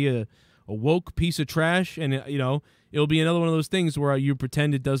movie's going to be a woke piece of trash, and, it'll be another one of those things where you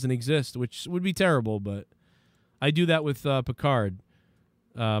pretend it doesn't exist, which would be terrible. But I do that with Picard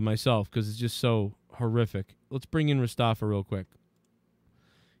myself because it's just so horrific. Let's bring in Mustafa real quick.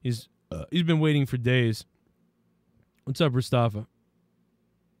 He's been waiting for days. What's up, Mustafa?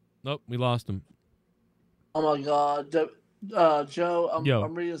 Nope, we lost him. Oh my God, Joe!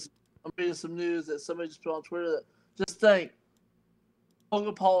 I'm reading some news that somebody just put on Twitter. That just think,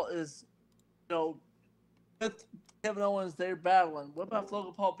 Logan Paul is, with Kevin Owens, they're battling. What about if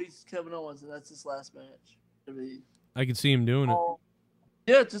Logan Paul beats Kevin Owens and that's his last match? I could see him doing it.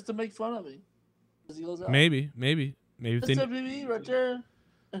 Yeah, just to make fun of me. He goes out. Maybe. If That's WWE right there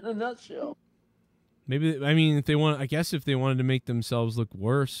in a nutshell. Maybe, I mean, if they wanted to make themselves look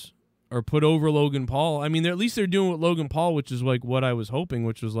worse or put over Logan Paul, I mean, at least they're doing with Logan Paul, which is like what I was hoping,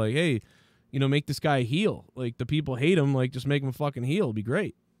 which was like, hey, make this guy a heel. Like, the people hate him, like, just make him a fucking heel. It'd be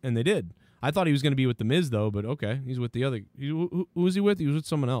great. And they did. I thought he was going to be with The Miz, though, but okay. He's with the other. Who was he with? He was with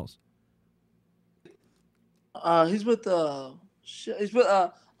someone else. He's with Baron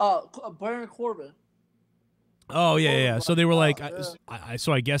Corbin. Oh, yeah. So they were like,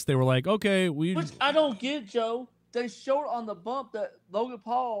 so I guess they were like, okay, Which I don't get, Joe. They showed on the bump that Logan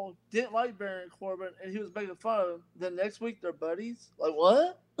Paul didn't like Baron Corbin and he was making fun of him. Then next week they're buddies. Like,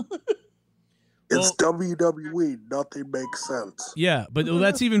 what? It's WWE. Nothing makes sense. Yeah, but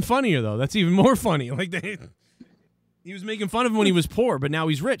that's even funnier, though. That's even more funny. Like, he was making fun of him when he was poor, but now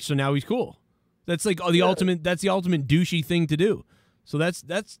he's rich, so now he's cool. That's like the ultimate. That's the ultimate douchey thing to do. So that's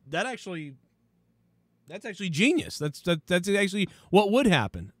actually genius. That's actually what would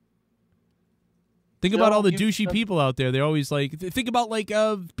happen. Think about all the douchey people out there. They're always like, think about like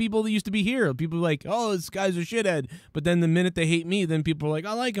people that used to be here. People are like, oh, this guy's a shithead. But then the minute they hate me, then people are like,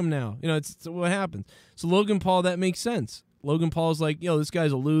 I like him now. It's what happens. So Logan Paul, that makes sense. Logan Paul's like, this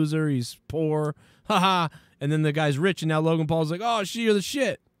guy's a loser. He's poor. Haha. And then the guy's rich. And now Logan Paul's like, oh, you're the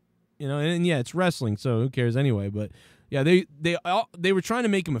shit. And yeah, it's wrestling. So who cares anyway? But yeah, they were trying to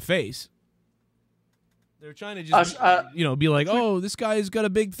make him a face. They were trying to just, be like, oh, this guy's got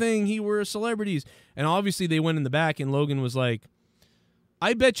a big thing. We're celebrities. And obviously they went in the back and Logan was like,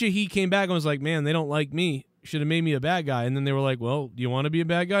 I bet you he came back and was like, man, they don't like me. Should have made me a bad guy. And then they were like, well, do you want to be a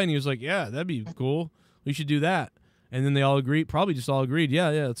bad guy? And he was like, yeah, that'd be cool. We should do that. And then they all agreed, probably just all agreed, yeah,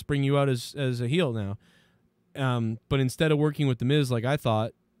 let's bring you out as a heel now. But instead of working with The Miz like I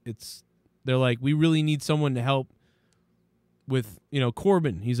thought, they're like, we really need someone to help with,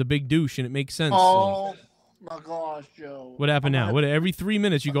 Corbin. He's a big douche and it makes sense. Oh. My gosh, Joe. What happened now? Every 3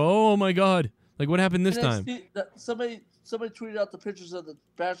 minutes you go, oh my God. Like, what happened this time? Somebody tweeted out the pictures of the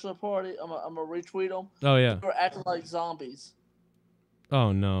bachelor party. I'm gonna retweet them. Oh, yeah. They were acting like zombies.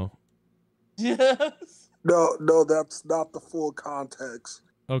 Oh, no. Yes. No, that's not the full context.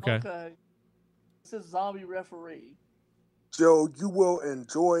 Okay. It says zombie referee. Joe, you will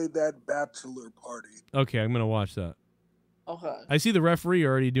enjoy that bachelor party. Okay, I'm going to watch that. Okay. I see the referee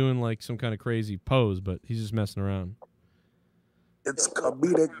already doing like some kind of crazy pose, but he's just messing around. It's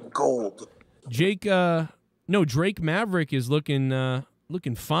comedic gold. Drake Maverick is looking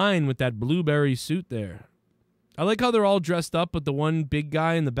fine with that blueberry suit there. I like how they're all dressed up, but the one big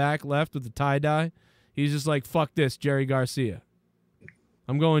guy in the back left with the tie-dye, he's just like, fuck this, Jerry Garcia.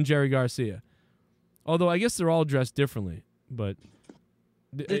 I'm going Jerry Garcia. Although I guess they're all dressed differently, but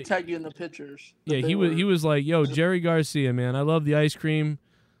They tag you in the pictures. Yeah, he was like, yo, Jerry Garcia, man, I love the ice cream.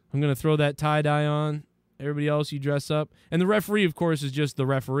 I'm going to throw that tie-dye on. Everybody else, you dress up. And the referee, of course, is just the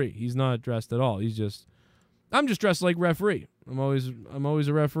referee. He's not dressed at all. He's just, I'm just dressed like referee. I'm always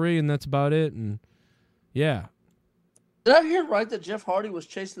a referee, and that's about it. And yeah. Did I hear right that Jeff Hardy was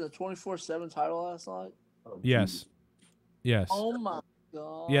chasing the 24/7 title last night? Yes. Oh my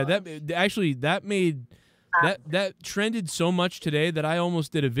God. Yeah, that trended so much today that I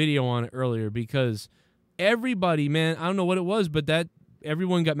almost did a video on it earlier because everybody, man, I don't know what it was, but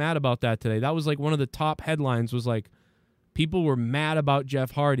everyone got mad about that today. That was like one of the top headlines was like people were mad about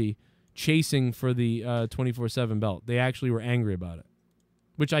Jeff Hardy chasing for the 24/7 belt. They actually were angry about it,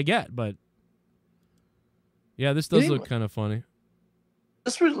 which I get, but yeah, this does look kind of funny.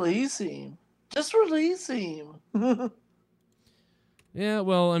 Just release him. Yeah,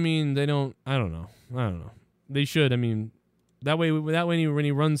 well, I mean, I don't know. They should. I mean, that way when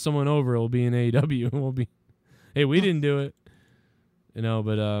he runs someone over, it'll be in AEW. It won't be, hey, we didn't do it.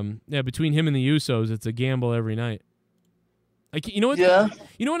 But yeah, between him and the Usos, it's a gamble every night. Like, you know what? Yeah.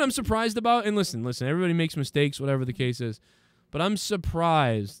 You know what I'm surprised about? And listen, everybody makes mistakes, whatever the case is. But I'm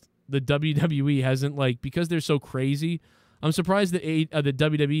surprised the WWE hasn't, like, because they're so crazy, I'm surprised that the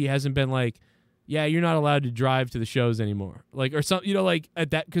WWE hasn't been like, yeah, you're not allowed to drive to the shows anymore. Like, or something, like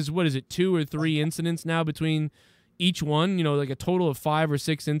at that, because what is it, 2 or 3 incidents now between each one, you know, like a total of 5 or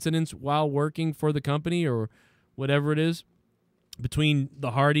 6 incidents while working for the company or whatever it is between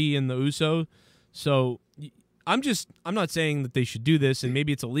the Hardy and the Uso. So I'm not saying that they should do this, and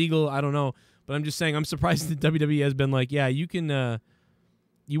maybe it's illegal. I don't know. But I'm just saying I'm surprised that WWE has been like, yeah, you can,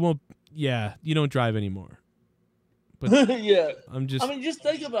 you don't drive anymore. But yeah. I mean, just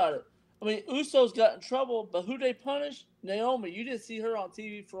think about it. I mean, Usos got in trouble, but who they punished? Naomi. You didn't see her on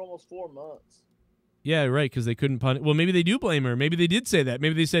TV for almost 4 months. Yeah, right, because they couldn't punish. Well, maybe they do blame her. Maybe they did say that.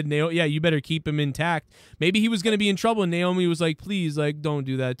 Maybe they said, yeah, you better keep him intact. Maybe he was going to be in trouble, and Naomi was like, please, like, don't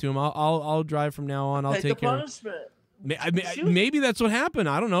do that to him. I'll drive from now on. I'll take care of him. Maybe that's what happened.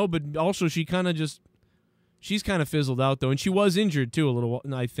 I don't know, but also she's kind of fizzled out, though, and she was injured, too,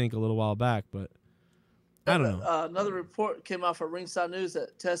 I think a little while back, but I don't know. Another report came out from Ringside News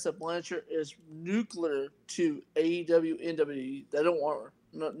that Tessa Blanchard is nuclear to AEW, NWE. They don't want her.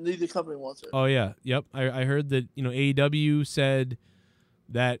 Neither company wants her. Oh yeah, yep. I heard that AEW said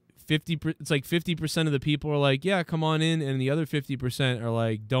that it's like 50% of the people are like, yeah, come on in, and the other 50% are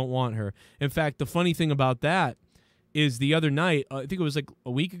like, don't want her. In fact, the funny thing about that is the other night, I think it was like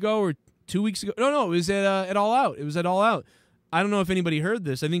a week ago or 2 weeks ago. No, it was at All Out. It was at All Out. I don't know if anybody heard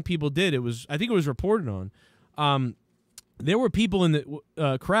this. I think people did. I think it was reported on. There were people in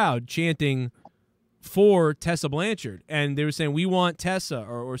the crowd chanting for Tessa Blanchard, and they were saying, we want Tessa,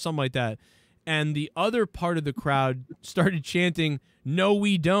 or something like that. And the other part of the crowd started chanting, no,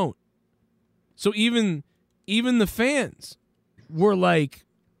 we don't. So even the fans were like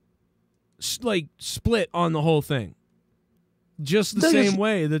split on the whole thing, just the same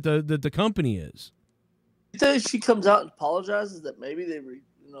way that the company is. You think she comes out and apologizes that maybe they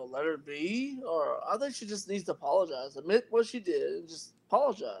let her be, or I think she just needs to apologize, admit what she did, and just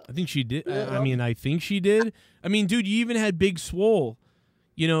apologize. I think she did. I think she did. I mean, dude, you even had Big Swole,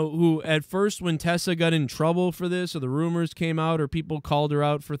 who at first when Tessa got in trouble for this, or the rumors came out, or people called her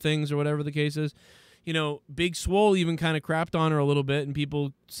out for things, or whatever the case is, Big Swole even kind of crapped on her a little bit, and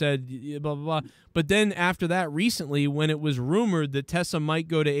people said blah, blah, blah. But then after that, recently, when it was rumored that Tessa might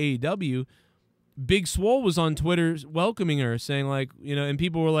go to AEW, Big Swole was on Twitter welcoming her, saying like, and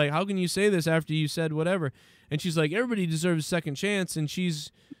people were like, how can you say this after you said whatever? And she's like, everybody deserves a second chance, and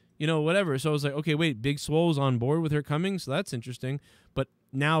she's, whatever. So I was like, okay, wait, Big Swole's on board with her coming, so that's interesting. But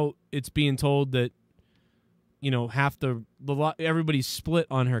now it's being told that, everybody's split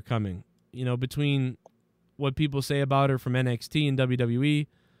on her coming, between what people say about her from NXT and WWE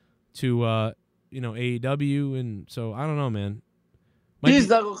to, AEW, and so I don't know, man. He's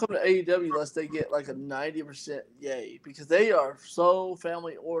not going to come to AEW unless they get like a 90% yay, because they are so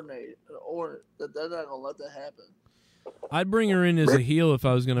family oriented that they're not going to let that happen. I'd bring her in as a heel if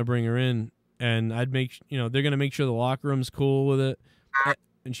I was going to bring her in, and I'd make they're going to make sure the locker room's cool with it,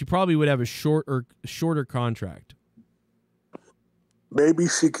 and she probably would have a shorter contract. Maybe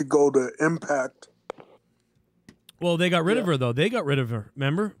she could go to Impact. Well, they got rid of her though. They got rid of her.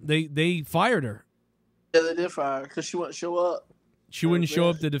 Remember, they fired her. Yeah, they did fire her because she wouldn't show up. She wouldn't show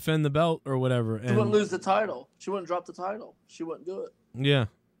up to defend the belt or whatever. She wouldn't lose the title. She wouldn't drop the title. She wouldn't do it. Yeah.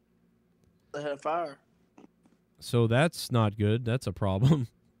 They had a fire. So that's not good. That's a problem.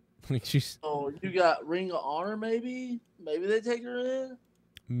 Oh, you got Ring of Honor maybe? Maybe they take her in?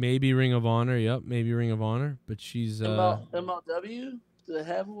 Maybe Ring of Honor. Yep, maybe Ring of Honor. But she's... MLW? Do they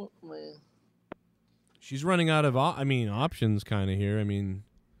have one? Man. She's running out of options kind of here. I mean...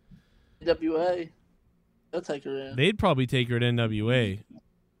 NWA. They'll take her in. They'd probably take her to NWA.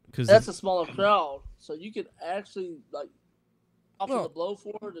 That's a smaller crowd, so you could actually offer the blow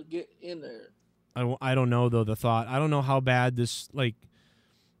for her to get in there. I don't know though. I don't know how bad this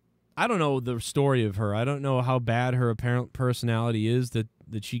I don't know the story of her. I don't know how bad her apparent personality is that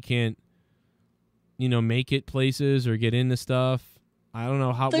she can't make it places or get into stuff. I don't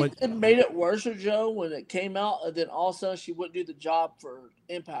know how. I think it made it worse, Joe, when it came out, and then all of a sudden she wouldn't do the job for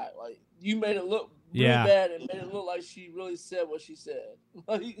Impact. Like you made it look really bad, and made it look like she really said what she said.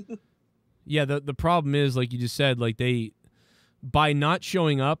 Yeah, the problem is, like you just said, like by not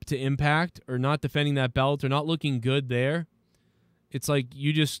showing up to Impact or not defending that belt or not looking good there, it's like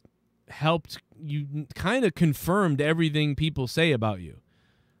you just you kind of confirmed everything people say about you.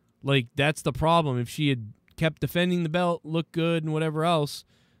 Like that's the problem. If she had kept defending the belt, looked good, and whatever else,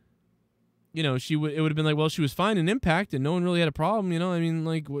 it would have been like, well, she was fine in Impact, and no one really had a problem.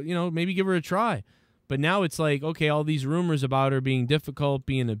 Maybe give her a try. But now it's like, okay, all these rumors about her being difficult,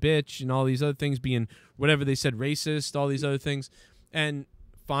 being a bitch, and all these other things, being whatever they said, racist, all these other things, and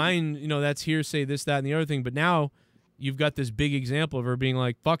fine, that's hearsay, this, that, and the other thing. But now you've got this big example of her being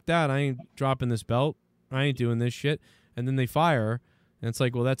like, fuck that, I ain't dropping this belt, I ain't doing this shit, and then they fire her, and it's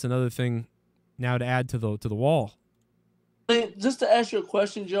like, well, that's another thing now to add to the wall. Just to ask you a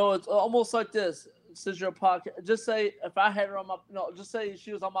question, Joe, it's almost like this. Since you're a podcast, just say if I had her on my, just say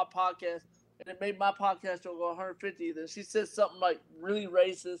she was on my podcast and it made my podcast go 150. Then she said something like really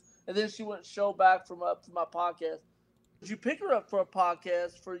racist, and then she went show back from up to my podcast. Would you pick her up for a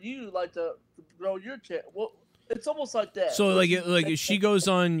podcast for you, like to grow your channel? Well, it's almost like that. So like if she goes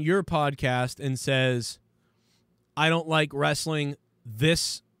on your podcast and says, "I don't like wrestling.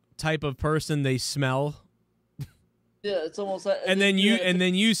 This type of person, they smell." Yeah, it's almost like. And then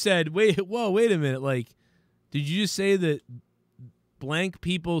you said, wait a minute. Like, did you just say that blank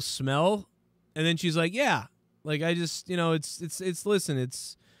people smell? And then she's like, yeah. Like, I just, it's listen,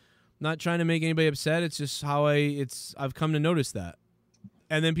 it's not trying to make anybody upset. It's just how I've come to notice that.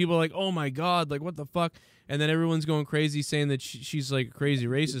 And then people are like, oh my God, like what the fuck? And then everyone's going crazy saying that she's like a crazy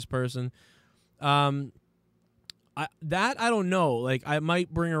racist person. I don't know. Like, I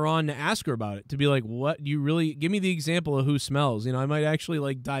might bring her on to ask her about it, to be like, what do you really give me the example of who smells? I might actually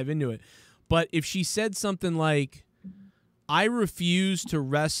like dive into it. But if she said something like, I refuse to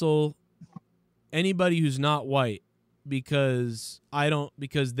wrestle anybody who's not white because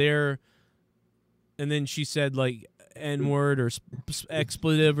they're, and then she said like N-word or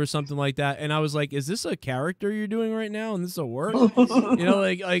expletive or something like that. And I was like, is this a character you're doing right now? And this is a word?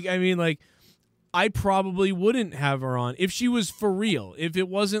 I probably wouldn't have her on if she was for real. If it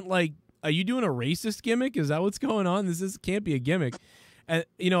wasn't like, are you doing a racist gimmick? Is that what's going on? This can't be a gimmick. And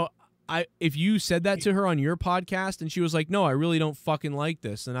if you said that to her on your podcast and she was like, no, I really don't fucking like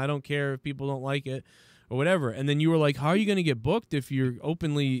this, and I don't care if people don't like it or whatever. And then you were like, how are you going to get booked if you're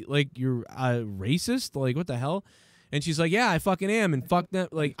openly like you're racist? Like, what the hell? And she's like, yeah, I fucking am, and fuck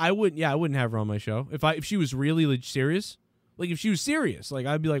that. Like, I wouldn't have her on my show if she was really like, serious. Like, if she was serious, like,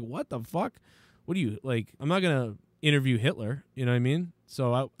 I'd be like, what the fuck? What do you like? I'm not gonna interview Hitler. You know what I mean?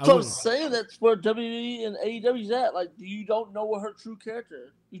 So I'm saying that's where WWE and AEW's at. Like, you don't know what her true character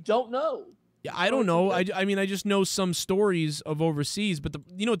is. You don't know. Yeah, I don't know. I mean, I just know some stories of overseas. But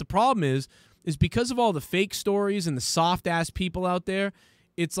what the problem is because of all the fake stories and the soft ass people out there.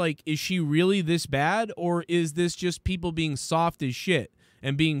 It's like, is she really this bad, or is this just people being soft as shit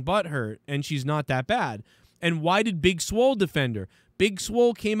and being butthurt, and she's not that bad? And why did Big Swole defend her? Big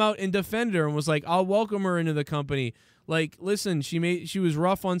Swole came out and defended her and was like, I'll welcome her into the company. Like, listen, she was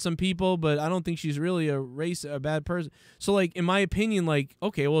rough on some people, but I don't think she's really a bad person. So, like, in my opinion, like,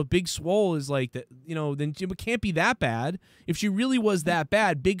 okay, well, if Big Swole is like that, then it can't be that bad. If she really was that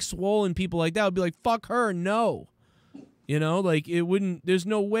bad, Big Swole and people like that would be like, fuck her, no. Like, it wouldn't, there's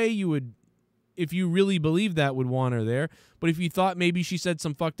no way you would, if you really believe that, would want her there. But if you thought maybe she said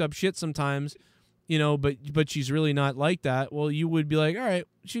some fucked up shit sometimes, but she's really not like that, well, you would be like, all right,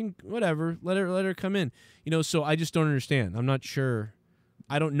 she can, whatever, let her come in. So I just don't understand. I'm not sure.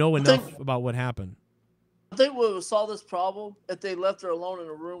 I don't know enough about what happened. I think we would solve this problem if they left her alone in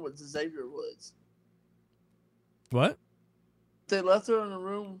a room with Xavier Woods. What? If they left her in a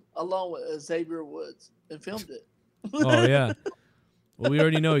room alone with Xavier Woods and filmed it. Oh, yeah. Well, we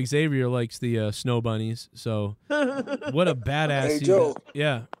already know Xavier likes the snow bunnies, so what a badass. Hey, Joe.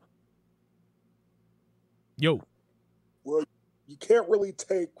 Yeah. Yo. Well, you can't really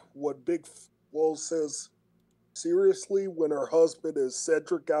take what Big Swole says seriously when her husband is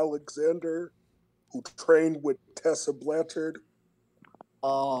Cedric Alexander, who trained with Tessa Blanchard.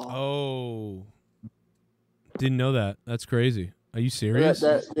 Oh. Didn't know that. That's crazy. Are you serious?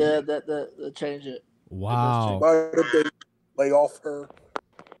 That change it. Wow. Might have been lay off her.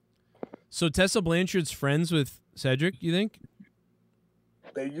 So Tessa Blanchard's friends with Cedric, you think?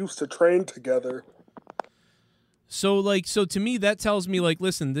 They used to train together. So to me, that tells me, like,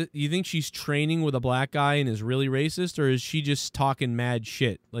 listen, you think she's training with a black guy and is really racist, or is she just talking mad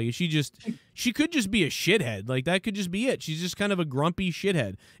shit? Like, is she could just be a shithead. Like, that could just be it. She's just kind of a grumpy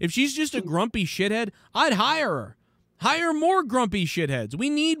shithead. If she's just a grumpy shithead, I'd hire her. Hire more grumpy shitheads. We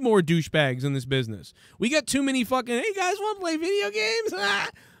need more douchebags in this business. We got too many fucking, hey, guys, want to play video games?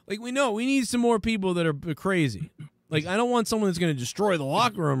 Like, we need some more people that are crazy. Like, I don't want someone that's going to destroy the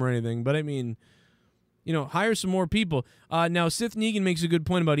locker room or anything, but I mean, hire some more people. Now, Sith Negan makes a good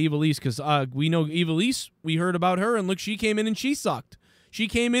point about Evilise, because we know Evilise, we heard about her, and look, she came in and she sucked. She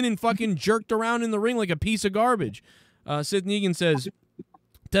came in and fucking jerked around in the ring like a piece of garbage. Sith Negan says,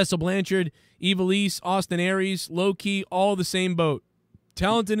 Tessa Blanchard, Evilise, Austin Aries, low-key, all the same boat.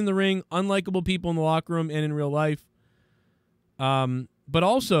 Talented in the ring, unlikable people in the locker room and in real life. But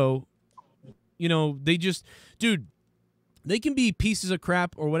also, they just, dude, they can be pieces of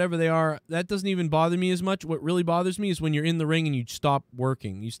crap or whatever they are. That doesn't even bother me as much. What really bothers me is when you're in the ring and you stop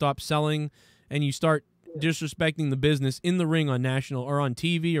working. You stop selling and you start disrespecting the business in the ring on national or on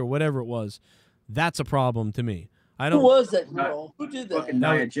TV or whatever it was. That's a problem to me. I Who don't. was that girl? Who did that? Fucking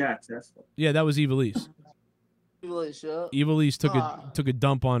That Nia was- Jax. That's what. Yeah, that was Evilise. Evilise took a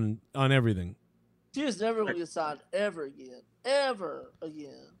dump on everything. She is never going to get signed ever again. Ever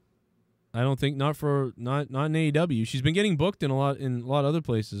again. I don't think not in AEW. She's been getting booked in a lot of other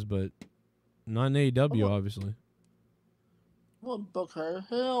places, but not in AEW, obviously. I wouldn't book her.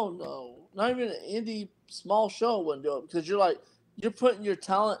 Hell no. Not even an indie small show wouldn't do it because you're putting your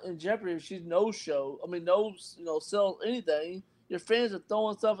talent in jeopardy if she's no show. I mean, no, sell anything. Your fans are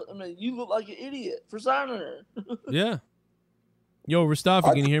throwing stuff. I mean, you look like an idiot for signing her. Yeah. Yo, Rastafa,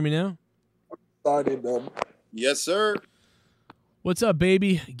 can you hear me now? Started them. Yes, sir. What's up,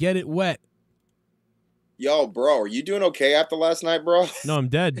 baby? Get it wet. Yo, bro, are you doing okay after last night, bro? No, I'm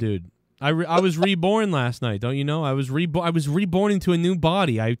dead, dude. I was reborn last night. Don't you know? I was reborn into a new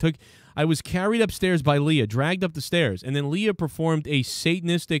body. I was carried upstairs by Leah, dragged up the stairs, and then Leah performed a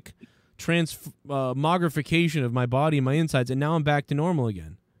satanistic transmogrification of my body and my insides, and now I'm back to normal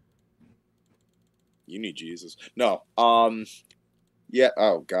again. You need Jesus. No. Yeah.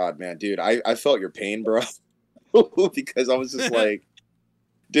 Oh God, man, dude, I felt your pain, bro, because I was just like,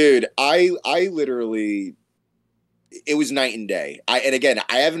 dude, I literally, it was night and day. And again,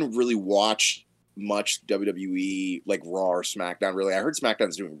 I haven't really watched much WWE, like Raw or SmackDown. Really, I heard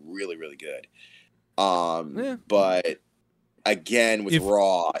SmackDown's doing really, really good. But again, with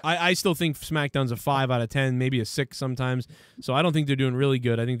Raw, I still think SmackDown's a 5 out of 10, maybe a 6 sometimes. So I don't think they're doing really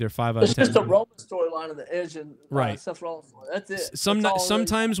good. I think they're 5 out of 10. It's just a Roman storyline in the Edge and right. Seth Rollins. That's it.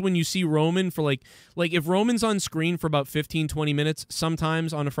 Sometimes when you see Roman for like if Roman's on screen for about 15, 20 minutes,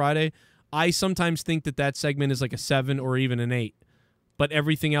 sometimes on a Friday, I sometimes think that segment is like a 7 or even an 8. But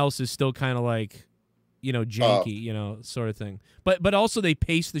everything else is still kind of like, janky, sort of thing. But also they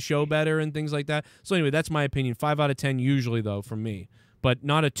pace the show better and things like that. So anyway, that's my opinion. 5 out of 10 usually, though, from me. But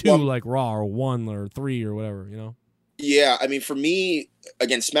not a 2 like Raw or 1 or 3 or whatever, Yeah, I mean, for me,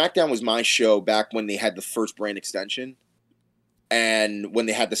 again, SmackDown was my show back when they had the first brand extension and when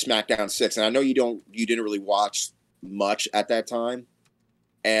they had the SmackDown 6. And I know you didn't really watch much at that time.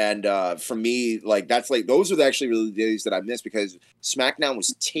 And for me, like, that's like, those are actually really the days that I missed because SmackDown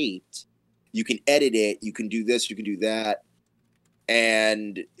was taped. You can edit it. You can do this. You can do that.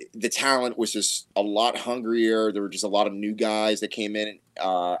 And the talent was just a lot hungrier. There were just a lot of new guys that came in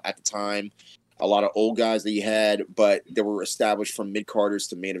at the time. A lot of old guys that you had, but they were established from mid-carders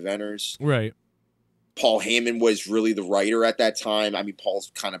to main eventers. Right. Paul Heyman was really the writer at that time. I mean,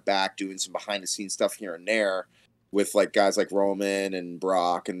 Paul's kind of back doing some behind-the-scenes stuff here and there with like guys like Roman and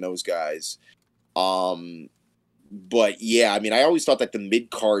Brock and those guys. But yeah, I mean, I always thought that the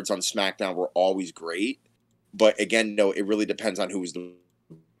mid-cards on SmackDown were always great. But again, no, it really depends on who was the.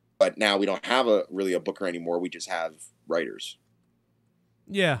 But now we don't have really a booker anymore. We just have writers.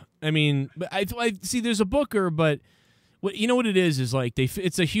 Yeah, I mean, but I see. There's a booker, but what what it is like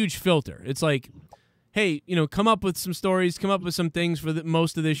it's a huge filter. It's like, hey, come up with some stories, come up with some things for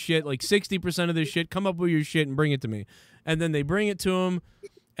most of this shit, like 60% of this shit. Come up with your shit and bring it to me, and then they bring it to him,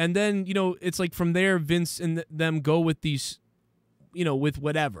 and then it's like from there, Vince and them go with these. With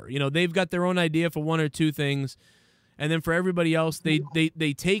whatever. They've got their own idea for 1 or 2 things, and then for everybody else, they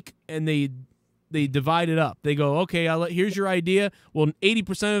take and they divide it up. They go, okay, here's your idea. Well,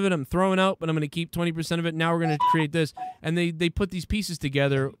 80% of it I'm throwing out, but I'm going to keep 20% of it. Now we're going to create this, and they put these pieces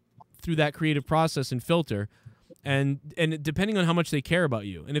together through that creative process and filter, and depending on how much they care about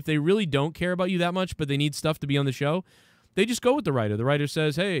you, and if they really don't care about you that much, but they need stuff to be on the show, they just go with the writer. The writer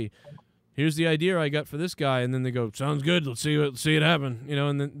says, hey, here's the idea I got for this guy, and then they go, sounds good, let's see it happen,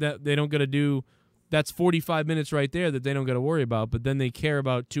 and then that they don't got to do. That's 45 minutes right there that they don't got to worry about, but then they care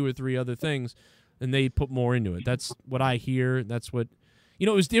about 2 or 3 other things, and they put more into it. That's what I hear. That's what it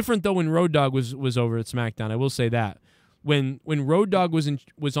was different though when Road Dogg was over at SmackDown. I will say that when Road Dogg was on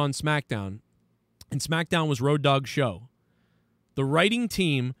SmackDown, and SmackDown was Road Dogg's show, the writing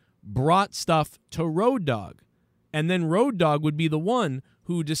team brought stuff to Road Dogg, and then Road Dogg would be the one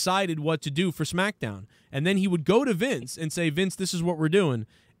who decided what to do for SmackDown. And then he would go to Vince and say, Vince, this is what we're doing.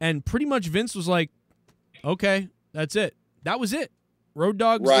 And pretty much Vince was like, okay, that's it. That was it. Road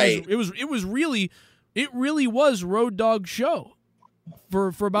Dogg. Right. It really was Road Dogg's show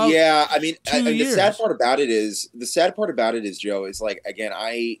for about Yeah, I mean, 2 years. the sad part about it is, Joe, is like, again,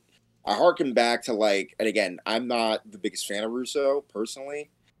 I harken back to like, and again, I'm not the biggest fan of Russo personally.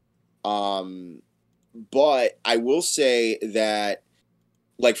 But I will say that,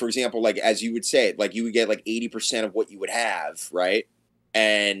 like, for example, like, as you would say, like, you would get like 80% of what you would have, right?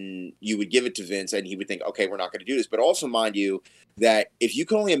 And you would give it to Vince and he would think, okay, we're not going to do this. But also, mind you, that if you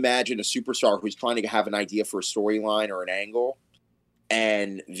can only imagine a superstar who's trying to have an idea for a storyline or an angle,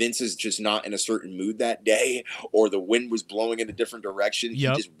 and Vince is just not in a certain mood that day, or the wind was blowing in a different direction, he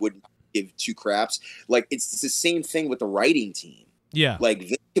just wouldn't give two craps. Like, it's the same thing with the writing team. Yeah. Like,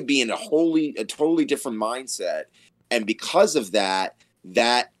 Vince could be in a totally different mindset, and because of that,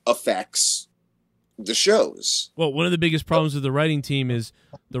 that affects the shows. Well, one of the biggest problems with the writing team is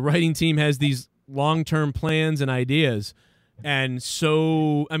the writing team has these long-term plans and ideas. And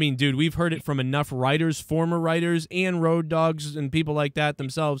so, I mean, dude, we've heard it from enough writers, former writers, and road dogs and people like that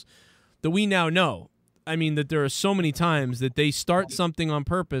themselves, that we now know. I mean, that there are so many times that they start something on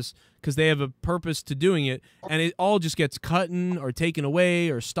purpose because they have a purpose to doing it, and it all just gets cut or taken away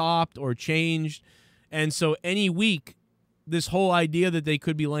or stopped or changed. And so any week, this whole idea that they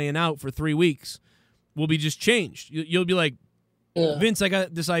could be laying out for 3 weeks will be just changed. You'll be like, Vince, I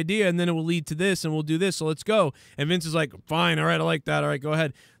got this idea, and then it will lead to this, and we'll do this, so let's go. And Vince is like, fine, all right, I like that, all right, go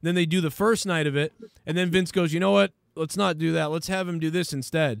ahead. Then they do the first night of it, and then Vince goes, you know what, let's not do that, let's have him do this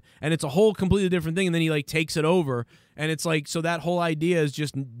instead. And it's a whole completely different thing, and then he, like, takes it over, and it's like, so that whole idea is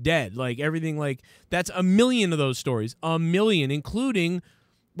just dead. Like, everything, like, that's a million of those stories, a million, including,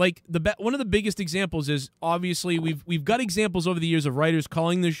 like, one of the biggest examples is, obviously, we've got examples over the years of writers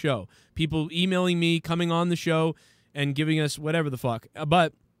calling the show, people emailing me, coming on the show, and giving us whatever the fuck.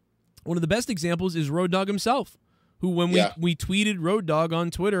 But one of the best examples is Road Dogg himself, who when we tweeted Road Dogg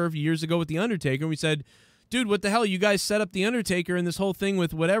on Twitter years ago with The Undertaker, and we said, dude, what the hell? You guys set up The Undertaker and this whole thing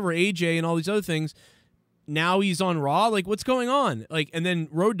with whatever, AJ and all these other things. Now he's on Raw? Like, what's going on? Like, and then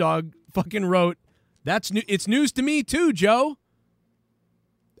Road Dogg fucking wrote, that's new. It's news to me too, Joe.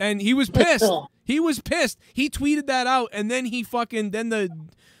 And he was pissed. He was pissed. He tweeted that out, and then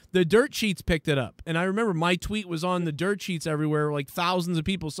the dirt sheets picked it up. And I remember my tweet was on the dirt sheets everywhere. Like, thousands of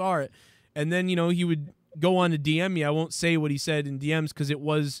people saw it. And then, you know, he would go on to DM me. I won't say what he said in DMs because it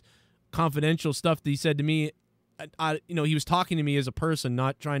was confidential stuff that he said to me. You know, he was talking to me as a person,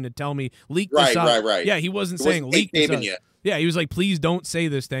 not trying to tell me, leak this out. Right. Yeah, he wasn't saying leak this out. Yeah, he was like, please don't say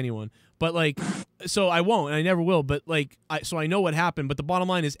this to anyone. But, like, so I won't, and I never will. But, like, so I know what happened. But the bottom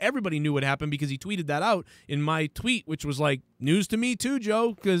line is everybody knew what happened because he tweeted that out in my tweet, which was like, news to me too,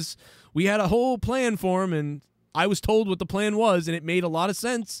 Joe, because we had a whole plan for him, and I was told what the plan was, and it made a lot of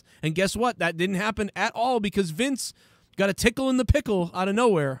sense. And guess what? That didn't happen at all because Vince got a tickle in the pickle out of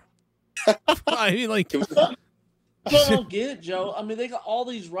nowhere. I mean, like... I don't get it, Joe. I mean, they got all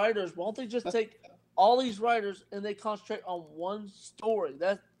these writers. Why don't they just take all these writers and they concentrate on one story?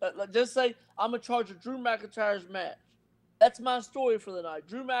 Just say, I'm in charge of Drew McIntyre's match. That's my story for the night.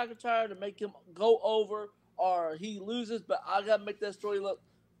 Drew McIntyre to make him go over or he loses, but I got to make that story look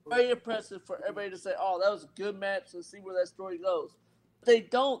very impressive for everybody to say, oh, that was a good match. Let's see where that story goes. But they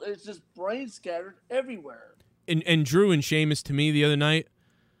don't. It's just brain scattered everywhere. And Drew and Sheamus to me the other night,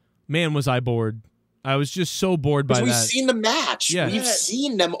 man, was I bored. I was just so bored by that. We've seen the match. Yeah. We've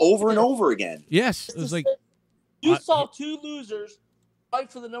seen them over and over again. Yes. It was like... You saw two losers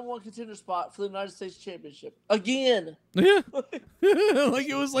fight for the #1 contender spot for the United States Championship. Again. Yeah. Like,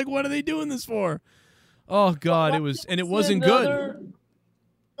 it was like, what are they doing this for? Oh, God. It was... And it wasn't good.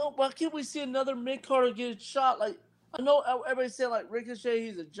 No, why can't we see another mid-carder get shot? Like, I know everybody's saying, like, Ricochet,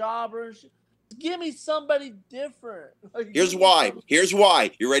 he's a jobber and shit. Give me somebody different. Like, Here's why.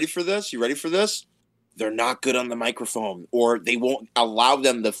 You ready for this? They're not good on the microphone, or they won't allow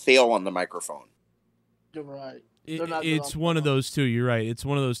them to fail on the microphone. You're right. It's one of those two. You're right. It's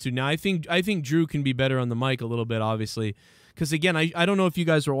one of those two. Now, I think Drew can be better on the mic a little bit, obviously, because again, I don't know if you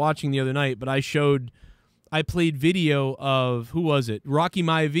guys were watching the other night, but I played video of, who was it? Rocky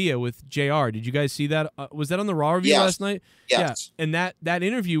Maivia with JR. Did you guys see that? Was that on the Raw review last night? Yes. Yeah. And that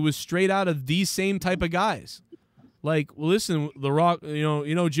interview was straight out of these same type of guys. Like, well, listen, The Rock,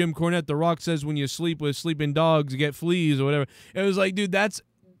 you know, Jim Cornette, The Rock says when you sleep with sleeping dogs, you get fleas or whatever. It was like, dude, that's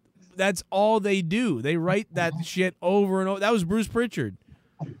all they do. They write that shit over and over. That was Bruce Pritchard.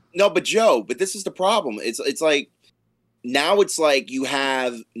 No, but Joe, this is the problem. It's like, now it's like you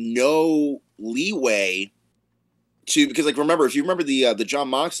have no leeway to, because, like, remember, if you remember the John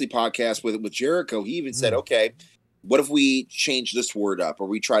Moxley podcast with Jericho, he even said, okay, what if we change this word up or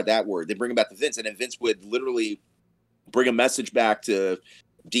we try that word? They bring it back to Vince, and then Vince would literally bring a message back to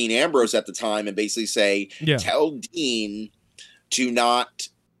Dean Ambrose at the time and basically say, tell Dean to not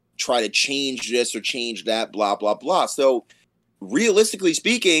try to change this or change that, blah, blah, blah. So realistically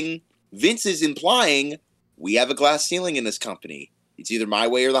speaking, Vince is implying we have a glass ceiling in this company. It's either my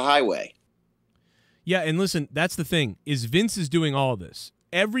way or the highway. Yeah, and listen, that's the thing, is Vince is doing all this.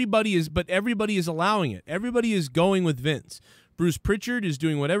 Everybody is allowing it. Everybody is going with Vince. Bruce Pritchard is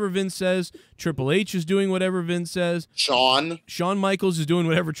doing whatever Vince says. Triple H is doing whatever Vince says. Shawn Michaels is doing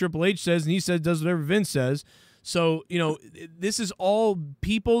whatever Triple H says, and he does whatever Vince says. So, you know, this is all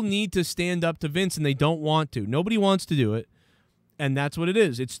people need to stand up to Vince, and they don't want to. Nobody wants to do it, and that's what it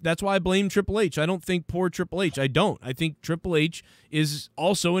is. That's why I blame Triple H. I don't think poor Triple H. I don't. I think Triple H is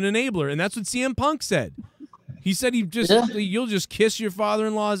also an enabler, and that's what CM Punk said. He said you'll just kiss your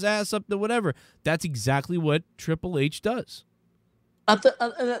father-in-law's ass up to whatever. That's exactly what Triple H does. I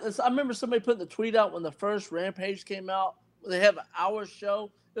remember somebody putting the tweet out when the first Rampage came out. They have an hour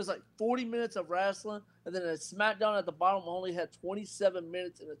show. It was like 40 minutes of wrestling, and then a SmackDown at the bottom only had 27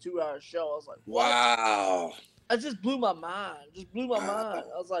 minutes in a 2-hour show. I was like, what? Wow. That just blew my mind. I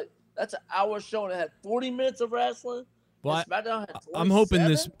was like, that's an hour show, and it had 40 minutes of wrestling. Well, SmackDown had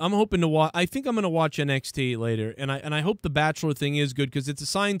 27? I'm hoping to watch. I think I'm going to watch NXT later, and I hope the Bachelor thing is good because it's a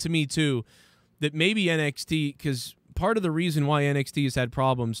sign to me too that maybe NXT, because part of the reason why NXT has had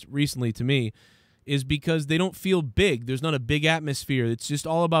problems recently to me is because they don't feel big. There's not a big atmosphere. It's just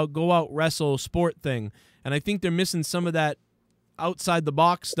all about go out, wrestle, sport thing. And I think they're missing some of that outside the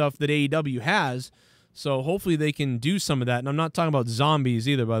box stuff that AEW has. So hopefully they can do some of that. And I'm not talking about zombies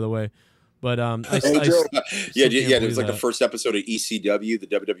either, by the way. But there's like the first episode of ECW, the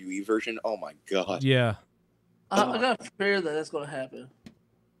WWE version. Oh my god. Yeah. I got a fear that that's going to happen.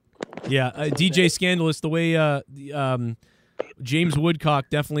 Yeah, DJ Scandalous, the way James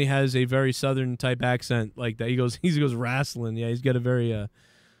Woodcock definitely has a very Southern type accent like that. He goes wrestling. Yeah, he's got a very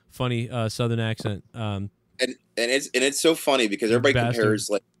funny Southern accent. And it's so funny because everybody compares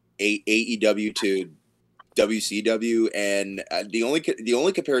like AEW to WCW, and the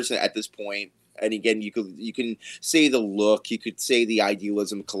only comparison at this point, and again, you can say the look, you could say the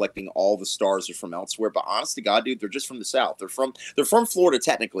idealism, collecting all the stars are from elsewhere, but honest to God, dude, they're just from the South. They're from Florida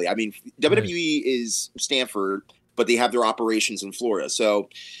technically. I mean, WWE is Stanford, but they have their operations in Florida. So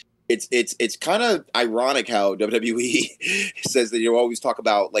it's kind of ironic how WWE says that you always talk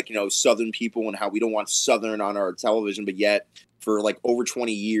about like, you know, Southern people and how we don't want Southern on our television, but yet for like over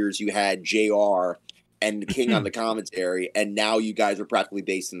 20 years you had JR and the King on the commentary, and now you guys are practically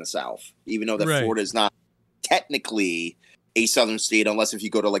based in the South, even though that Florida is not technically a Southern state, unless if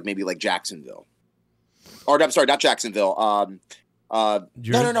you go to like maybe like Jacksonville, or I'm sorry, not Jacksonville. No,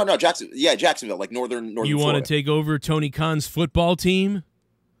 Jacksonville, like northern. You want to take over Tony Khan's football team?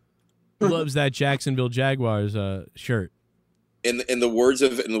 He loves that Jacksonville Jaguars shirt. In the words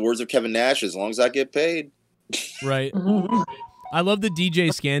of Kevin Nash, as long as I get paid. Right. I love the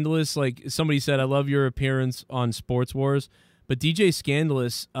DJ Scandalous. Like somebody said, I love your appearance on Sports Wars. But DJ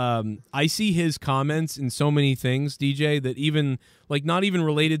Scandalous, I see his comments in so many things, DJ, that even like not even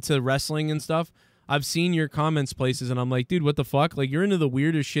related to wrestling and stuff. I've seen your comments places, and I'm like, dude, what the fuck? Like, you're into the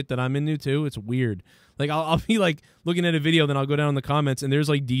weirdest shit that I'm into, too. It's weird. Like, I'll be, like, looking at a video, then I'll go down in the comments, and there's,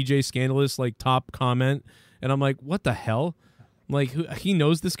 like, DJ Scandalous, like, top comment, and I'm like, what the hell? I'm like, he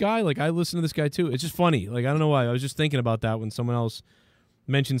knows this guy? Like, I listen to this guy, too. It's just funny. Like, I don't know why. I was just thinking about that when someone else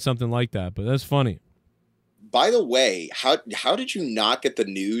mentioned something like that, but that's funny. By the way, how did you not get the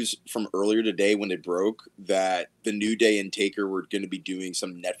news from earlier today when it broke that the New Day and Taker were going to be doing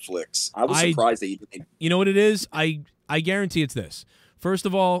some Netflix? I was surprised that you didn't. You know what it is? I guarantee it's this. First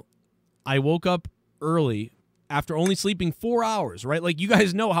of all, I woke up early after only sleeping 4 hours, right? Like, you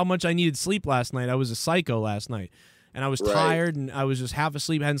guys know how much I needed sleep last night. I was a psycho last night. And I was tired, and I was just half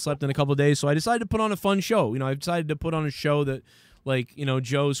asleep, hadn't slept in a couple of days, so I decided to put on a fun show. You know, I decided to put on a show that, like, you know,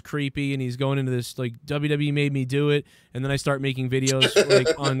 Joe's creepy and he's going into this, like, WWE made me do it, and then I start making videos,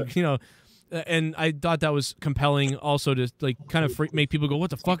 like, on, you know, and I thought that was compelling also to, like, kind of make people go,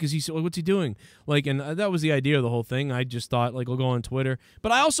 what the fuck is he, what's he doing? Like, and that was the idea of the whole thing. I just thought, like, I'll go on Twitter.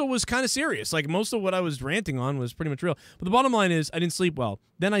 But I also was kind of serious. Like, most of what I was ranting on was pretty much real. But the bottom line is I didn't sleep well.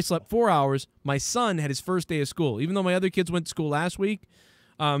 Then I slept 4 hours. My son had his first day of school. Even though my other kids went to school last week,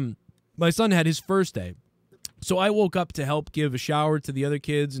 my son had his first day. So I woke up to help give a shower to the other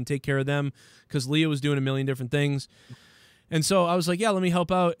kids and take care of them because Leah was doing a million different things. And so I was like, yeah, let me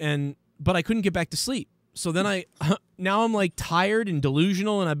help out. But I couldn't get back to sleep. So then now I'm like tired and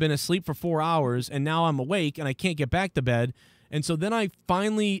delusional, and I've been asleep for 4 hours, and now I'm awake and I can't get back to bed. And so then I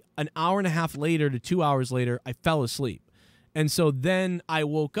finally, an hour and a half later to 2 hours later, I fell asleep. And so then I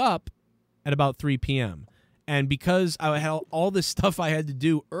woke up at about 3 p.m. And because I had all this stuff I had to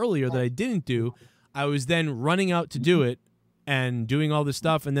do earlier that I didn't do, I was then running out to do it and doing all this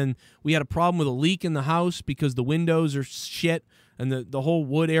stuff. And then we had a problem with a leak in the house because the windows are shit and the whole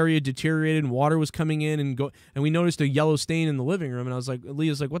wood area deteriorated and water was coming in and we noticed a yellow stain in the living room. And I was like,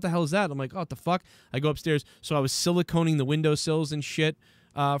 Leah's like, what the hell is that? I'm like, oh, what the fuck? I go upstairs. So I was siliconing the windowsills and shit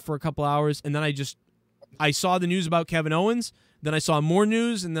for a couple hours. And then I saw the news about Kevin Owens. Then I saw more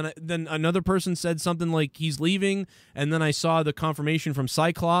news, and then another person said something like he's leaving, and then I saw the confirmation from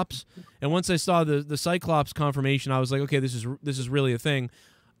Cyclops. And once I saw the Cyclops confirmation, I was like, okay, this is really a thing.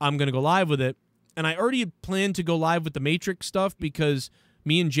 I'm gonna go live with it. And I already had planned to go live with the Matrix stuff because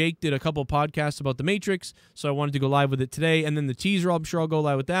me and Jake did a couple podcasts about the Matrix, so I wanted to go live with it today. And then the teaser, I'm sure I'll go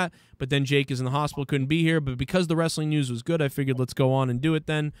live with that. But then Jake is in the hospital, couldn't be here. But because the wrestling news was good, I figured let's go on and do it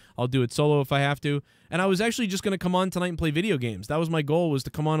then. I'll do it solo if I have to. And I was actually just going to come on tonight and play video games. That was my goal, was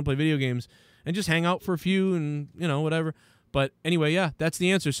to come on and play video games and just hang out for a few and, you know, whatever. But anyway, yeah, that's the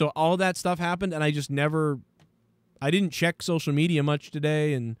answer. So all that stuff happened, and I didn't check social media much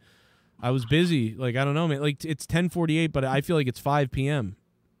today, and I was busy. Like, I don't know, man. Like, it's 10:48, but I feel like it's 5 p.m.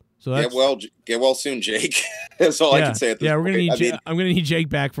 So that's, get well soon, Jake. That's all I can say at this point. We're gonna need I'm gonna need Jake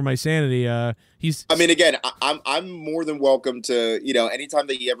back for my sanity. I mean, again, I'm more than welcome to, you know, anytime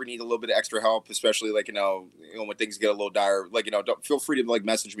that you ever need a little bit of extra help, especially like, you know, when things get a little dire, like, you know, don't feel free to like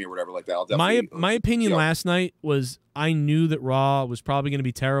message me or whatever like that. I'll definitely, my opinion last night was I knew that Raw was probably gonna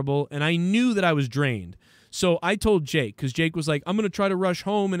be terrible, and I knew that I was drained. So I told Jake, because Jake was like, I'm going to try to rush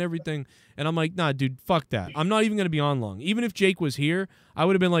home and everything. And I'm like, nah, dude, fuck that. I'm not even going to be on long. Even if Jake was here, I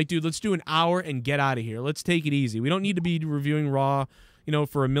would have been like, dude, let's do an hour and get out of here. Let's take it easy. We don't need to be reviewing Raw, you know,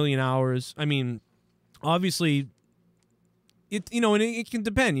 for 1,000,000 hours. I mean, obviously, it, you know, and it can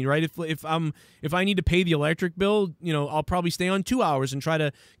depend, right? If I need to pay the electric bill, you know, I'll probably stay on 2 hours and try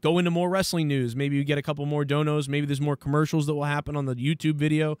to go into more wrestling news. Maybe we get a couple more donos. Maybe there's more commercials that will happen on the YouTube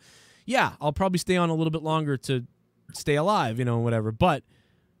video. Yeah, I'll probably stay on a little bit longer to stay alive, you know, whatever. But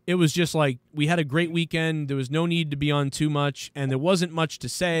it was just like, we had a great weekend. There was no need to be on too much, and there wasn't much to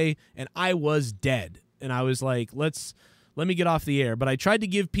say, and I was dead. And I was like, let me get off the air. But I tried to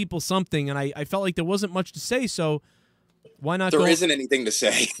give people something, and I felt like there wasn't much to say, so why not There isn't anything to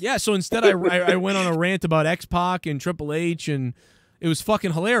say. Yeah, so instead I went on a rant about X-Pac and Triple H, and it was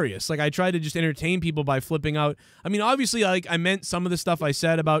fucking hilarious. Like, I tried to just entertain people by flipping out. I mean, obviously, like, I meant some of the stuff I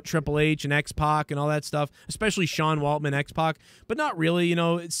said about Triple H and X-Pac and all that stuff, especially Sean Waltman, X-Pac, but not really, you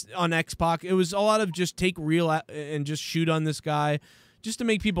know, it's on X-Pac. It was a lot of just take real and just shoot on this guy just to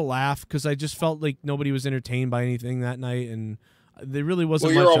make people laugh, because I just felt like nobody was entertained by anything that night, and there really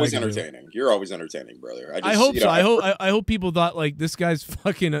wasn't much. Well, you're always entertaining. You're always entertaining, brother. I hope so. I hope people thought, like, this guy's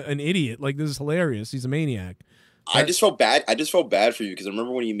fucking an idiot. Like, this is hilarious. He's a maniac. I just felt bad. I just felt bad for you, because I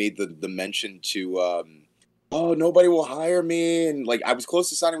remember when you made the mention to, oh, nobody will hire me, and like I was close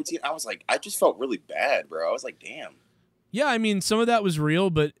to signing with team. I was like, I just felt really bad, bro. I was like, damn. Yeah, I mean, some of that was real,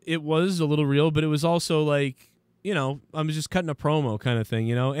 but it was a little real. But it was also like, you know, I was just cutting a promo kind of thing,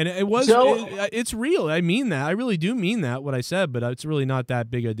 you know. And it was, it's real. I mean that. I really do mean that, what I said. But it's really not that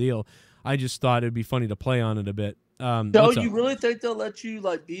big a deal. I just thought it'd be funny to play on it a bit. Joe, you really think they'll let you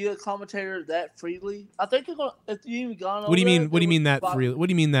like be a commentator that freely? I think they're gonna. If you even gone over what do you mean? What do you mean that freely? What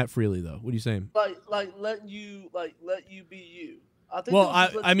do you mean that freely though? What are you saying? Like let you be you. I think. Well,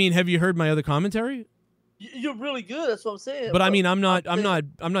 I mean, have you heard my other commentary? You're really good. That's what I'm saying. But I mean, I'm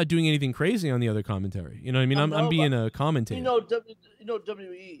not doing anything crazy on the other commentary. You know what I mean? I'm being a commentator. You know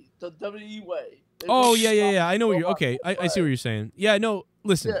WE, the WE way. Oh yeah. I know what you're. Okay, I see what you're saying. Yeah, no.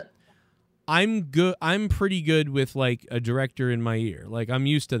 Listen. Yeah. I'm good. I'm pretty good with like a director in my ear. Like, I'm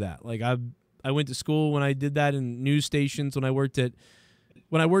used to that. Like, I went to school when I did that in news stations, when I worked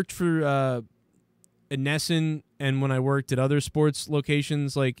for Nesson, and when I worked at other sports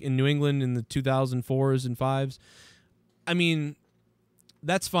locations like in New England in the 2004s and 5s. I mean,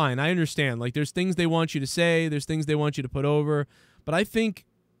 that's fine. I understand. Like, there's things they want you to say, there's things they want you to put over, but I think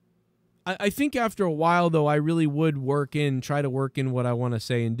after a while, though, I really would try to work in what I want to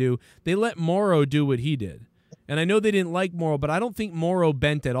say and do. They let Morrow do what he did. And I know they didn't like Morrow, but I don't think Morrow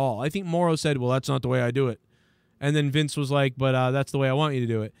bent at all. I think Morrow said, well, that's not the way I do it. And then Vince was like, but that's the way I want you to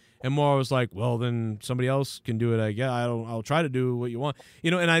do it. And Morrow was like, well, then somebody else can do it. I guess I'll try to do what you want.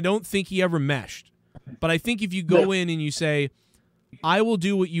 You know, and I don't think he ever meshed. But I think if you go in and you say, I will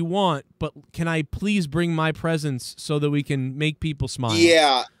do what you want, but can I please bring my presence so that we can make people smile?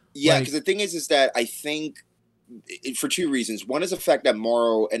 Yeah. Yeah, because the thing is that I think for two reasons. One is the fact that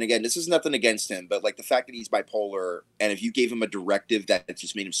Morrow, and again, this is nothing against him, but like the fact that he's bipolar, and if you gave him a directive that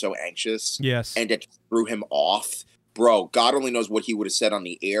just made him so anxious, yes, and that threw him off, bro, God only knows what he would have said on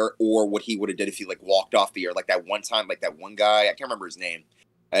the air or what he would have did if he like walked off the air. Like that one time, like that one guy, I can't remember his name,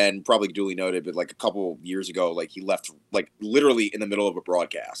 and probably duly noted, but like a couple years ago, like he left like literally in the middle of a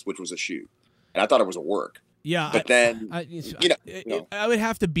broadcast, which was a shoot, and I thought it was a work. Yeah, but then I would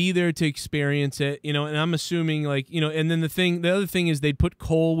have to be there to experience it, you know. And I'm assuming, like, you know, and then the other thing is they'd put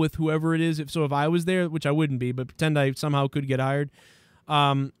Cole with whoever it is. If I was there, which I wouldn't be, but pretend I somehow could get hired,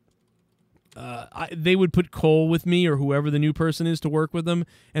 they would put Cole with me or whoever the new person is to work with them,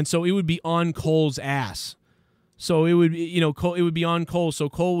 and so it would be on Cole's ass. So it would, it would be on Cole. So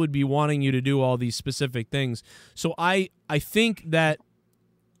Cole would be wanting you to do all these specific things. So I think that,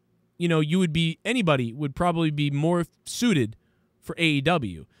 anybody would probably be more suited for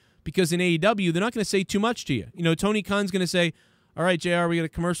AEW, because in AEW they're not going to say too much to you. Tony Khan's going to say, "All right, JR, we got a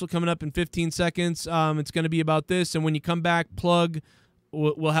commercial coming up in 15 seconds. It's going to be about this, and when you come back, plug.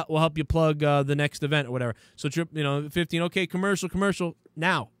 We'll help you plug the next event or whatever." So 15. Okay, commercial.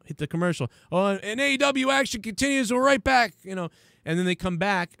 Now hit the commercial. Oh, and AEW action continues. We're right back. And then they come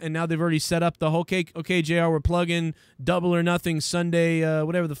back, and now they've already set up the whole cake. Okay, JR, we're plugging Double or Nothing Sunday,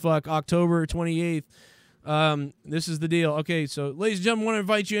 whatever the fuck, October 28th. This is the deal. Okay, so ladies and gentlemen, I want to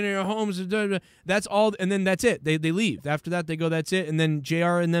invite you into your homes. That's all, and then that's it. They leave. After that, they go, that's it. And then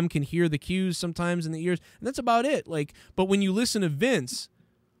JR and them can hear the cues sometimes in the ears, and that's about it. But when you listen to Vince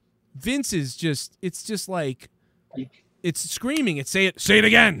is just, it's just like, it's screaming. It's say it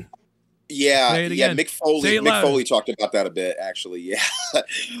again. Yeah, say it again. Mick Foley. Mick Foley talked about that a bit, actually. Yeah.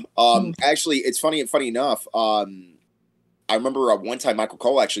 Actually, it's funny enough. I remember one time Michael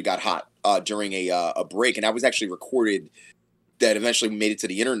Cole actually got hot during a break, and that was actually recorded. That eventually made it to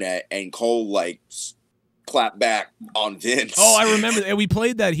the internet, and Cole clapped back on Vince. Oh, I remember, and we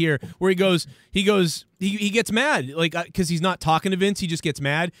played that here, where he gets mad, because he's not talking to Vince, he just gets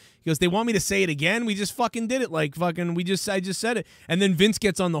mad. He goes, "They want me to say it again? We just fucking did it, I just said it." And then Vince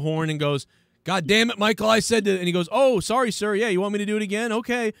gets on the horn and goes, "God damn it, Michael, I said it." And he goes, "Oh, sorry, sir. Yeah, you want me to do it again?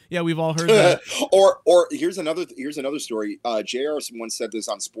 Okay." Yeah, we've all heard that. or here's another story. JR once said this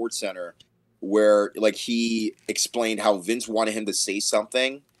on SportsCenter, where he explained how Vince wanted him to say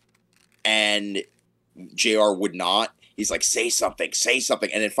something, and JR would not. He's like, say something.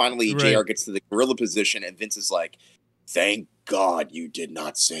 And then finally JR gets to the gorilla position, and Vince is like, "Thank God you did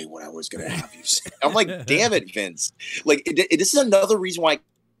not say what I was going to have you say." I'm like, damn it, Vince. This is another reason why I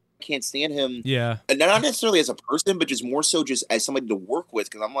can't stand him. Yeah. And not necessarily as a person, but just more so just as somebody to work with.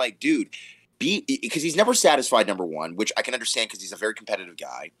 Because I'm like, dude, because he's never satisfied, number one, which I can understand because he's a very competitive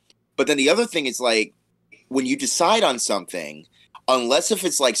guy. But then the other thing is, when you decide on something, unless if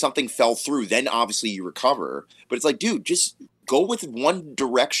it's something fell through, then obviously you recover. But it's dude, just go with one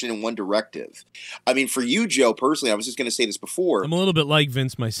direction and one directive. I mean, for you, Joe, personally, I was just going to say this before. I'm a little bit like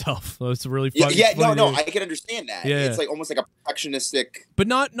Vince myself. So it's really fun. No, I can understand that. Yeah. It's almost like a perfectionistic, but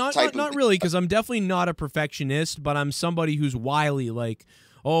not really, because I'm definitely not a perfectionist, but I'm somebody who's wily.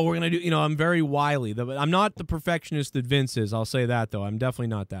 Oh, we're gonna do. I'm very wily. I'm not the perfectionist that Vince is. I'll say that though. I'm definitely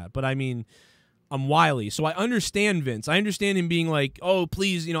not that. But I mean, I'm wily, so I understand Vince. I understand him being like, "Oh,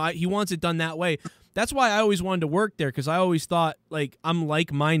 please," he wants it done that way. That's why I always wanted to work there, because I always thought, I'm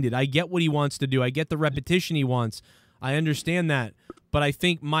like-minded. I get what he wants to do. I get the repetition he wants. I understand that. But I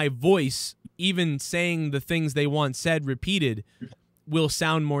think my voice, even saying the things they want said repeated, will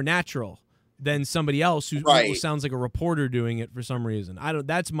sound more natural than somebody else who sounds like a reporter doing it for some reason.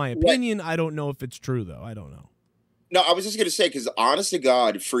 That's my opinion. Right. I don't know if it's true, though. I don't know. No, I was just going to say, because honest to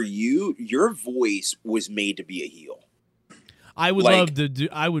God, for you, your voice was made to be a heel. I would love to do.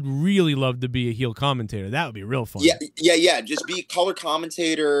 I would really love to be a heel commentator. That would be real fun. Yeah. Just be a color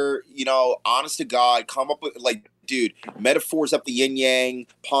commentator. Honest to God, come up with dude, metaphors up the yin yang,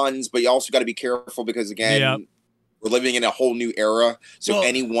 puns, but you also got to be careful because again, we're living in a whole new era. So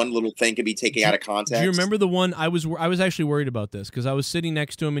any one little thing could be taken out of context. Do you remember the one I was actually worried about this because I was sitting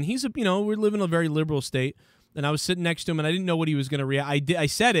next to him and he's we live in a very liberal state. And I was sitting next to him, and I didn't know what he was going to react. I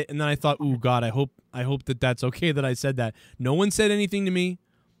said it, and then I thought, "Ooh, God, I hope that that's okay that I said that." No one said anything to me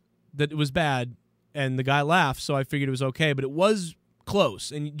that it was bad, and the guy laughed, so I figured it was okay. But it was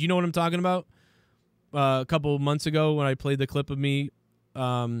close. And do you know what I'm talking about? A couple of months ago when I played the clip of me,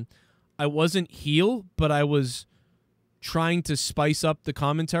 I wasn't heel, but I was trying to spice up the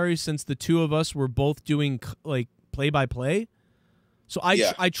commentary since the two of us were both doing play-by-play. So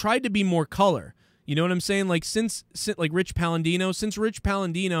I tried to be more color. You know what I'm saying? Since Rich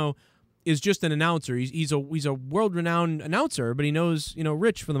Palladino is just an announcer. He's a world-renowned announcer, but he knows,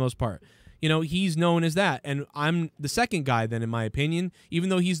 Rich for the most part. He's known as that. And I'm the second guy then, in my opinion, even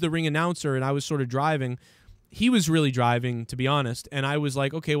though he's the ring announcer and I was sort of driving. He was really driving, to be honest. And I was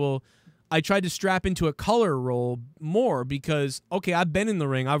like, okay, well, I tried to strap into a color role more because, okay, I've been in the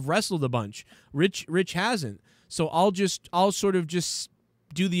ring. I've wrestled a bunch. Rich hasn't. So I'll sort of just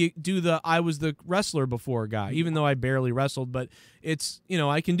do the I was the wrestler before guy, even though I barely wrestled, but it's,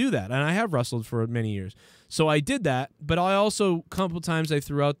 I can do that. And I have wrestled for many years. So I did that, but I also, a couple times I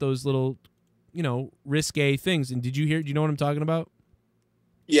threw out those little, risque things. And do you know what I'm talking about?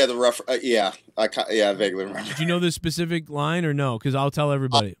 Yeah, the rough, I vaguely remember. Do you know the specific line or no? Because I'll tell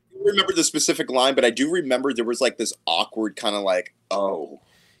everybody. remember the specific line, but I do remember there was like this awkward kind of like, oh.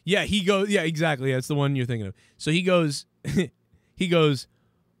 Yeah, he goes. Yeah, exactly. That's the one you're thinking of. So he goes, he goes,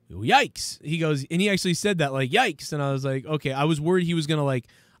 yikes. He goes, and he actually said that, like, yikes. And I was like, okay. I was worried he was gonna like.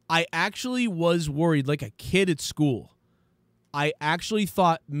 I actually was worried, like a kid at school. I actually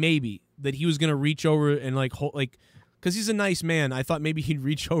thought maybe that he was gonna reach over and like hold, like, because he's a nice man. I thought maybe he'd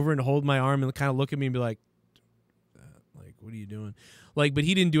reach over and hold my arm and kind of look at me and be like, what are you doing? Like, but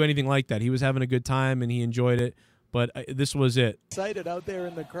he didn't do anything like that. He was having a good time and he enjoyed it. But this was it. Excited out there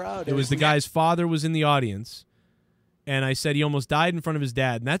in the crowd. It was the guy's father was in the audience, and I said he almost died in front of his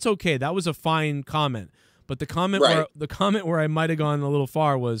dad, and that's okay. That was a fine comment. But the comment where I might have gone a little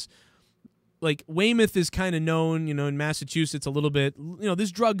far was, like, Weymouth is kind of known, you know, in Massachusetts a little bit. You know,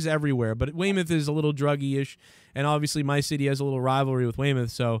 there's drugs everywhere, but Weymouth is a little druggy-ish, and obviously my city has a little rivalry with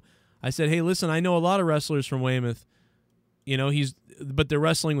Weymouth. So I said, hey, listen, I know a lot of wrestlers from Weymouth. You know, but they're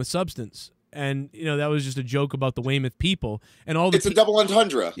wrestling with substance. And, you know, that was just a joke about the Weymouth people. And all It's a double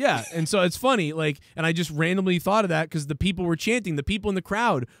entendre. Yeah, and so it's funny, like, and I just randomly thought of that because the people were chanting, the people in the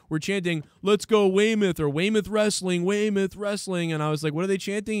crowd were chanting, let's go Weymouth, or Weymouth Wrestling, Weymouth Wrestling. And I was like, what are they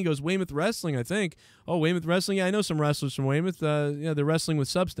chanting? He goes, Weymouth Wrestling, I think. Oh, Weymouth Wrestling? Yeah, I know some wrestlers from Weymouth. Yeah, they're wrestling with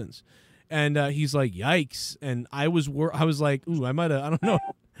substance. And he's like, yikes. And I was like, ooh, I might have, I don't know.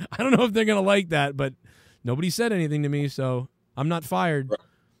 I don't know if they're going to like that, but nobody said anything to me, so I'm not fired. Right.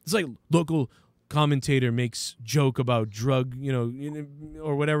 It's like local commentator makes joke about drug, you know,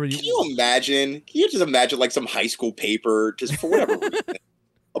 or whatever. Can you imagine? Can you just imagine like some high school paper, just for whatever reason,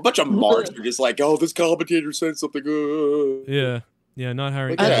 a bunch of marks are just like, oh, this commentator said something. Yeah, not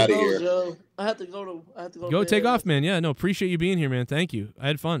hiring. Get out of here. Joe. I have to go. Go take off, man. Yeah, no, appreciate you being here, man. Thank you. I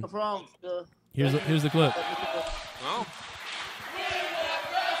had fun. No problem. Here's the clip. Oh.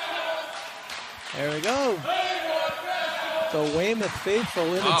 There we go. The Weymouth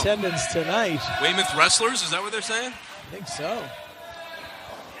faithful in attendance tonight. Weymouth wrestlers, is that what they're saying? I think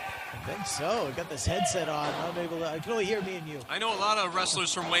so. I got this headset on. I can only hear me and you. I know a lot of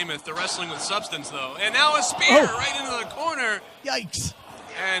wrestlers from Weymouth. They're wrestling with substance, though. And now a spear right into the corner. Yikes.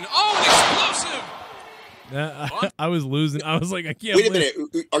 And, explosive. I was losing. I was like, I can't Wait a minute.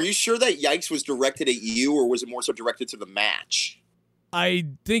 Are you sure that yikes was directed at you, or was it more so directed to the match? I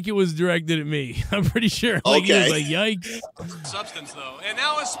think it was directed at me. I'm pretty sure. Like, he was like, yikes. Substance, though. And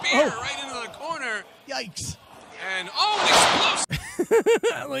now a spear right into the corner. Yikes. And,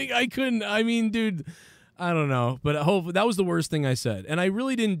 explosive. Like, I couldn't. I mean, dude, I don't know. But hopefully, that was the worst thing I said. And I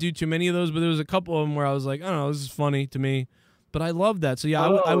really didn't do too many of those, but there was a couple of them where I was like, I don't know, this is funny to me. But I love that. So, yeah,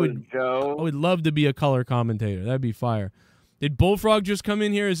 I would love to be a color commentator. That'd be fire. Did Bullfrog just come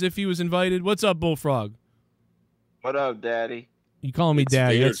in here as if he was invited? What's up, Bullfrog? What up, Daddy? You calling me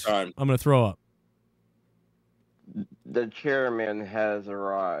daddy? I'm going to throw up. The chairman has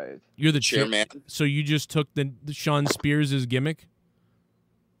arrived. You're the chairman? So you just took the Sean Spears' gimmick?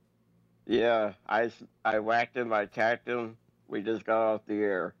 Yeah. I whacked him, I attacked him. We just got off the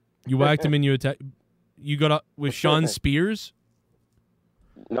air. You whacked him and you attacked... You got up with Sean Spears?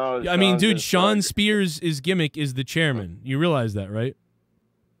 No. I mean, dude, Sean Spears' gimmick is the chairman. You realize that, right?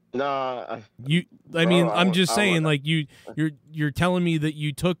 No, I'm just saying, like, you're telling me that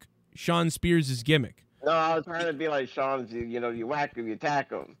you took Sean Spears' gimmick. No, I was trying to be like Sean's. You whack him, you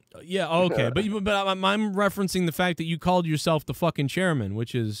attack him. Yeah, okay, but I'm referencing the fact that you called yourself the fucking chairman,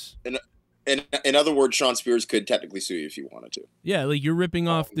 which is. In other words, Sean Spears could technically sue you if you wanted to. Yeah, like you're ripping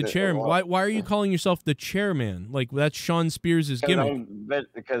off the chairman. Why are you calling yourself the chairman? Like that's Sean Spears' gimmick.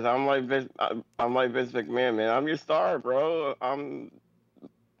 Because I'm like Vince McMahon, man. I'm your star, bro. I'm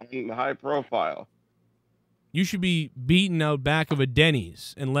high profile. You should be beaten out back of a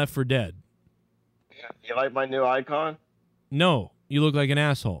Denny's and left for dead. You like my new icon? No, you look like an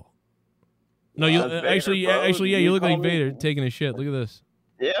asshole. No, you actually, yeah, you look like Vader taking a shit. Look at this.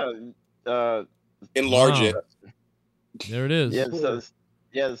 Yeah. Enlarge it. There it is.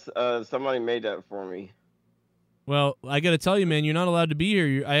 Yes, somebody made that for me. Well, I got to tell you, man, you're not allowed to be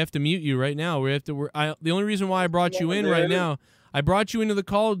here. I have to mute you right now. The only reason why I brought you in right now, I brought you into the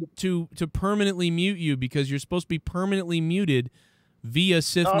call to permanently mute you because you're supposed to be permanently muted via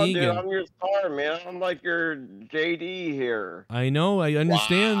Sith Negan. Dude, I'm your star, man. I'm like your JD here. I know. I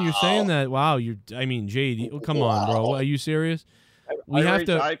understand you're saying that. Wow. JD. Oh, come on, bro. Are you serious? We have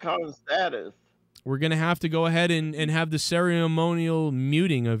to icon status. We're gonna have to go ahead and have the ceremonial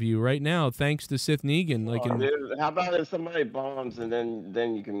muting of you right now, thanks to Sith Negan. Dude, how about if somebody bombs and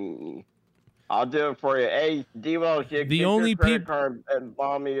then you can? I'll do it for you. Hey, D-Well, the only credit card and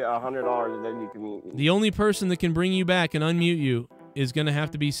bomb me $100, and then you can. The only person that can bring you back and unmute you is going to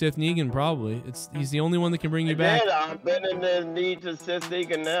have to be Seth Negan, probably. He's the only one that can bring you back. I'm bending the knee to Seth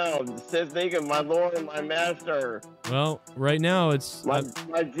Negan now. Seth Negan, my Lord and my Master. Well, right now it's... My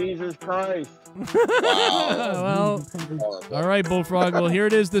Jesus Christ. Well, all right, Bullfrog. Well, here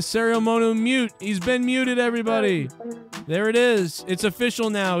it is, the ceremonial mute. He's been muted, everybody. There it is. It's official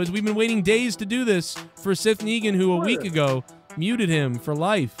now. As we've been waiting days to do this for Seth Negan, who a week ago muted him for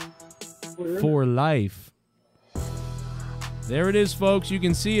life. For life. There it is, folks. You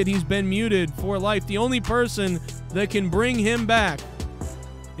can see it. He's been muted for life. The only person that can bring him back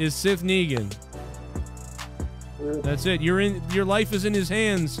is Seth Negan. That's it. Your life is in his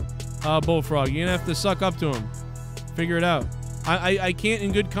hands, Bullfrog. You're gonna have to suck up to him. Figure it out. I can't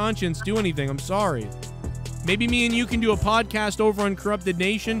in good conscience do anything. I'm sorry. Maybe me and you can do a podcast over on Corrupted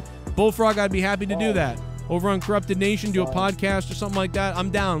Nation. Bullfrog, I'd be happy to do that. Over on Corrupted Nation, do a podcast or something like that. I'm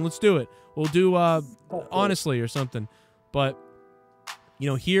down. Let's do it. We'll do Honestly or something. But, you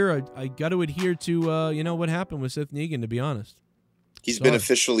know, here I got to adhere to, you know, what happened with Seth Negan, to be honest. He's been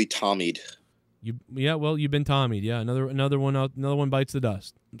officially Tommied. Yeah, well, you've been Tommied. Yeah, another one bites the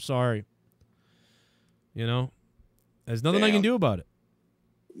dust. I'm sorry. You know, there's nothing I can do about it.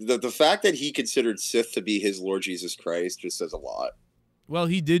 The fact that he considered Sith to be his Lord Jesus Christ just says a lot. Well,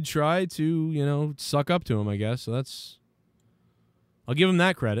 he did try to, you know, suck up to him, I guess. So I'll give him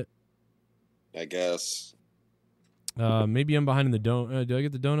that credit. I guess. Maybe I'm behind in the don. Do I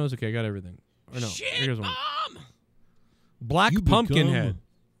get the donos? Okay, I got everything. Or no? Here's one. Black Pumpkinhead.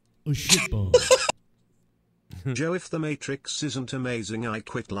 A shit bomb. Joe, if the Matrix isn't amazing, I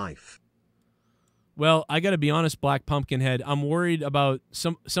quit life. Well, I got to be honest, Black Pumpkinhead. I'm worried about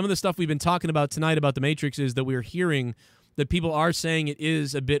some of the stuff we've been talking about tonight about the Matrix is that we're hearing that people are saying it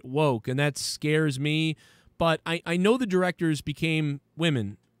is a bit woke, and that scares me. But I know the directors became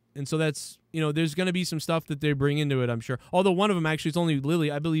women, and so that's, you know, there's going to be some stuff that they bring into it, I'm sure. Although one of them actually is only Lily.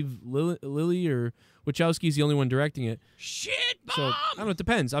 I believe Lily or Wachowski's the only one directing it. Shit bomb! So, I don't know, it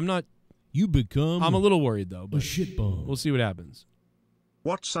depends. I'm a little worried, though. But a shit bomb. We'll see what happens.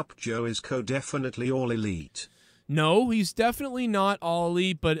 What's up, Joe? Is Co definitely all elite? No, he's definitely not all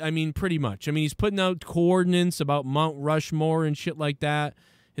elite, but, I mean, pretty much. I mean, he's putting out coordinates about Mount Rushmore and shit like that.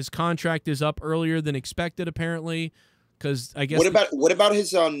 His contract is up earlier than expected, apparently. Because I guess what about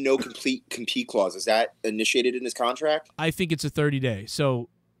his no compete clause? Is that initiated in his contract? I think it's a 30-day. So,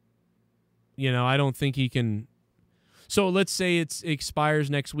 you know, I don't think he can. So let's say it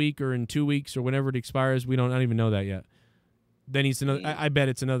expires next week or in 2 weeks or whenever it expires. I don't even know that yet. Then he's another. I bet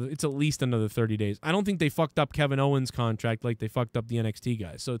it's at least another 30 days. I don't think they fucked up Kevin Owens' contract like they fucked up the NXT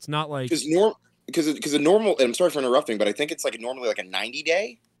guys. So it's not like because a normal. And I'm sorry for interrupting, but I think it's like normally like a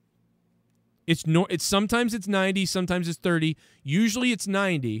 90-day. It's sometimes it's 90, sometimes it's 30. Usually it's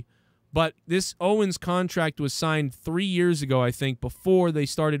 90, but this Owens contract was signed 3 years ago, I think, before they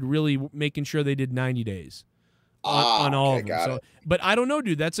started really making sure they did 90 days on all of them. So, but I don't know,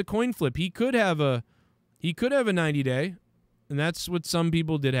 dude. That's a coin flip. He could have a 90-day, and that's what some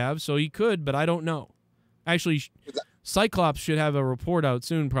people did have. So he could, but I don't know. Actually, Cyclops should have a report out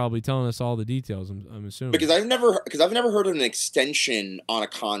soon, probably telling us all the details. I'm assuming because I've never heard of an extension on a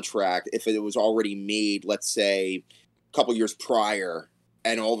contract if it was already made, let's say, a couple years prior,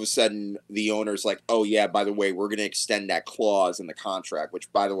 and all of a sudden the owner's like, "Oh yeah, by the way, we're going to extend that clause in the contract,"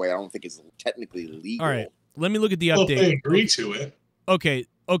 which, by the way, I don't think is technically legal. All right, let me look at the update. Well, if they agree to it. Okay.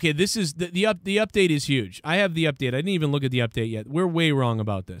 This is the update is huge. I have the update. I didn't even look at the update yet. We're way wrong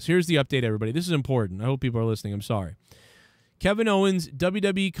about this. Here's the update, everybody. This is important. I hope people are listening. I'm sorry. Kevin Owens'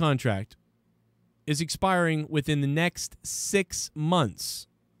 WWE contract is expiring within the next 6 months.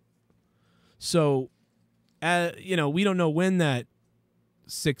 So, you know, we don't know when that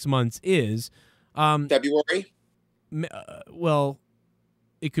 6 months is. February? Well,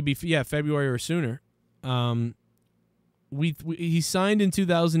 it could be, February or sooner. He signed in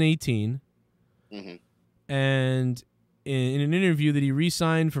 2018, and in an interview that he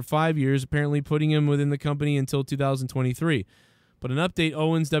re-signed for 5 years, apparently putting him within the company until 2023. But an update,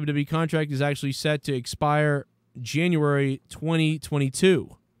 Owens' WWE contract is actually set to expire January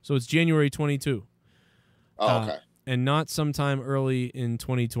 2022. So it's January 22. Oh, okay. And not sometime early in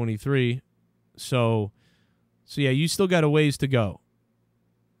 2023. So yeah, you still got a ways to go.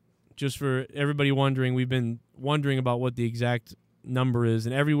 Just for everybody wondering, we've been wondering about what the exact number is,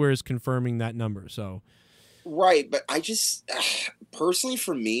 and everywhere is confirming that number. So, right, but I just personally,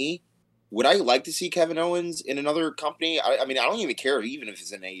 for me, would I like to see Kevin Owens in another company? I mean, I don't even care even if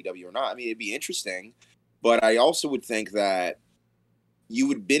it's in AEW or not. I mean, it'd be interesting, but I also would think that you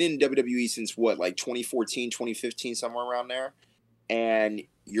would have been in WWE since what, like 2014, 2015, somewhere around there, and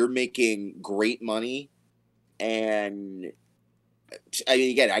you're making great money, and I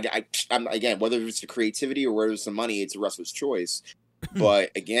mean, again, I'm again, whether it's the creativity or whether it's the money, it's a wrestler's choice. But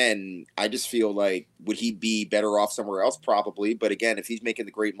again, I just feel like, would he be better off somewhere else? Probably. But again, if he's making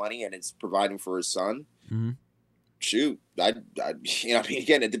the great money and it's providing for his son, shoot, I you know, I mean,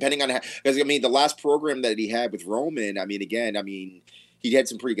 again, depending on how, because I mean, the last program that he had with Roman, I mean, again, I mean, he had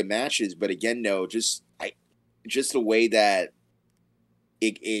some pretty good matches, but again, no, just the way that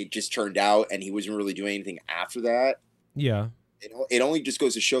it just turned out, and he wasn't really doing anything after that. Yeah. It only just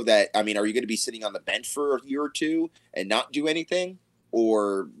goes to show that, I mean, are you going to be sitting on the bench for a year or two and not do anything?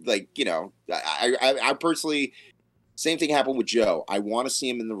 Or, like, you know, I personally, same thing happened with Joe. I want to see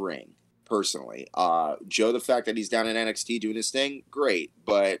him in the ring, personally. Joe, the fact that he's down in NXT doing his thing, great.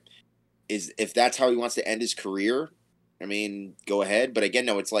 But if that's how he wants to end his career, I mean, go ahead. But again,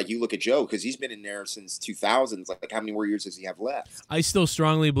 no, it's like you look at Joe, because he's been in there since 2000. It's like, how many more years does he have left? I still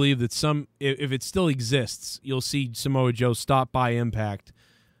strongly believe that if it still exists, you'll see Samoa Joe stop by Impact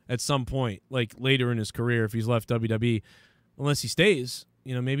at some point, like later in his career, if he's left WWE, unless he stays.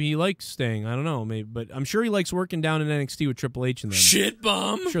 You know, maybe he likes staying. I don't know. Maybe, but I'm sure he likes working down in NXT with Triple H and them. Shit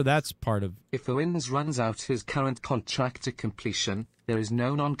bum. I'm sure that's part of. If Owens runs out his current contract to completion, there is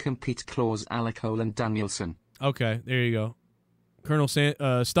no non-compete clause a la Cole and Danielson. Okay, there you go. Colonel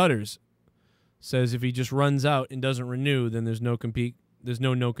Stutters says if he just runs out and doesn't renew, then there's no compete. There's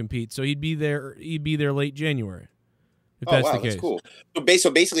no compete. So he'd be there late January. If that's the case. That's cool. So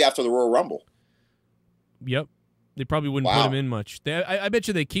basically after the Royal Rumble. Yep. They probably wouldn't put him in much. I bet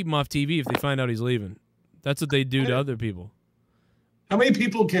you they keep him off TV if they find out he's leaving. That's what they do to other people. How many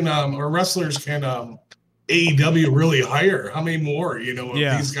people can or wrestlers can AEW really hire? How many more? You know,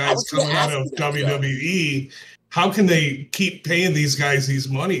 these guys coming out of WWE, how can they keep paying these guys these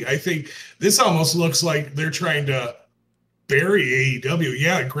money? I think this almost looks like they're trying to bury AEW.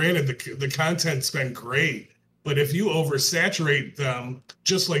 Yeah, granted, the content's been great. But if you oversaturate them,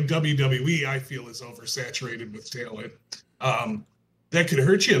 just like WWE, I feel is oversaturated with talent, that could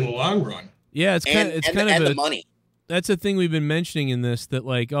hurt you in the long run. Yeah, it's kind of the money. That's a thing we've been mentioning in this, that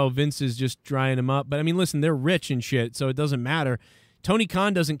like, oh, Vince is just drying them up. But I mean, listen, they're rich and shit, so it doesn't matter. Tony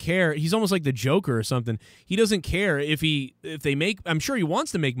Khan doesn't care. He's almost like the Joker or something. He doesn't care if they make. I'm sure he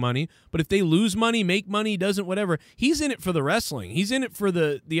wants to make money, but if they lose money, make money, doesn't, whatever. He's in it for the wrestling. He's in it for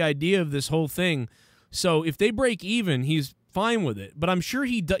the idea of this whole thing. So if they break even, he's fine with it. But I'm sure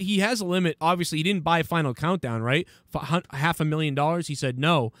he has a limit. Obviously, he didn't buy Final Countdown, right? $500,000. He said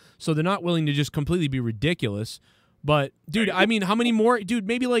no. So they're not willing to just completely be ridiculous. But, dude, I mean, how many more? Dude,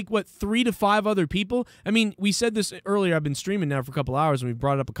 maybe like, 3 to 5 other people? I mean, we said this earlier. I've been streaming now for a couple hours, and we've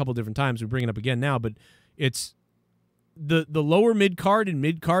brought it up a couple different times. We bring it up again now. But it's the lower mid-card and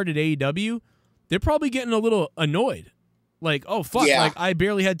mid-card at AEW, they're probably getting a little annoyed. Like, oh, fuck, like, I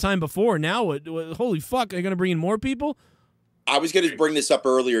barely had time before. Now, holy fuck, are they going to bring in more people? I was going to bring this up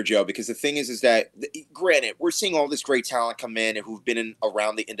earlier, Joe, because the thing is that, granted, we're seeing all this great talent come in and who've been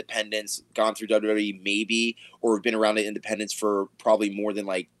around the independents, gone through WWE maybe, or have been around the independents for probably more than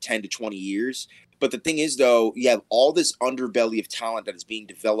like 10 to 20 years. But the thing is, though, you have all this underbelly of talent that is being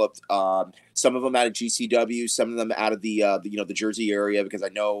developed. Some of them out of GCW, some of them out of the Jersey area, because I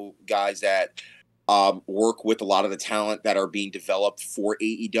know guys that work with a lot of the talent that are being developed for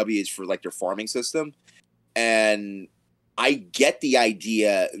AEW is for like their farming system. And I get the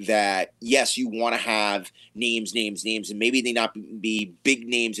idea that, yes, you want to have names, and maybe they not be big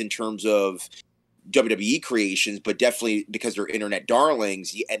names in terms of WWE creations, but definitely because they're internet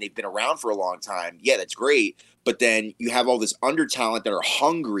darlings and they've been around for a long time. Yeah, that's great. But then you have all this under talent that are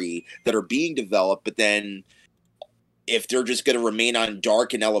hungry, that are being developed, but then if they're just going to remain on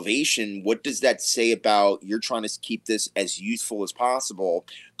Dark and Elevation, what does that say about you're trying to keep this as youthful as possible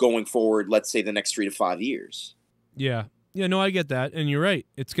going forward, let's say the next 3 to 5 years? Yeah. Yeah, no, I get that. And you're right.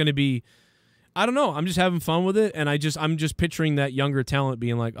 It's going to be, I don't know. I'm just having fun with it. And I'm just picturing that younger talent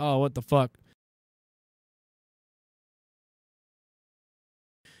being like, oh, what the fuck?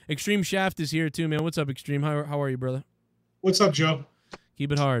 Extreme Shaft is here too, man. What's up, Extreme? How are you, brother? What's up, Joe?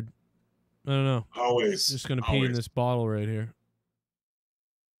 Keep it hard. I don't know. Always. Just going to pee in this bottle right here.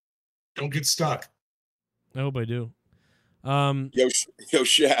 Don't get stuck. I hope I do. Yo,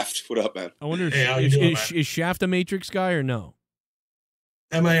 Shaft, what up, man? I wonder is Shaft a Matrix guy or no?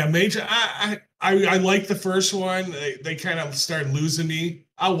 Am I a Matrix? I like the first one. They kind of started losing me.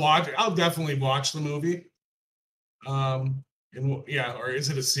 I'll definitely watch the movie. Or is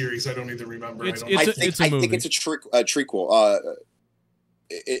it a series? I don't even remember. I think it's a trequel.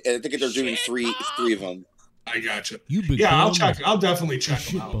 I think they're doing three of them. I gotcha. I'll definitely check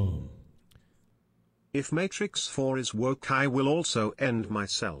them out. If Matrix 4 is woke, I will also end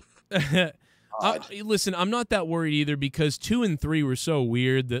myself. God. Listen, I'm not that worried either because 2 and 3 were so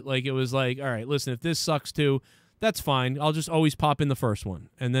weird that like it was like, all right, listen, if this sucks too, that's fine. I'll just always pop in the first one,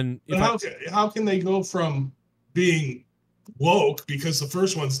 and then how can they go from being woke, because the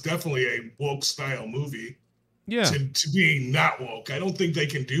first one's definitely a woke style movie, to being not woke? I don't think they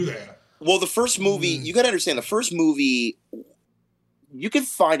can do that. Well, the first movie, you got to understand, the first movie, you can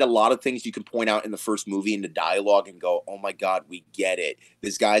find a lot of things you can point out in the first movie in the dialogue and go, oh my God, we get it.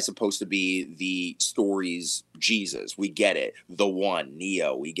 This guy's supposed to be the story's Jesus. We get it. The one,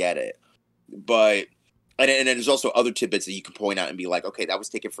 Neo, we get it. But, and then there's also other tidbits that you can point out and be like, okay, that was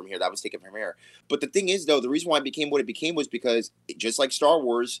taken from here. That was taken from here. But the thing is, though, the reason why it became what it became was because just like Star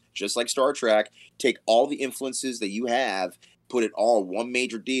Wars, just like Star Trek, take all the influences that you have, put it all in one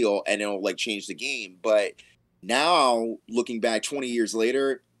major deal, and it'll like change the game. But now, looking back 20 years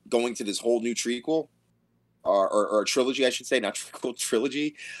later, going to this whole new trequel, or a trilogy, I should say, not trequel,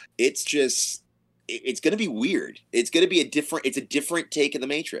 trilogy, it's just, it's going to be weird. It's going to be a different take of the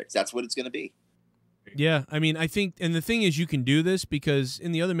Matrix. That's what it's going to be. Yeah, I mean, I think, and the thing is, you can do this because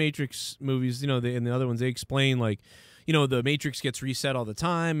in the other Matrix movies, you know, in the other ones, they explain like, you know, the Matrix gets reset all the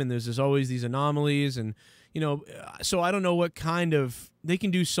time, and there's always these anomalies, and you know, so I don't know what kind of, they can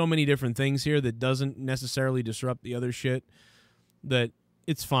do so many different things here that doesn't necessarily disrupt the other shit, that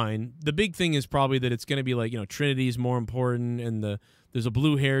it's fine. The big thing is probably that it's going to be like, you know, Trinity's more important, and there's a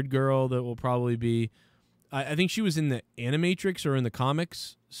blue-haired girl that will probably be, I think she was in the Animatrix or in the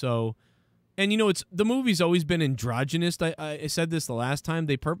comics, so, and you know, the movie's always been androgynous. I said this the last time.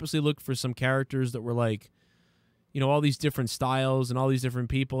 They purposely looked for some characters that were like, you know, all these different styles and all these different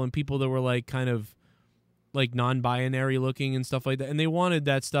people, and people that were like kind of like non-binary looking and stuff like that. And they wanted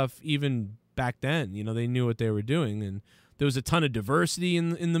that stuff even back then. You know, they knew what they were doing, and there was a ton of diversity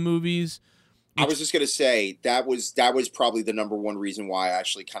in the movies. I was just going to say that was probably the number one reason why I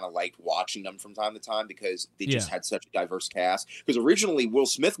actually kind of liked watching them from time to time, because they just had such a diverse cast. Because originally Will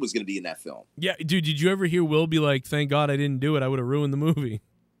Smith was going to be in that film. Yeah, dude, did you ever hear Will be like, thank God I didn't do it, I would have ruined the movie?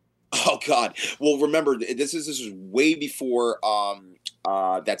 Oh God! Well, remember this is way before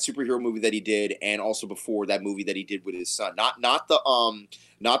that superhero movie that he did, and also before that movie that he did with his son. Not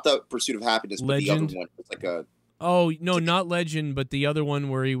the Pursuit of Happiness, but the other one. It's like a. Oh no, not Legend, but the other one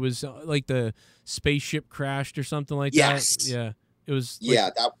where he was like the spaceship crashed or something like that. Yeah, it was.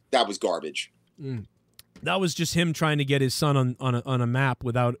 Yeah, that was garbage. That was just him trying to get his son on a map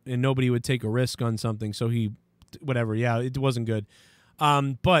without, and nobody would take a risk on something. So he, whatever. Yeah, it wasn't good.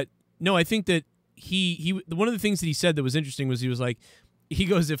 But no, I think that he one of the things that he said that was interesting was he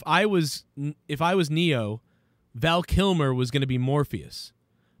goes, if I was Neo, Val Kilmer was going to be Morpheus,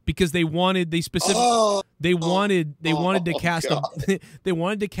 because they wanted to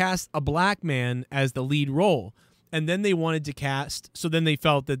cast a black man as the lead role, and then they wanted to cast, so then they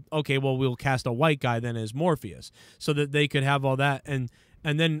felt that, okay, well, we'll cast a white guy then as Morpheus so that they could have all that.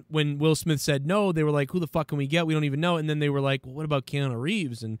 And then when Will Smith said no, they were like, who the fuck can we get? We don't even know. And then they were like, well, what about Keanu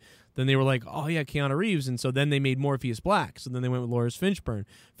Reeves? And then they were like, oh, yeah, Keanu Reeves. And so then they made Morpheus black. So then they went with Lawrence Fishburne.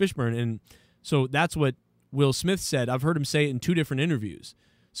 And so that's what Will Smith said. I've heard him say it in 2 different interviews.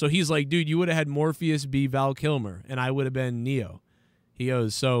 So he's like, dude, you would have had Morpheus be Val Kilmer, and I would have been Neo. He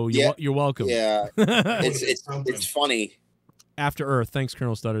goes, so you're welcome. Yeah, it's funny. After Earth. Thanks,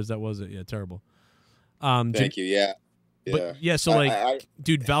 Colonel Stutters. That was it. Yeah, terrible. Thank you. Yeah. But yeah, so like,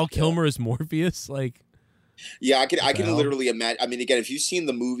 dude, Val Kilmer is Morpheus, like. Yeah, I can literally imagine. I mean, again, if you've seen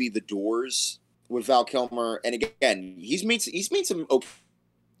the movie The Doors with Val Kilmer, and again, he's made some okay.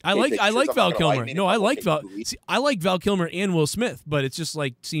 I like Val Kilmer. No, I like Val. See, I like Val Kilmer and Will Smith, but it's just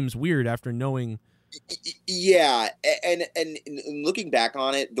like seems weird after knowing. Yeah, and looking back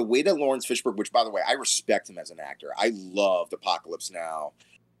on it, the way that Lawrence Fishburne, which by the way, I respect him as an actor. I loved Apocalypse Now,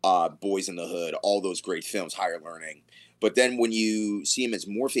 Boys in the Hood, all those great films, Higher Learning. But then when you see him as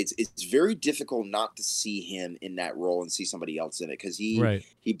Morpheus, it's very difficult not to see him in that role and see somebody else in it, because he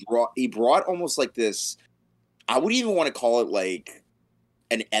brought almost like this. I wouldn't even want to call it like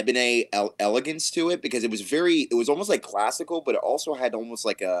an ebony elegance to it, because it was almost like classical, but it also had almost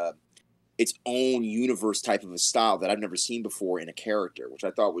like its own universe type of a style that I've never seen before in a character, which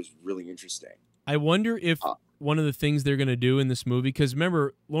I thought was really interesting. I wonder if one of the things they're going to do in this movie, because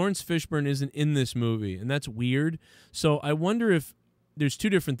remember, Lawrence Fishburne isn't in this movie, and that's weird. So I wonder if there's 2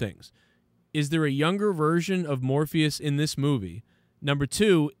 different things. Is there a younger version of Morpheus in this movie? Number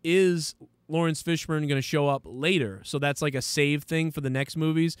 2, is Lawrence Fishburne going to show up later? So that's like a save thing for the next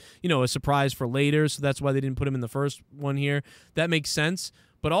movies, you know, a surprise for later. So that's why they didn't put him in the first one here. That makes sense.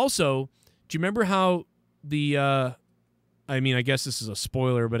 But also, do you remember how the I mean, I guess this is a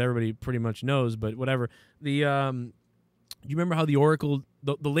spoiler, but everybody pretty much knows, but whatever. The You remember how the Oracle,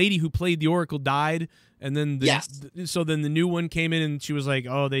 the lady who played the Oracle died, and then so then the new one came in and she was like,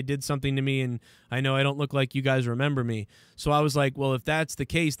 "Oh, they did something to me, and I know I don't look like you guys remember me." So I was like, "Well, if that's the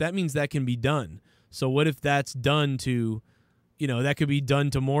case, that means that can be done. So what if that's done to, that could be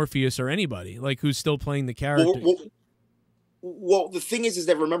done to Morpheus or anybody like who's still playing the character." Well, the thing is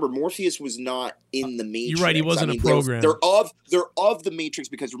that remember, Morpheus was not in the Matrix. You're right; he wasn't a program. They're of the Matrix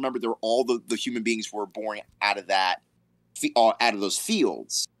because remember, they're all the human beings who were born out of that. Out of those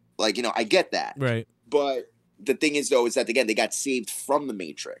fields, I get that, right? But the thing is, though, is that again they got saved from the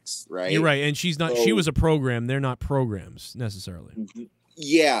Matrix, right? You're right, and she's not. She was a program. They're not programs necessarily.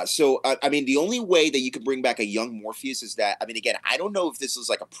 Yeah. So I mean, the only way that you could bring back a young Morpheus is that again, I don't know if this is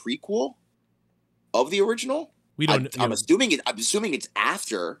like a prequel of the original. We don't. I'm assuming it. I'm assuming it's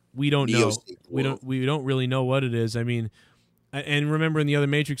after. We don't know. We don't really know what it is. I mean. And remember in the other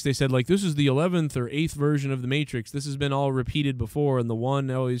Matrix, they said, this is the 11th or 8th version of the Matrix. This has been all repeated before, and the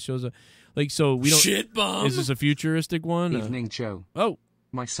one always shows up. So we don't... Shit bomb! Is this a futuristic one? Evening, Joe. Oh.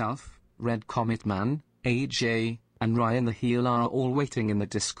 Myself, Red Comet Man, AJ, and Ryan the Heel are all waiting in the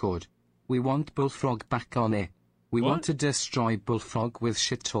Discord. We want Bullfrog back on air. We want to destroy Bullfrog with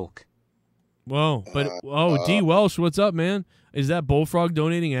shit talk. Whoa. But, D. Welsh, what's up, man? Is that Bullfrog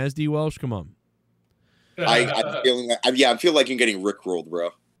donating as D. Welsh? Come on. I'm feeling like, I feel like you're getting rickrolled,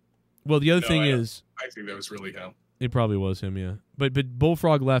 bro. Well, the other thing is, I think that was really him. It probably was him, yeah. But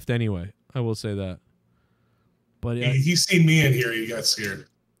Bullfrog left anyway. I will say that. But he's seen me in here. He got scared.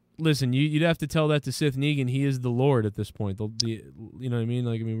 Listen, you'd have to tell that to Sith Negan. He is the Lord at this point. You know what I mean?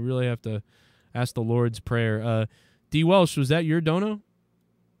 We really have to ask the Lord's prayer. D. Welsh, was that your dono?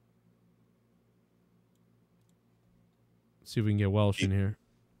 Let's see if we can get Welsh in here.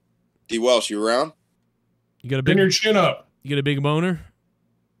 D. Welsh, you around? You got a bring your chin up. You got a big boner?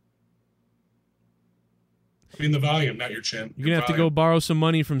 I mean the volume, not your chin. You're gonna have to go borrow some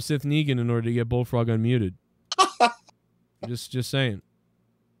money from Sith Negan in order to get Bullfrog unmuted. just saying.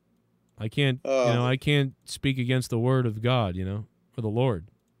 I can't I can't speak against the word of God, or the Lord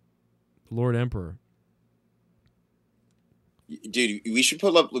Emperor. Dude, we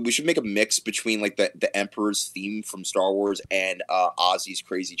should make a mix between the Emperor's theme from Star Wars and Ozzy's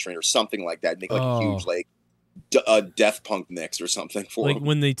Crazy Train or something like that. Make a huge Death Punk mix or something for them.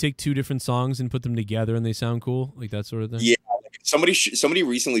 When they take two different songs and put them together and they sound cool, that sort of thing. Yeah, somebody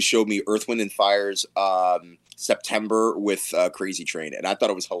recently showed me Earth, Wind and Fire's September with Crazy Train, and I thought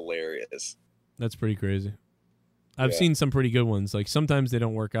it was hilarious. That's pretty crazy. I've seen some pretty good ones. Sometimes they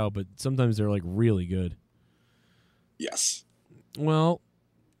don't work out, but sometimes they're really good. Yes. Well,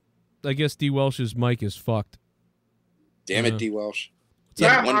 I guess D. Welsh's mic is fucked. Damn it, D. Welsh.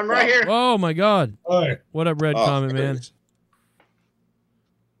 Yeah, I'm right here. Oh my God! Hi. What up, Red Comet Man?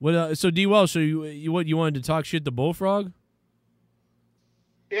 What? So D. Welsh, so you wanted to talk shit to Bullfrog?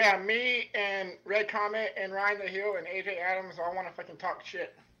 Yeah, me and Red Comet and Ryan the Hill and AJ Adams all want to fucking talk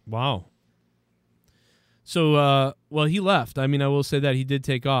shit. Wow. So, well, he left. I mean, I will say that he did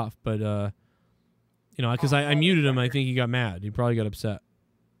take off, but because I muted him, I think he got mad. He probably got upset.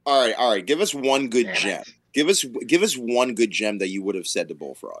 All right. Give us one good gem. Give us one good gem that you would have said to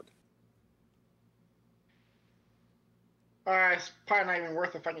Bullfrog. It's probably not even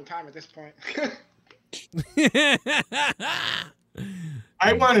worth the fucking time at this point.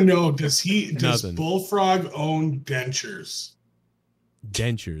 I want to know, does Bullfrog own dentures?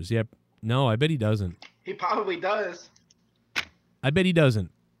 Dentures, yep. No, I bet he doesn't. He probably does. I bet he doesn't.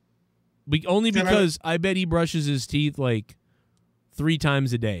 Only because I bet he brushes his teeth 3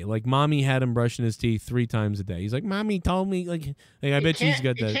 times a day. Mommy had him brushing his teeth 3 times a day. He's like, Mommy told me. I bet she's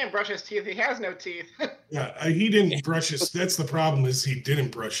got that. He can't brush his teeth. He has no teeth. Yeah, he didn't brush his. That's the problem. Is he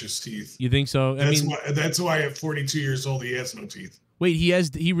didn't brush his teeth. You think so? That's why at 42 years old he has no teeth. Wait,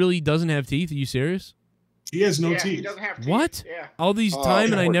 he really doesn't have teeth? Are you serious? He has no teeth. He doesn't have teeth. What? Yeah. All these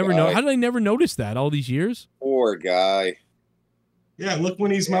time and I never know. How did I never notice that all these years? Poor guy. Yeah, look when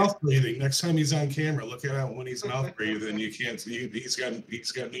he's mouth breathing. Next time he's on camera, look at him when he's mouth breathing. You can't see. He's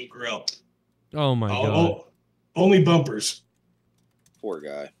got new grill. Oh my God. Only bumpers. Poor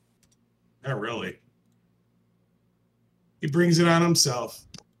guy. Not really. He brings it on himself.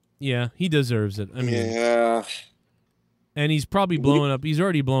 Yeah, he deserves it. I mean, yeah. And he's probably blowing up. He's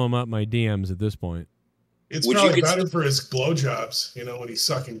already blowing up my DMs at this point. It's probably better for his blowjobs, when he's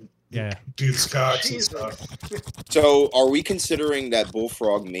sucking dudes' cocks and stuff. So, are we considering that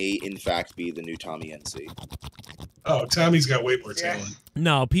Bullfrog may, in fact, be the new Tommy NC? Oh, Tommy's got way more talent.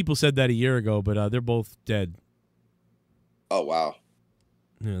 No, people said that a year ago, but they're both dead. Oh, wow.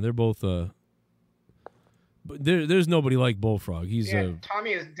 Yeah, they're both... But there's nobody like Bullfrog. He's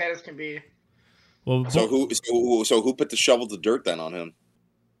Tommy is dead as can be. Well, So who put the shovel of dirt then on him?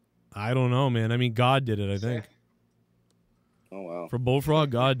 I don't know, man. I mean, God did it, I think. Oh wow. For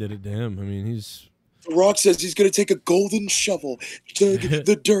Bullfrog, God did it to him. I mean, he's. The Rock says he's gonna take a golden shovel, dig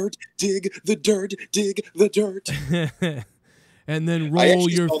the dirt, dig the dirt, dig the dirt, and then roll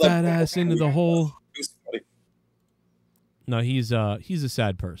your fat ass into the hole. No, he's a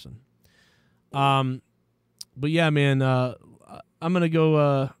sad person. But yeah, man, I'm gonna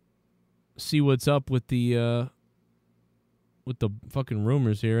go see what's up with the fucking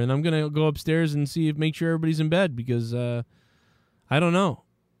rumors here, and I'm gonna go upstairs and make sure everybody's in bed because I don't know.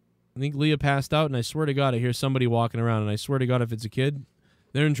 I think Leah passed out, and I swear to God, I hear somebody walking around, and I swear to God, if it's a kid,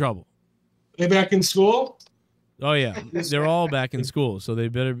 they're in trouble. They back in school? Oh yeah, they're all back in school, so they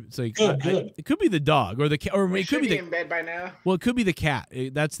better. It's like good. It could be the dog or the cat, or it could be in bed by now. Well, it could be the cat.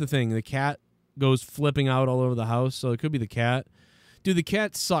 That's the thing. The cat goes flipping out all over the house, so it could be the cat. Dude, the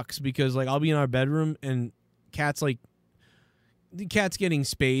cat sucks because like I'll be in our bedroom and the cat's getting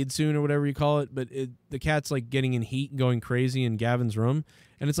spayed soon or whatever you call it, but the cat's like getting in heat and going crazy in Gavin's room,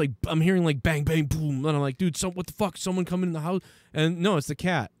 and it's like I'm hearing like bang bang boom, and I'm like, dude, what the fuck? Someone coming in the house? And no, it's the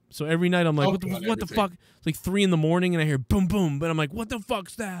cat. So every night I'm like, what the fuck? It's like 3 in the morning and I hear boom boom, but I'm like, what the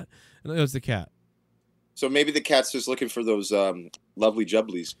fuck's that? And it was the cat. So maybe the cat's just looking for those lovely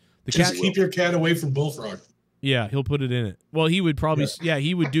jubblies. Just keep your cat away from Bullfrog. Yeah, he'll put it in it. Well, he would probably. Yeah,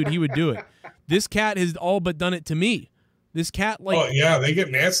 he would do it. This cat has all but done it to me. This cat like. Oh yeah, they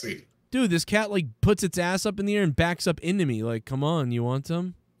get nasty. Dude, this cat like puts its ass up in the air and backs up into me. Like, come on, you want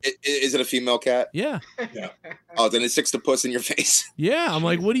some? Is it a female cat? Yeah. Yeah. Oh, then it sticks the puss in your face. Yeah, I'm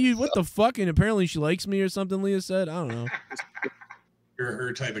like, what the fuck? And apparently she likes me or something. Leah said, I don't know. You're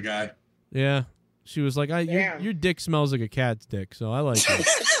her type of guy. Yeah, she was like, your dick smells like a cat's dick, so I like it.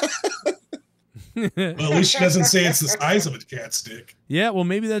 Well, at least she doesn't say it's the size of a cat's dick. Yeah, well,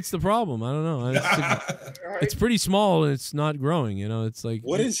 maybe that's the problem. I don't know. It's pretty small and it's not growing. You know, it's like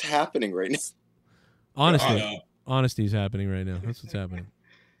what is happening right now? Honesty is happening right now. That's what's happening.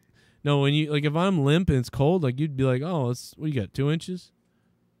 No, when you like, if I'm limp and it's cold, like you'd be like, oh, what you got, 2 inches?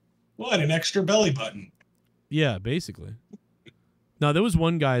 What, an extra belly button? Yeah, basically. Now there was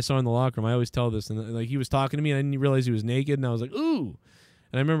one guy I saw in the locker room. I always tell this, and like he was talking to me, and I didn't realize he was naked, and I was like, ooh.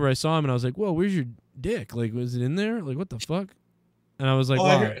 And I remember I saw him, and I was like, whoa, where's your dick? Like, was it in there? Like, what the fuck? And I was like,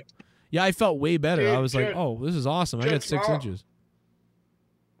 wow. Yeah, I felt way better. I was like, oh, this is awesome. I got 6 inches.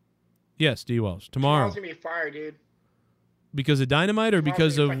 Yes, D. Welsh. Tomorrow. Tomorrow's gonna be fire, dude. Because of Dynamite, or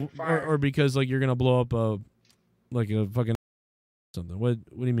because of, or because like you're gonna blow up a fucking something? What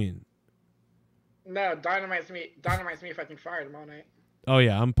do you mean? No, Dynamite's me fucking fire tomorrow night. Oh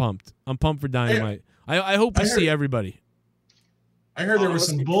yeah, I'm pumped. I'm pumped for Dynamite. I hope we see everybody. I heard there were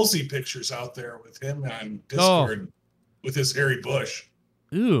some bullsy pictures out there with him on Discord with his hairy bush.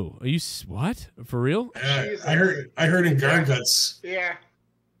 Ooh, are you what? For real? Yeah, I heard in Garguts. Yeah.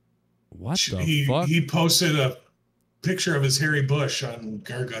 What the fuck? He posted a picture of his hairy bush on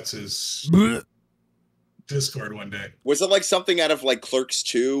Garguts' Discord one day. Was it like something out of like Clerks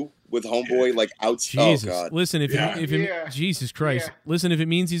 2 with Homeboy like outside? Jesus. Oh god. Listen, Jesus Christ. Yeah. Listen, if it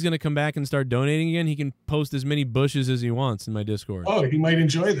means he's gonna come back and start donating again, he can post as many bushes as he wants in my Discord. Oh, he might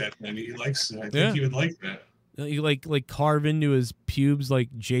enjoy that. And he likes. I think he would like that. You like carve into his pubes like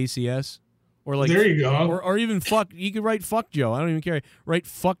JCS, or like there you go, or even fuck. You could write fuck Joe. I don't even care. Write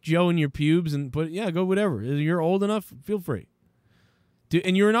fuck Joe in your pubes and put go whatever. You're old enough, feel free.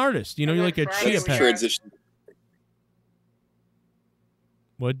 And you're an artist. You know, you're like a chia pet. Transition.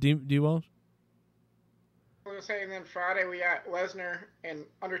 What do you Welsh? I was gonna say, and then Friday we got Lesnar and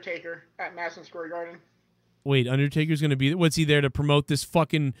Undertaker at Madison Square Garden. Wait, Undertaker's gonna be? What's he there to promote? This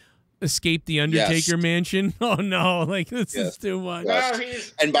fucking Escape the Undertaker mansion? Oh no, like this is too much.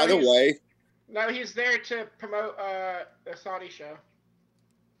 No, by the way, no, he's there to promote the Saudi show.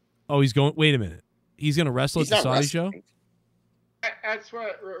 Oh, he's going. Wait a minute, he's gonna wrestle at the Saudi show. That's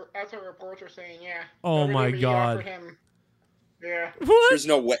what reports are saying. Yeah. Oh my god. Yeah. What? There's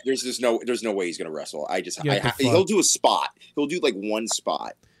no way. There's no way he's gonna wrestle. He'll do a spot. He'll do like one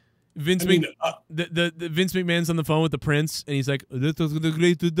spot. Vince the Vince McMahon's on the phone with the Prince, and he's like, "This was the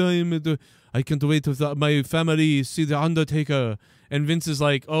greatest time. I can't wait to my family see the Undertaker." And Vince is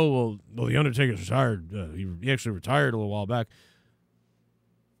like, "Oh well, the Undertaker's retired. He actually retired a little while back."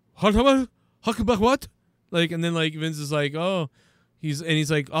 What? Like, and then like Vince is like, "Oh,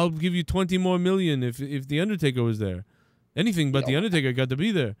 he's like, I'll give you 20 more million if the Undertaker was there. Anything but the Undertaker got to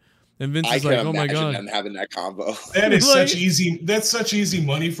be there." And Vince is like, "Oh my god!" Them having that combo. That is such easy. That's such easy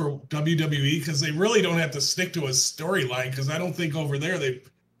money for WWE because they really don't have to stick to a storyline. Because I don't think over there they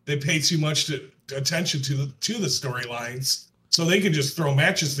pay too much attention to the storylines. So they could just throw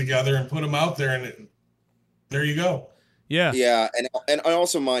matches together and put them out there, and there you go. Yeah. Yeah, and I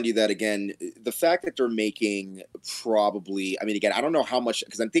also mind you that, again, the fact that they're making probably, I mean, again, I don't know how much,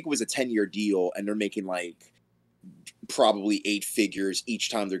 because I think it was a 10-year deal, and they're making like probably 8 figures each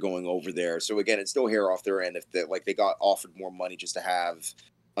time they're going over there. So again, it's still hair off their end if they got offered more money just to have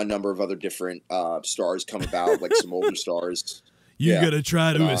a number of other different stars come about, like some older stars. You gotta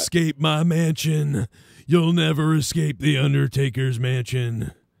try to escape my mansion. You'll never escape the Undertaker's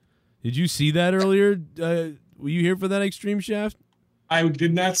mansion. Did you see that earlier? Were you here for that Extreme Shaft? I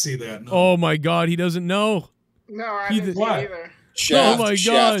did not see that. No. Oh my God, he doesn't know. No, I didn't see it either. Shaft, oh my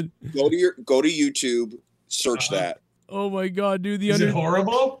Shaft. God. Go to YouTube, search that. Oh my God, dude! Is it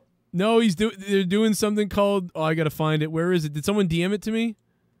horrible? No, they're doing something called. Oh, I gotta find it. Where is it? Did someone DM it to me?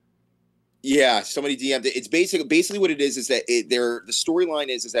 Yeah, somebody DM'd it. It's basically what it is that the storyline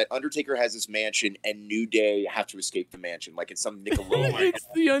is that Undertaker has this mansion and New Day have to escape the mansion, like it's some Nickelodeon. It's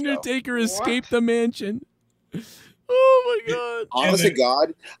the Undertaker escape the mansion. Oh my God! Honest to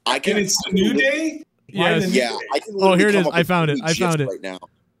God, I can. And it's the New Day. Yes. Yeah, I can. Oh, here it is. come up I with found it. three I found GIFs it right now.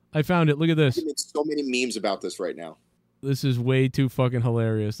 I found it. Look at this. I can make so many memes about this right now. This is way too fucking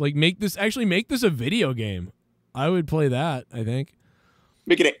hilarious. Like, make this a video game. I would play that, I think.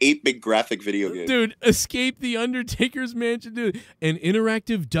 Make it an 8-bit graphic video game. Dude, Escape the Undertaker's Mansion, dude. An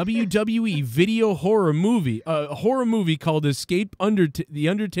interactive WWE video horror movie. A horror movie called Escape the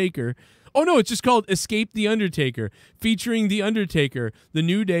Undertaker. Oh, no, it's just called Escape the Undertaker, featuring The Undertaker. The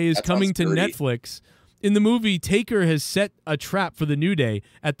New Day is coming to Netflix. In the movie, Taker has set a trap for the New Day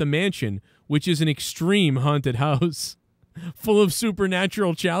at the mansion, which is an extreme haunted house. Full of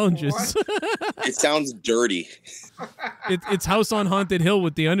supernatural challenges. It sounds dirty. It's House on Haunted Hill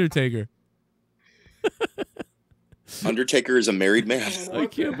with The Undertaker. Undertaker is a married man. I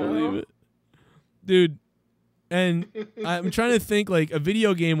can't believe it. Dude, and I'm trying to think, like, a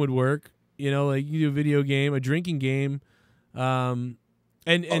video game would work. You know, like, you do a video game, a drinking game. And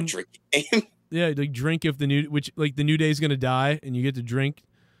drinking game? Yeah, like, drink if the New Day's going to die, and you get to drink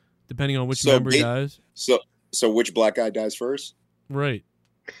depending on which member dies. So which black guy dies first? Right.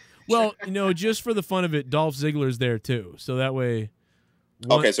 Well, you know, just for the fun of it, Dolph Ziggler's there too. So that way.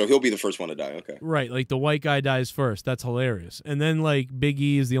 Okay, so he'll be the first one to die. Okay. Right, like the white guy dies first. That's hilarious. And then like Big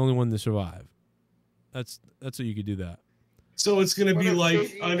E is the only one to survive. That's what you could do that. So it's gonna be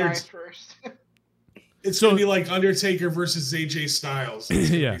like It's gonna be like Undertaker versus AJ Styles. It's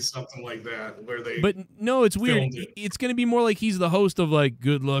gonna be something like that where they. But no, it's weird. It's gonna be more like he's the host of like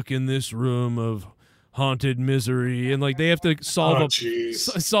Good Luck in This Room of Haunted Misery, and like they have to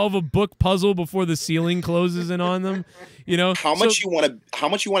solve a book puzzle before the ceiling closes in on them. You know how much you want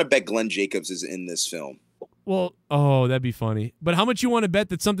to bet Glenn Jacobs is in this film? Well, oh, that'd be funny. But how much you want to bet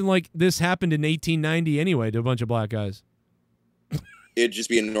that something like this happened in 1890 anyway to a bunch of black guys? It'd just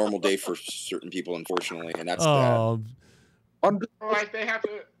be a normal day for certain people, unfortunately, and that's that. Like they have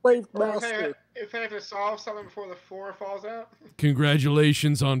to. If they have to solve something before the floor falls out.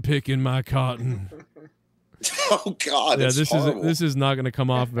 Congratulations on picking my cotton. Oh God, yeah, that's horrible. This is not going to come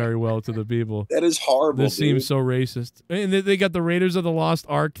off very well to the people. That is horrible. This seems so racist. And they got the Raiders of the Lost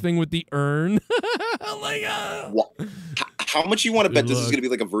Ark thing with the urn. Oh my God. How much you want to bet this is going to be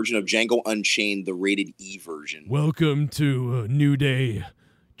like a version of Django Unchained, the rated E version? Welcome to New Day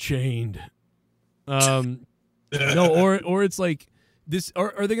Chained. No, or it's like this.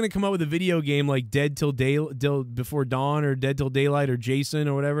 Or are they going to come out with a video game like Dead Till Before Dawn or Dead Till Daylight or Jason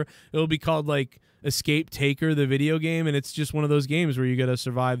or whatever? It'll be called like Escape Taker, the video game, and it's just one of those games where you got to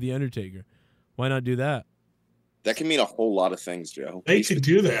survive the Undertaker. Why not do that? That can mean a whole lot of things, Joe. They could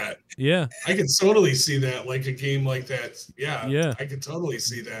do that. Yeah. I could totally see that, like a game like that. Yeah. Yeah. I could totally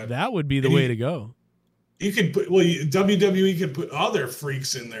see that. That would be the way to go. You could put, WWE could put other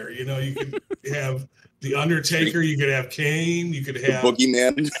freaks in there. You know, you could have The Undertaker, you could have Kane, you could have the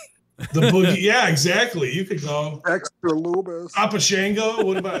Boogeyman. The Boogie, yeah, exactly. You could go Extra Lubis. Papa Shango.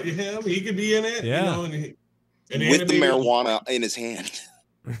 What about him? He could be in it. Yeah. You know, with the marijuana in his hand.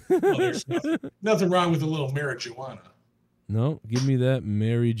 Well, there's nothing wrong with a little marijuana. No, give me that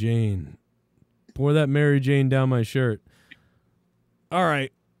Mary Jane. Pour that Mary Jane down my shirt. All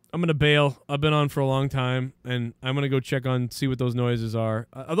right, I'm gonna bail. I've been on for a long time, and I'm gonna go see what those noises are.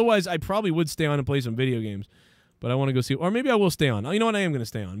 Otherwise, I probably would stay on and play some video games, but I want to go see. Or maybe I will stay on. You know what? I am gonna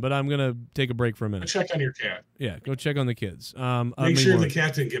stay on, but I'm gonna take a break for a minute. Check on your cat. Yeah, go check on the kids. Make sure the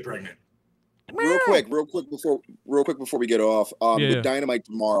cat didn't get pregnant. Real quick before we get off, with Dynamite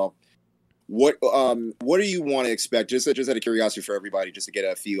tomorrow, what do you want to expect? Just out of curiosity for everybody, just to get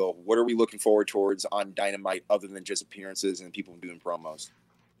a feel. What are we looking forward towards on Dynamite other than just appearances and people doing promos?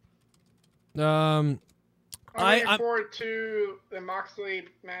 I'm looking forward to the Moxley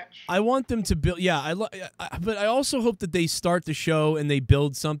match. I want them to build. Yeah, but I also hope that they start the show and they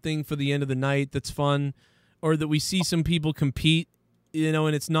build something for the end of the night that's fun, or that we see some people compete, and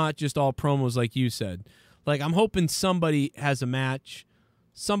it's not just all promos like you said. Like, I'm hoping somebody has a match,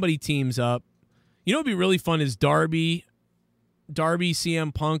 somebody teams up. What'd be really fun is Darby,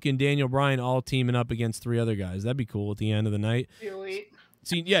 CM Punk, and Daniel Bryan all teaming up against 3 other guys. That'd be cool at the end of the night. Elite.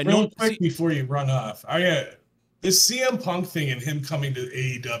 See, yeah, real quick before you run off, this CM Punk thing and him coming to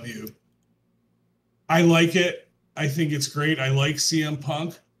AEW, I like it. I think it's great. I like CM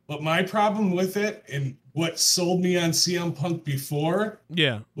Punk, but my problem with it and what sold me on CM Punk before,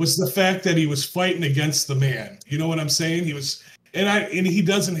 was the fact that he was fighting against the man. You know what I'm saying? He was, and he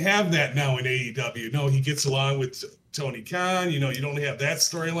doesn't have that now in AEW. No, he gets along with Tony Khan. You don't have that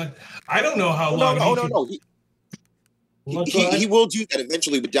storyline. I don't know how long. No. He will do that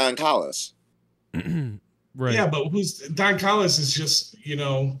eventually with Don Callis. Right. Yeah, but Don Callis is just,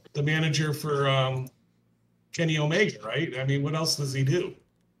 the manager for Kenny Omega, right? I mean, what else does he do?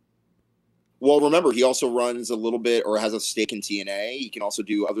 Well, remember, he also runs a little bit or has a stake in TNA. He can also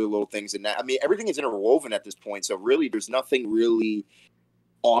do other little things in that. I mean, everything is interwoven at this point. So really, there's nothing really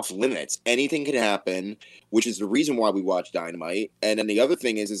off limits. Anything can happen, which is the reason why we watch Dynamite. And then the other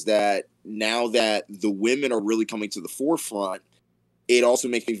thing is that now that the women are really coming to the forefront, it also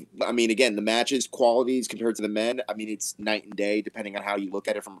makes me, I mean, again, the matches qualities compared to the men, I mean, it's night and day depending on how you look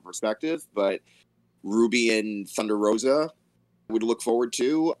at it from a perspective. But Ruby and Thunder Rosa would look forward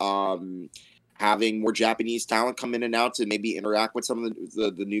to having more Japanese talent come in and out to maybe interact with some of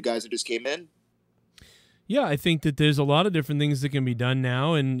the new guys that just came in. Yeah, I think that there's a lot of different things that can be done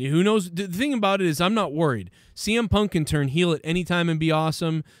now, and who knows? The thing about it is I'm not worried. CM Punk can turn heel at any time and be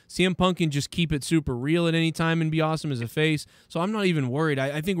awesome. CM Punk can just keep it super real at any time and be awesome as a face. So I'm not even worried.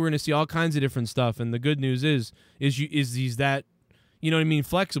 I think we're going to see all kinds of different stuff, and the good news is he's that,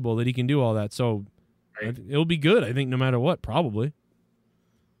 flexible, that he can do all that. So it'll be good, I think, no matter what, probably.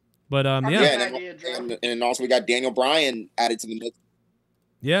 But, and also we got Daniel Bryan added to the mix.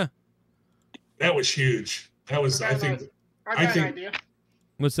 Yeah. That was huge. That was, I think. I got an idea.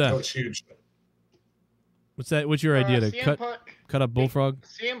 What's that? That was huge. What's that? What's your idea to CM cut up Bullfrog?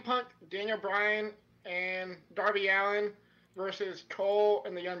 CM Punk, Daniel Bryan, and Darby Allin versus Cole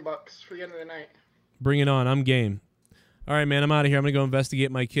and the Young Bucks for the end of the night. Bring it on. I'm game. All right, man. I'm out of here. I'm gonna go investigate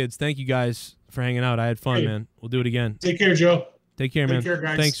my kids. Thank you guys for hanging out. I had fun, man. We'll do it again. Take care, Joe. Take care, man. Take care,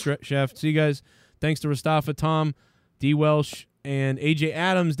 guys. Thanks, Chef. See you guys. Thanks to Rastafa, Tom, D. Welsh, and AJ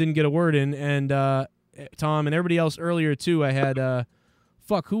Adams didn't get a word in, and Tom and everybody else earlier too. I had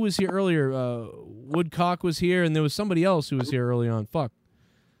who was here earlier? Woodcock was here, and there was somebody else who was here early on. I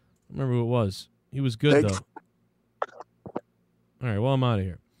remember who it was. He was good though. All right, well, I'm out of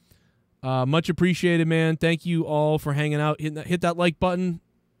here. Much appreciated, man. Thank you all for hanging out. Hit that like button.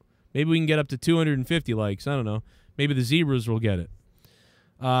 Maybe we can get up to 250 likes. I don't know. Maybe the Zebras will get it.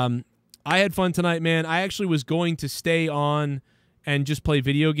 I had fun tonight, man. I actually was going to stay on and just play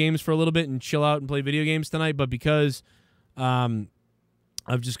video games for a little bit and chill out and play video games tonight, but because I've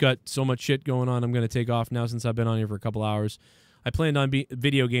just got so much shit going on, I'm going to take off now since I've been on here for a couple hours. I planned on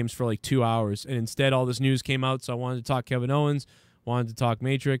video games for like 2 hours, and instead all this news came out, so I wanted to talk Kevin Owens, wanted to talk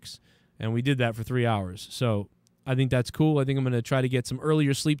Matrix, and we did that for 3 hours. So I think that's cool. I think I'm going to try to get some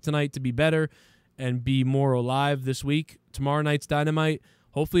earlier sleep tonight to be better and be more alive this week. Tomorrow night's Dynamite.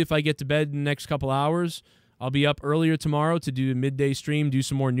 Hopefully, if I get to bed in the next couple hours, I'll be up earlier tomorrow to do a midday stream, do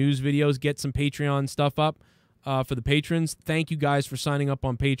some more news videos, get some Patreon stuff up for the patrons. Thank you guys for signing up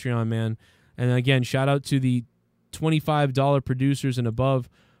on Patreon, man. And again, shout out to the $25 producers and above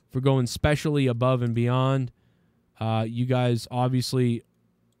for going specially above and beyond. You guys obviously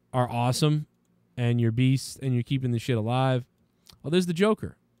are awesome, and you're beasts, and you're keeping the shit alive. Oh, there's the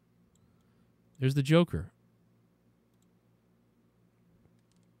Joker. There's the Joker.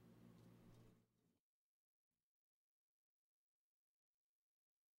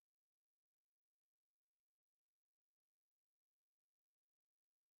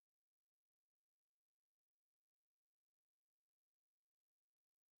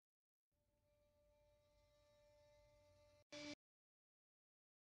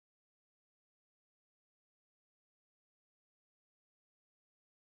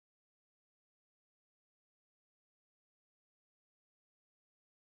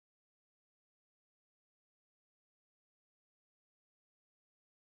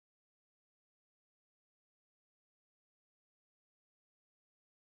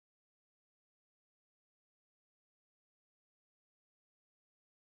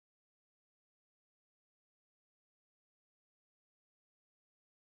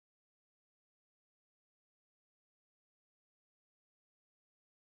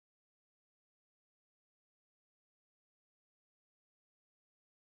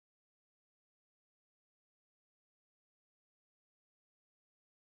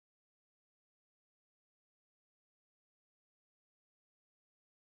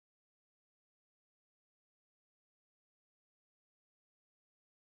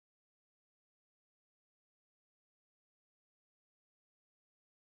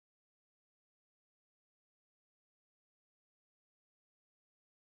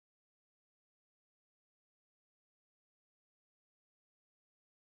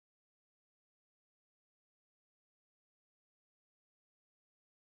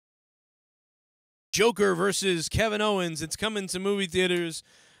 Joker versus Kevin Owens. It's coming to movie theaters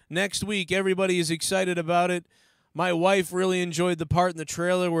next week. Everybody is excited about it. My wife really enjoyed the part in the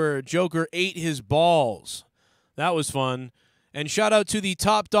trailer where Joker ate his balls. That was fun. And shout out to the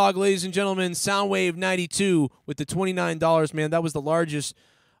top dog, ladies and gentlemen, Soundwave 92 with the $29, man. That was the largest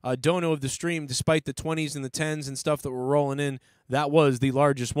dono of the stream, despite the 20s and the 10s and stuff that were rolling in. That was the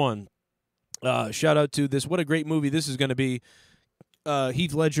largest one. Shout out to this. What a great movie this is going to be.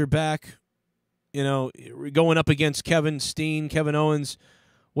 Heath Ledger back, you know, going up against Kevin Owens.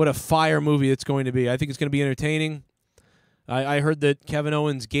 What a fire movie it's going to be. I think it's going to be entertaining. I heard that Kevin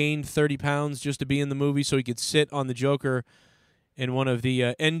Owens gained 30 pounds just to be in the movie so he could sit on the Joker in one of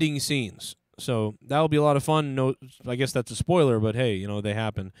the ending scenes. So that'll be a lot of fun. No, I guess that's a spoiler, but hey, you know, they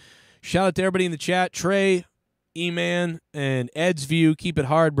happen. Shout out to everybody in the chat. Trey, E-Man, and Ed's View. Keep it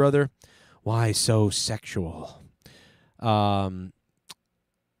hard, brother. Why so sexual? Rostaf,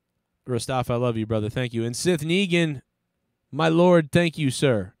 I love you, brother. Thank you. And Sith Negan, my lord, thank you,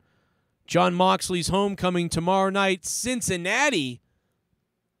 sir. John Moxley's homecoming tomorrow night, Cincinnati,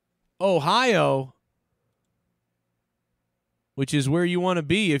 Ohio, which is where you want to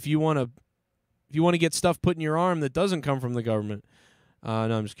be if you want to get stuff put in your arm that doesn't come from the government. No,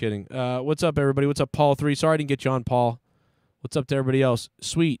 I'm just kidding. What's up, everybody? What's up, Paul 3? Sorry I didn't get you on, Paul. What's up to everybody else?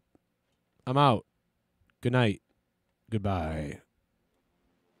 Sweet. I'm out. Good night. Goodbye.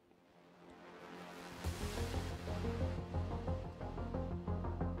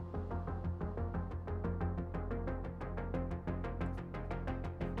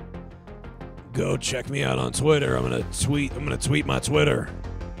 Go check me out on Twitter. I'm gonna tweet my Twitter.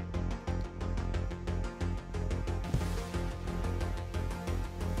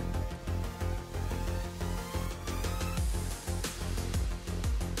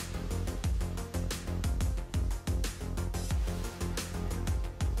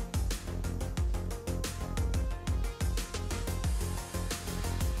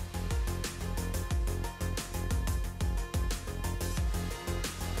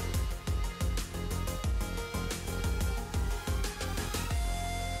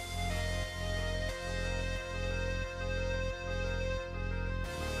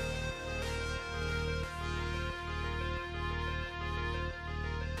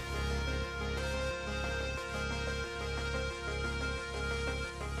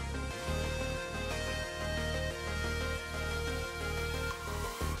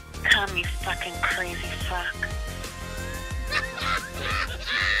 Come, you fucking crazy fuck.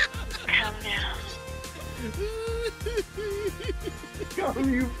 Come now.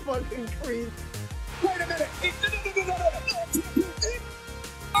 Come, you fucking crazy. Wait a minute.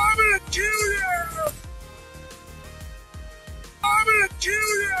 I'm gonna kill you. I'm gonna kill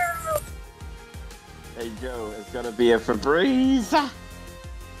you. Hey Joe, it's gonna be a Febreze.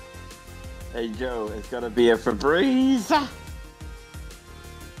 Hey Joe, it's gonna be a Febreze.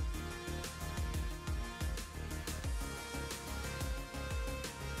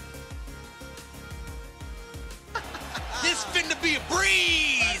 This finna be a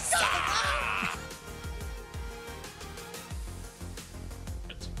breeze!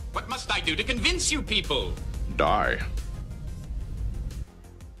 What must I do to convince you people? Die.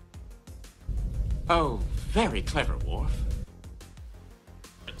 Oh, very clever, Worf.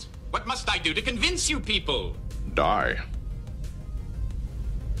 What must I do to convince you people? Die.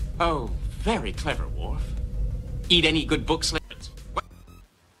 Oh, very clever, Worf. Eat any good books.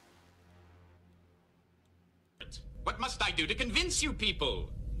 What must I do to convince you people?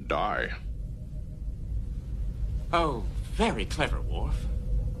 Die. Oh, very clever, Worf.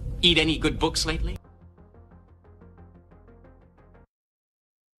 Eat any good books lately?